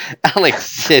 sorry. And Alex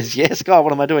says yes. God,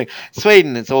 what am I doing?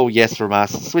 Sweden, it's all yes from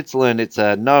us. Switzerland, it's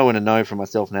a no and a no from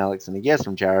myself and Alex and a yes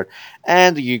from Jared.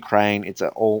 And the Ukraine, it's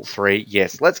all 3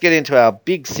 yes. Let's get into our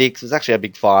big 6. It's actually our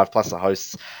big 5 plus the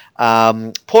hosts.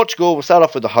 Portugal, we'll start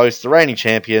off with the hosts, the reigning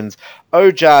champions.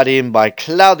 O Jardim by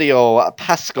Claudio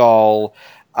Pascal.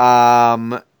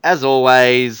 As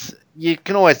always, you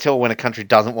can always tell when a country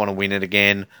doesn't want to win it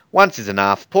again. Once is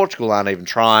enough. Portugal aren't even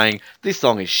trying. This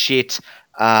song is shit.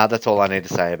 That's all I need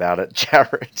to say about it.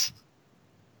 Jared.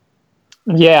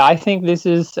 Yeah, I think this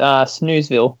is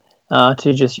Snoozeville,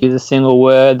 to just use a single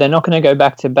word. They're not going to go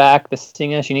back to back. The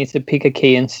singer, she needs to pick a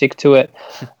key and stick to it.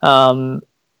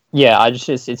 Yeah,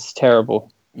 it's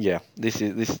terrible. Yeah, this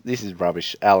is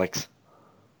rubbish. Alex.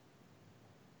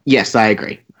 Yes, I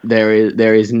agree.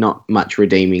 There is not much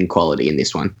redeeming quality in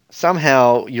this one.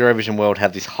 Somehow Eurovision World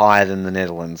have this higher than the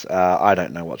Netherlands. I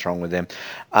don't know what's wrong with them.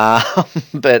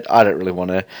 But I don't really want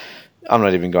to... I'm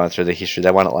not even going through the history. They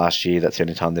won it last year. That's the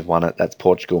only time they've won it. That's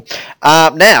Portugal.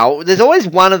 Now, there's always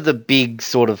one of the big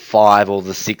sort of 5 or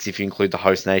the 6, if you include the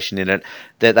host nation in it,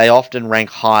 that they often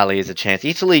rank highly as a chance.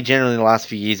 Italy, generally, in the last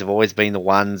few years, have always been the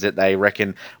ones that they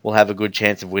reckon will have a good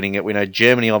chance of winning it. We know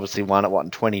Germany obviously won it, in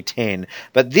 2010.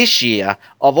 But this year,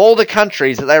 of all the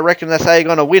countries that they reckon they say are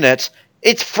going to win it,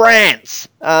 it's France.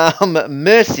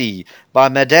 Merci by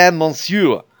Madame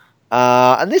Monsieur.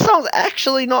 And this song's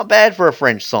actually not bad for a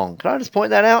French song. Can I just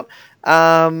point that out?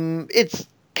 It's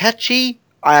catchy.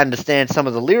 I understand some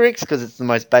of the lyrics because it's the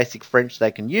most basic French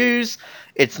they can use.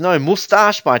 It's no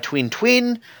Moustache by Twin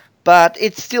Twin, but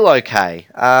it's still okay.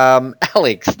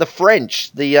 Alex, the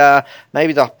French,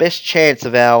 maybe the best chance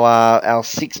of our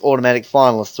 6 automatic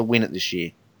finalists to win it this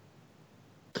year.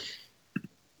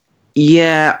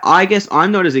 Yeah, I guess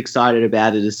I'm not as excited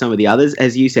about it as some of the others.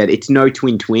 As you said, it's no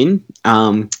Twin Twin.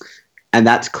 And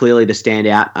that's clearly the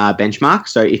standout benchmark.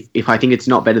 So if I think it's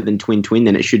not better than Twin Twin,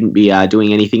 then it shouldn't be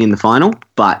doing anything in the final.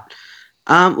 But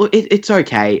look, it's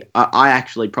okay. I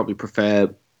actually probably prefer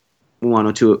one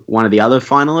of the other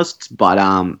finalists.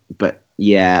 But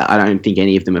yeah, I don't think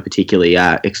any of them are particularly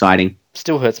exciting.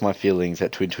 Still hurts my feelings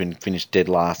that Twin Twin finished dead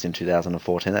last in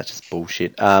 2014. That's just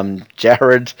bullshit.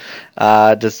 Jared,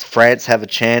 does France have a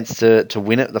chance to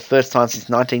win it? The first time since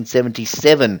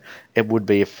 1977 it would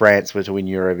be if France were to win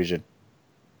Eurovision.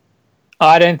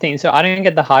 I don't think so. I don't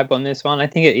get the hype on this one. I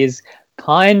think it is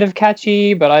kind of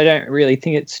catchy, but I don't really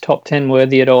think it's top 10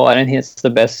 worthy at all. I don't think it's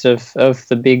the best of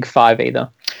the big 5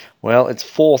 either. Well, it's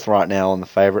 4th right now on the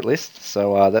favourite list,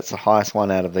 so that's the highest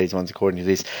one out of these ones according to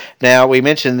this. Now, we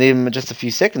mentioned them just a few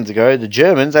seconds ago. The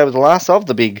Germans, they were the last of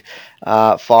the big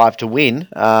 5 to win,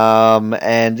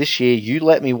 and this year, You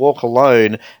Let Me Walk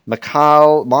Alone,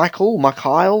 Michael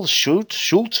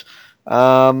Schult.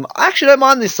 I actually don't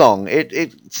mind this song.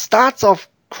 It starts off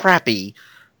crappy,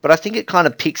 but I think it kind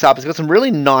of picks up. It's got some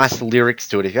really nice lyrics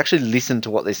to it. If you actually listen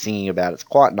to what they're singing about, it's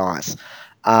quite nice.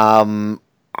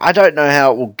 I don't know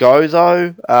how it will go,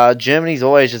 though. Germany's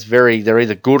always just they're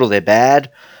either good or they're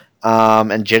bad.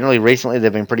 And generally, recently,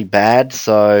 they've been pretty bad.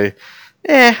 So,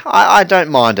 yeah, I don't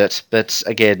mind it. But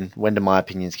again, when do my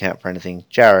opinions count for anything?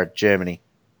 Jared, Germany.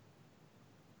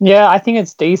 Yeah, I think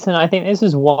it's decent. I think this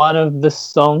is one of the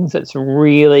songs that's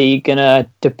really going to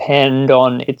depend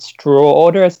on its draw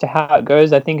order as to how it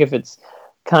goes. I think if it's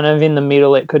kind of in the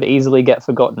middle, it could easily get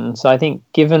forgotten. So I think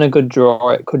given a good draw,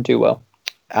 it could do well.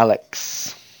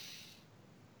 Alex.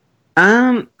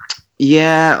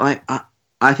 Yeah,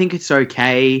 I think it's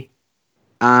okay.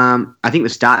 I think the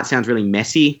start sounds really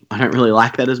messy. I don't really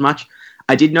like that as much.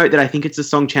 I did note that I think it's a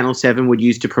song Channel 7 would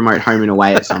use to promote Home and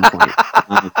Away at some point.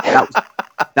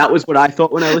 That was what I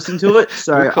thought when I listened to it.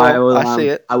 So I see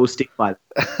it. I will stick by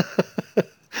that.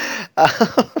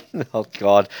 Oh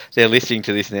God, they're listening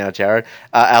to this now, Jared.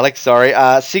 Alex, sorry.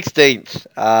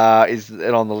 16th is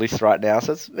it on the list right now,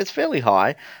 so it's fairly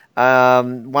high.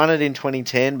 Won it in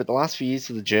 2010, but the last few years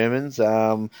for the Germans,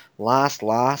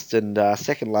 last and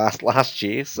second last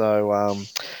year. So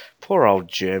poor old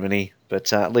Germany.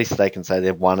 But at least they can say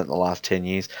they've won it in the last 10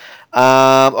 years.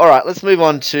 All right, let's move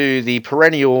on to the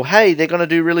perennial, hey, they're going to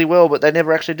do really well, but they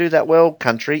never actually do that well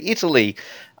country, Italy.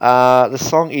 The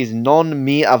song is Non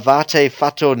mi avete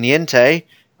fatto niente.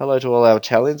 Hello to all our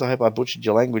Italians. I hope I butchered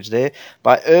your language there.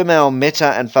 By Ermal Meta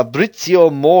and Fabrizio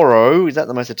Moro. Is that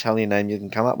the most Italian name you can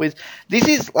come up with? This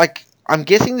is like... I'm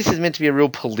guessing this is meant to be a real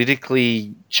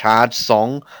politically charged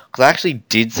song, because I actually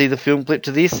did see the film clip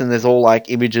to this, and there's all like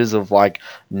images of like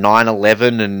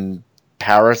 9/11 and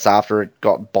Paris after it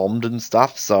got bombed and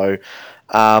stuff. So,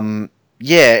 yeah,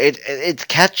 it's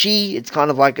catchy. It's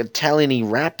kind of like Italian-y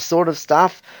rap sort of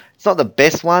stuff. It's not the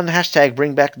best one. Hashtag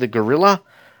bring back the gorilla.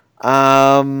 Yeah,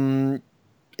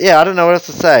 I don't know what else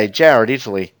to say. Jared,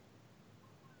 Italy.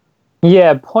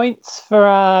 Yeah, points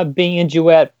for being a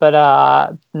duet,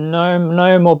 but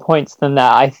no more points than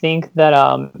that. I think that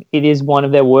it is one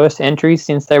of their worst entries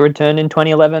since they returned in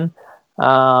 2011,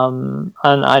 and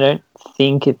I don't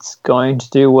think it's going to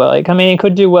do well. Like, I mean, it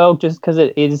could do well just because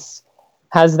it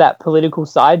has that political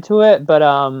side to it, but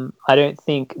I don't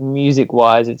think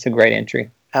music-wise it's a great entry.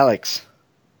 Alex.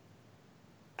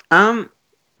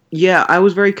 Yeah, I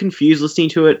was very confused listening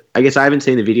to it. I guess I haven't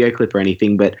seen the video clip or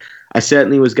anything, but I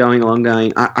certainly was going along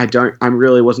going, I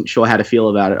really wasn't sure how to feel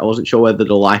about it. I wasn't sure whether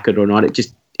to like it or not.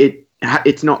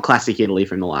 It's not classic Italy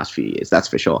from the last few years, that's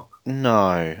for sure.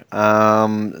 No.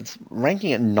 It's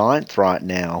ranking at 9th right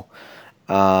now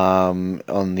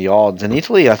on the odds. And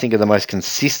Italy, I think, are the most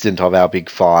consistent of our big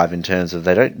five in terms of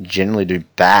they don't generally do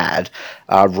bad.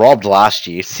 Robbed last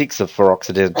year, 6th for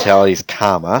Occidentali's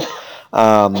Karma.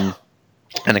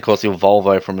 And, of course, Il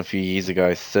Volvo from a few years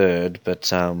ago, 3rd.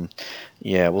 But,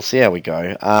 yeah, we'll see how we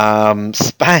go.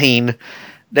 Spain.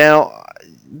 Now,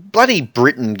 bloody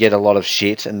Britain get a lot of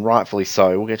shit, and rightfully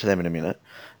so. We'll get to them in a minute.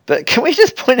 But can we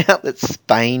just point out that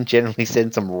Spain generally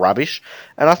sends some rubbish?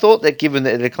 And I thought that given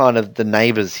that they're kind of the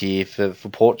neighbours here for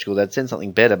Portugal, they'd send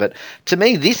something better. But to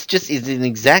me, this just is an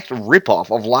exact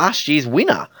rip-off of last year's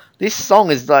winner. This song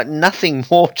is like nothing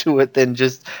more to it than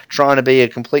just trying to be a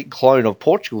complete clone of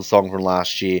Portugal's song from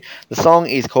last year. The song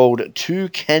is called Tu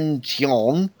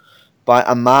Canción by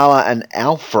Amala and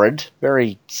Alfred.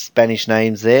 Very Spanish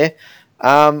names there.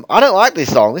 I don't like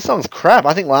this song. This song's crap.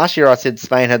 I think last year I said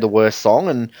Spain had the worst song,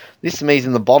 and this to me is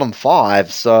in the bottom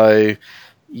 5. So,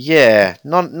 yeah,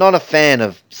 not a fan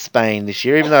of Spain this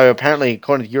year, even though apparently,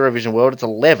 according to Eurovision World, it's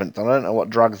 11th. I don't know what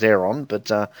drugs they're on,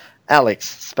 but Alex,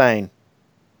 Spain.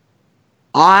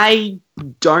 I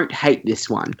don't hate this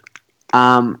one.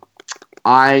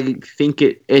 I think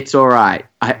it's all right.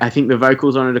 I think the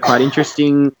vocals on it are quite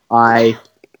interesting. I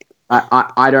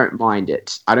don't mind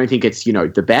it. I don't think it's,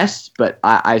 the best, but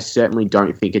I certainly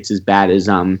don't think it's as bad as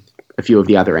a few of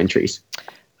the other entries.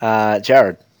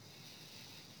 Jared.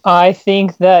 I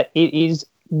think that it is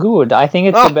good. I think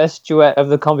it's the best duet of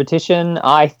the competition.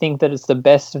 I think that it's the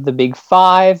best of the big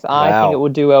 5. Wow. I think it will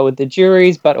do well with the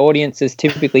juries, but audiences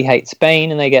typically hate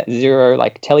Spain and they get 0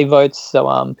 televotes.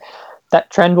 So that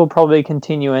trend will probably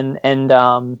continue. And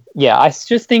yeah, I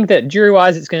just think that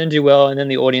jury-wise it's going to do well, and then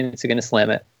the audience are going to slam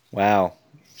it. Wow.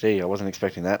 Gee, I wasn't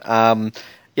expecting that.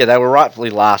 Yeah, they were rightfully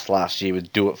last year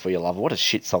with Do It For Your Lover. What a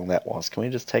shit song that was. Can we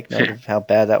just take note of how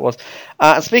bad that was?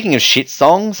 Speaking of shit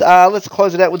songs, let's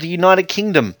close it out with the United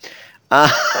Kingdom.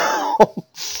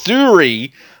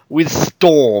 Suri with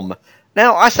Storm.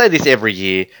 Now, I say this every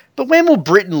year, but when will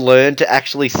Britain learn to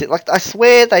actually sit... Like, I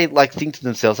swear they think to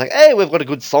themselves, like, hey, we've got a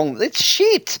good song. It's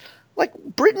shit. Like,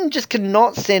 Britain just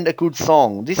cannot send a good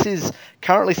song. This is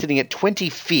currently sitting at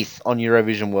 25th on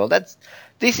Eurovision World.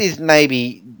 This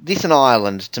and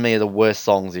Ireland, to me, are the worst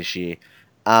songs this year.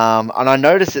 And I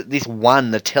noticed that this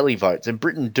won the televote. So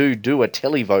Britain do a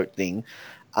televote thing.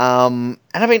 And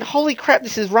I mean, holy crap,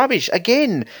 this is rubbish.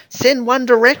 Again, send One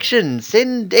Direction,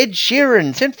 send Ed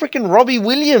Sheeran, send freaking Robbie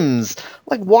Williams.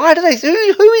 Like, why do they...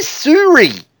 Who is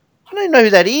Suri? I don't know who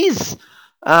that is.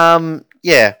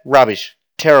 Yeah, rubbish.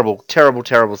 Terrible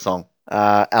song.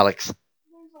 Alex.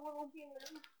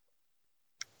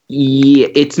 Yeah,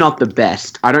 it's not the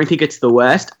best. I don't think it's the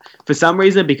worst. For some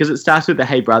reason, because it starts with the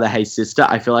 "Hey brother, hey sister,"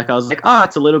 I feel like I was like, "Oh,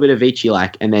 it's a little bit of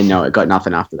Avicii-like," and then no, it got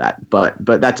nothing after that. But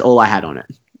that's all I had on it.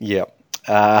 Yep.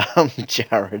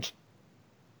 Jared.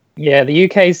 Yeah, the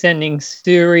UK sending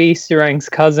Surang's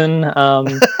cousin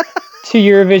to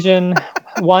Eurovision.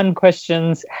 One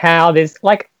questions how there's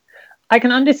like, I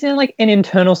can understand like an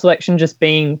internal selection just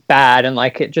being bad and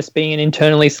like it just being an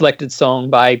internally selected song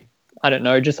by, I don't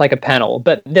know, just like a panel.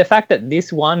 But the fact that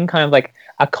this one kind of like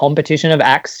a competition of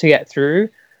acts to get through,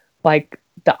 like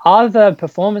the other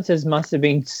performances must have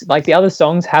been like the other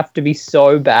songs have to be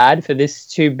so bad for this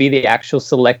to be the actual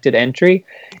selected entry.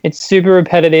 It's super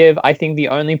repetitive. I think the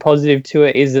only positive to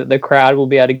it is that the crowd will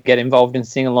be able to get involved and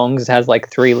sing along because it has like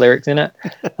 3 lyrics in it.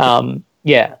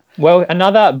 Yeah. Well,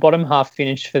 another bottom half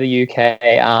finish for the UK.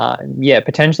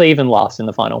 Potentially even last in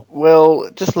the final. Well,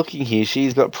 just looking here,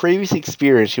 she's got previous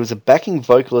experience. She was a backing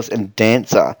vocalist and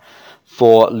dancer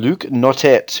for Luc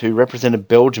Notet, who represented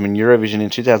Belgium in Eurovision in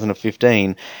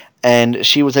 2015, and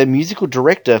she was a musical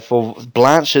director for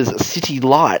Blanche's City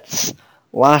Lights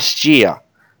last year.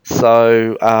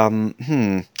 So,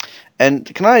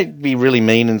 And can I be really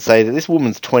mean and say that this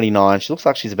woman's 29? She looks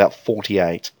like she's about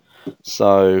 48.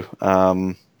 So,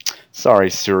 sorry,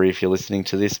 Suri, if you're listening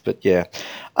to this, but yeah.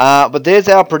 But there's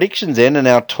our predictions in and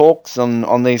our talks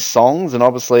on these songs, and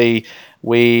obviously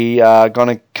we are going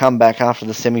to come back after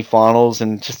the semi-finals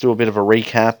and just do a bit of a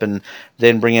recap and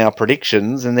then bring our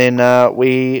predictions, and then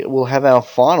we will have our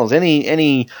finals.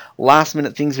 Any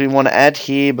last-minute things we want to add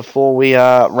here before we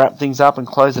wrap things up and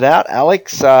close it out?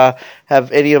 Alex,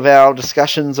 have any of our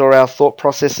discussions or our thought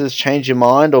processes changed your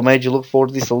mind or made you look forward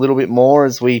to this a little bit more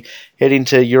as we head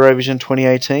into Eurovision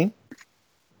 2018?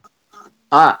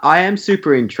 I am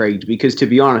super intrigued because, to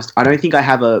be honest, I don't think I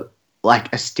have a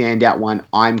standout one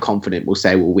I'm confident will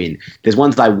say will win. There's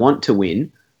ones I want to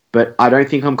win, but I don't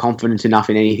think I'm confident enough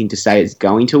in anything to say it's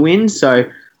going to win. So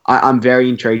I'm very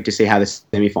intrigued to see how the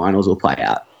semi-finals will play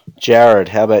out. Jared,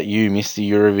 how about you, Mr.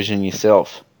 Eurovision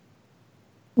yourself?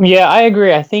 Yeah, I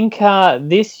agree. I think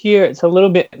this year it's a little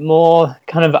bit more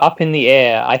kind of up in the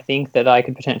air. I think that I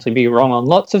could potentially be wrong on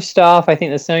lots of stuff. I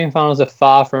think the semi-finals are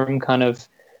far from kind of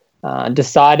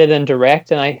decided and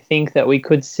direct, and I think that we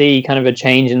could see kind of a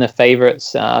change in the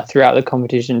favourites throughout the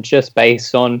competition just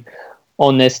based on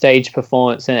their stage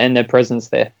performance and their presence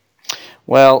there.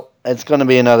 Well, it's going to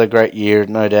be another great year,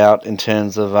 no doubt, in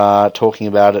terms of talking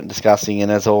about it and discussing,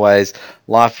 and as always,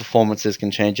 live performances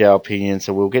can change our opinion,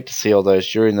 so we'll get to see all those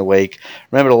during the week.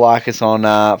 Remember to like us on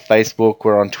Facebook.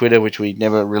 We're on Twitter, which we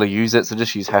never really use it, so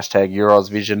just use hashtag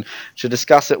EurosVision to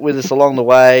discuss it with us along the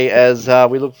way as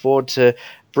we look forward to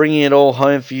bringing it all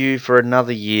home for you for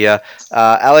another year.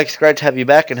 Alex, great to have you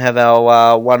back and have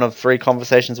our one of 3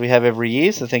 conversations we have every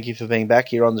year, so thank you for being back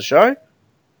here on the show.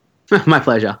 My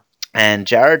pleasure. And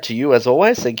Jared, to you as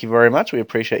always, thank you very much. We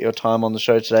appreciate your time on the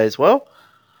show today as well.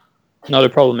 Not a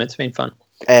problem. It's been fun.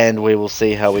 And we will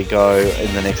see how we go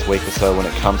in the next week or so when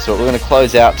it comes to it. We're going to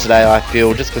close out today, I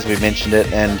feel, just because we mentioned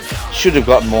it and should have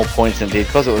gotten more points than it did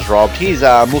because it was robbed. Here's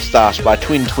Moustache by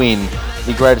Twin Twin,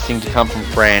 the greatest thing to come from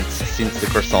France since the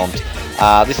croissant.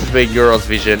 This has been Euros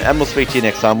Vision, and we'll speak to you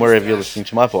next time wherever you're listening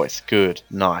to my voice. Good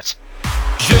night.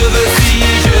 Je veux ci,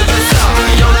 je veux ça,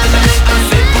 y'en a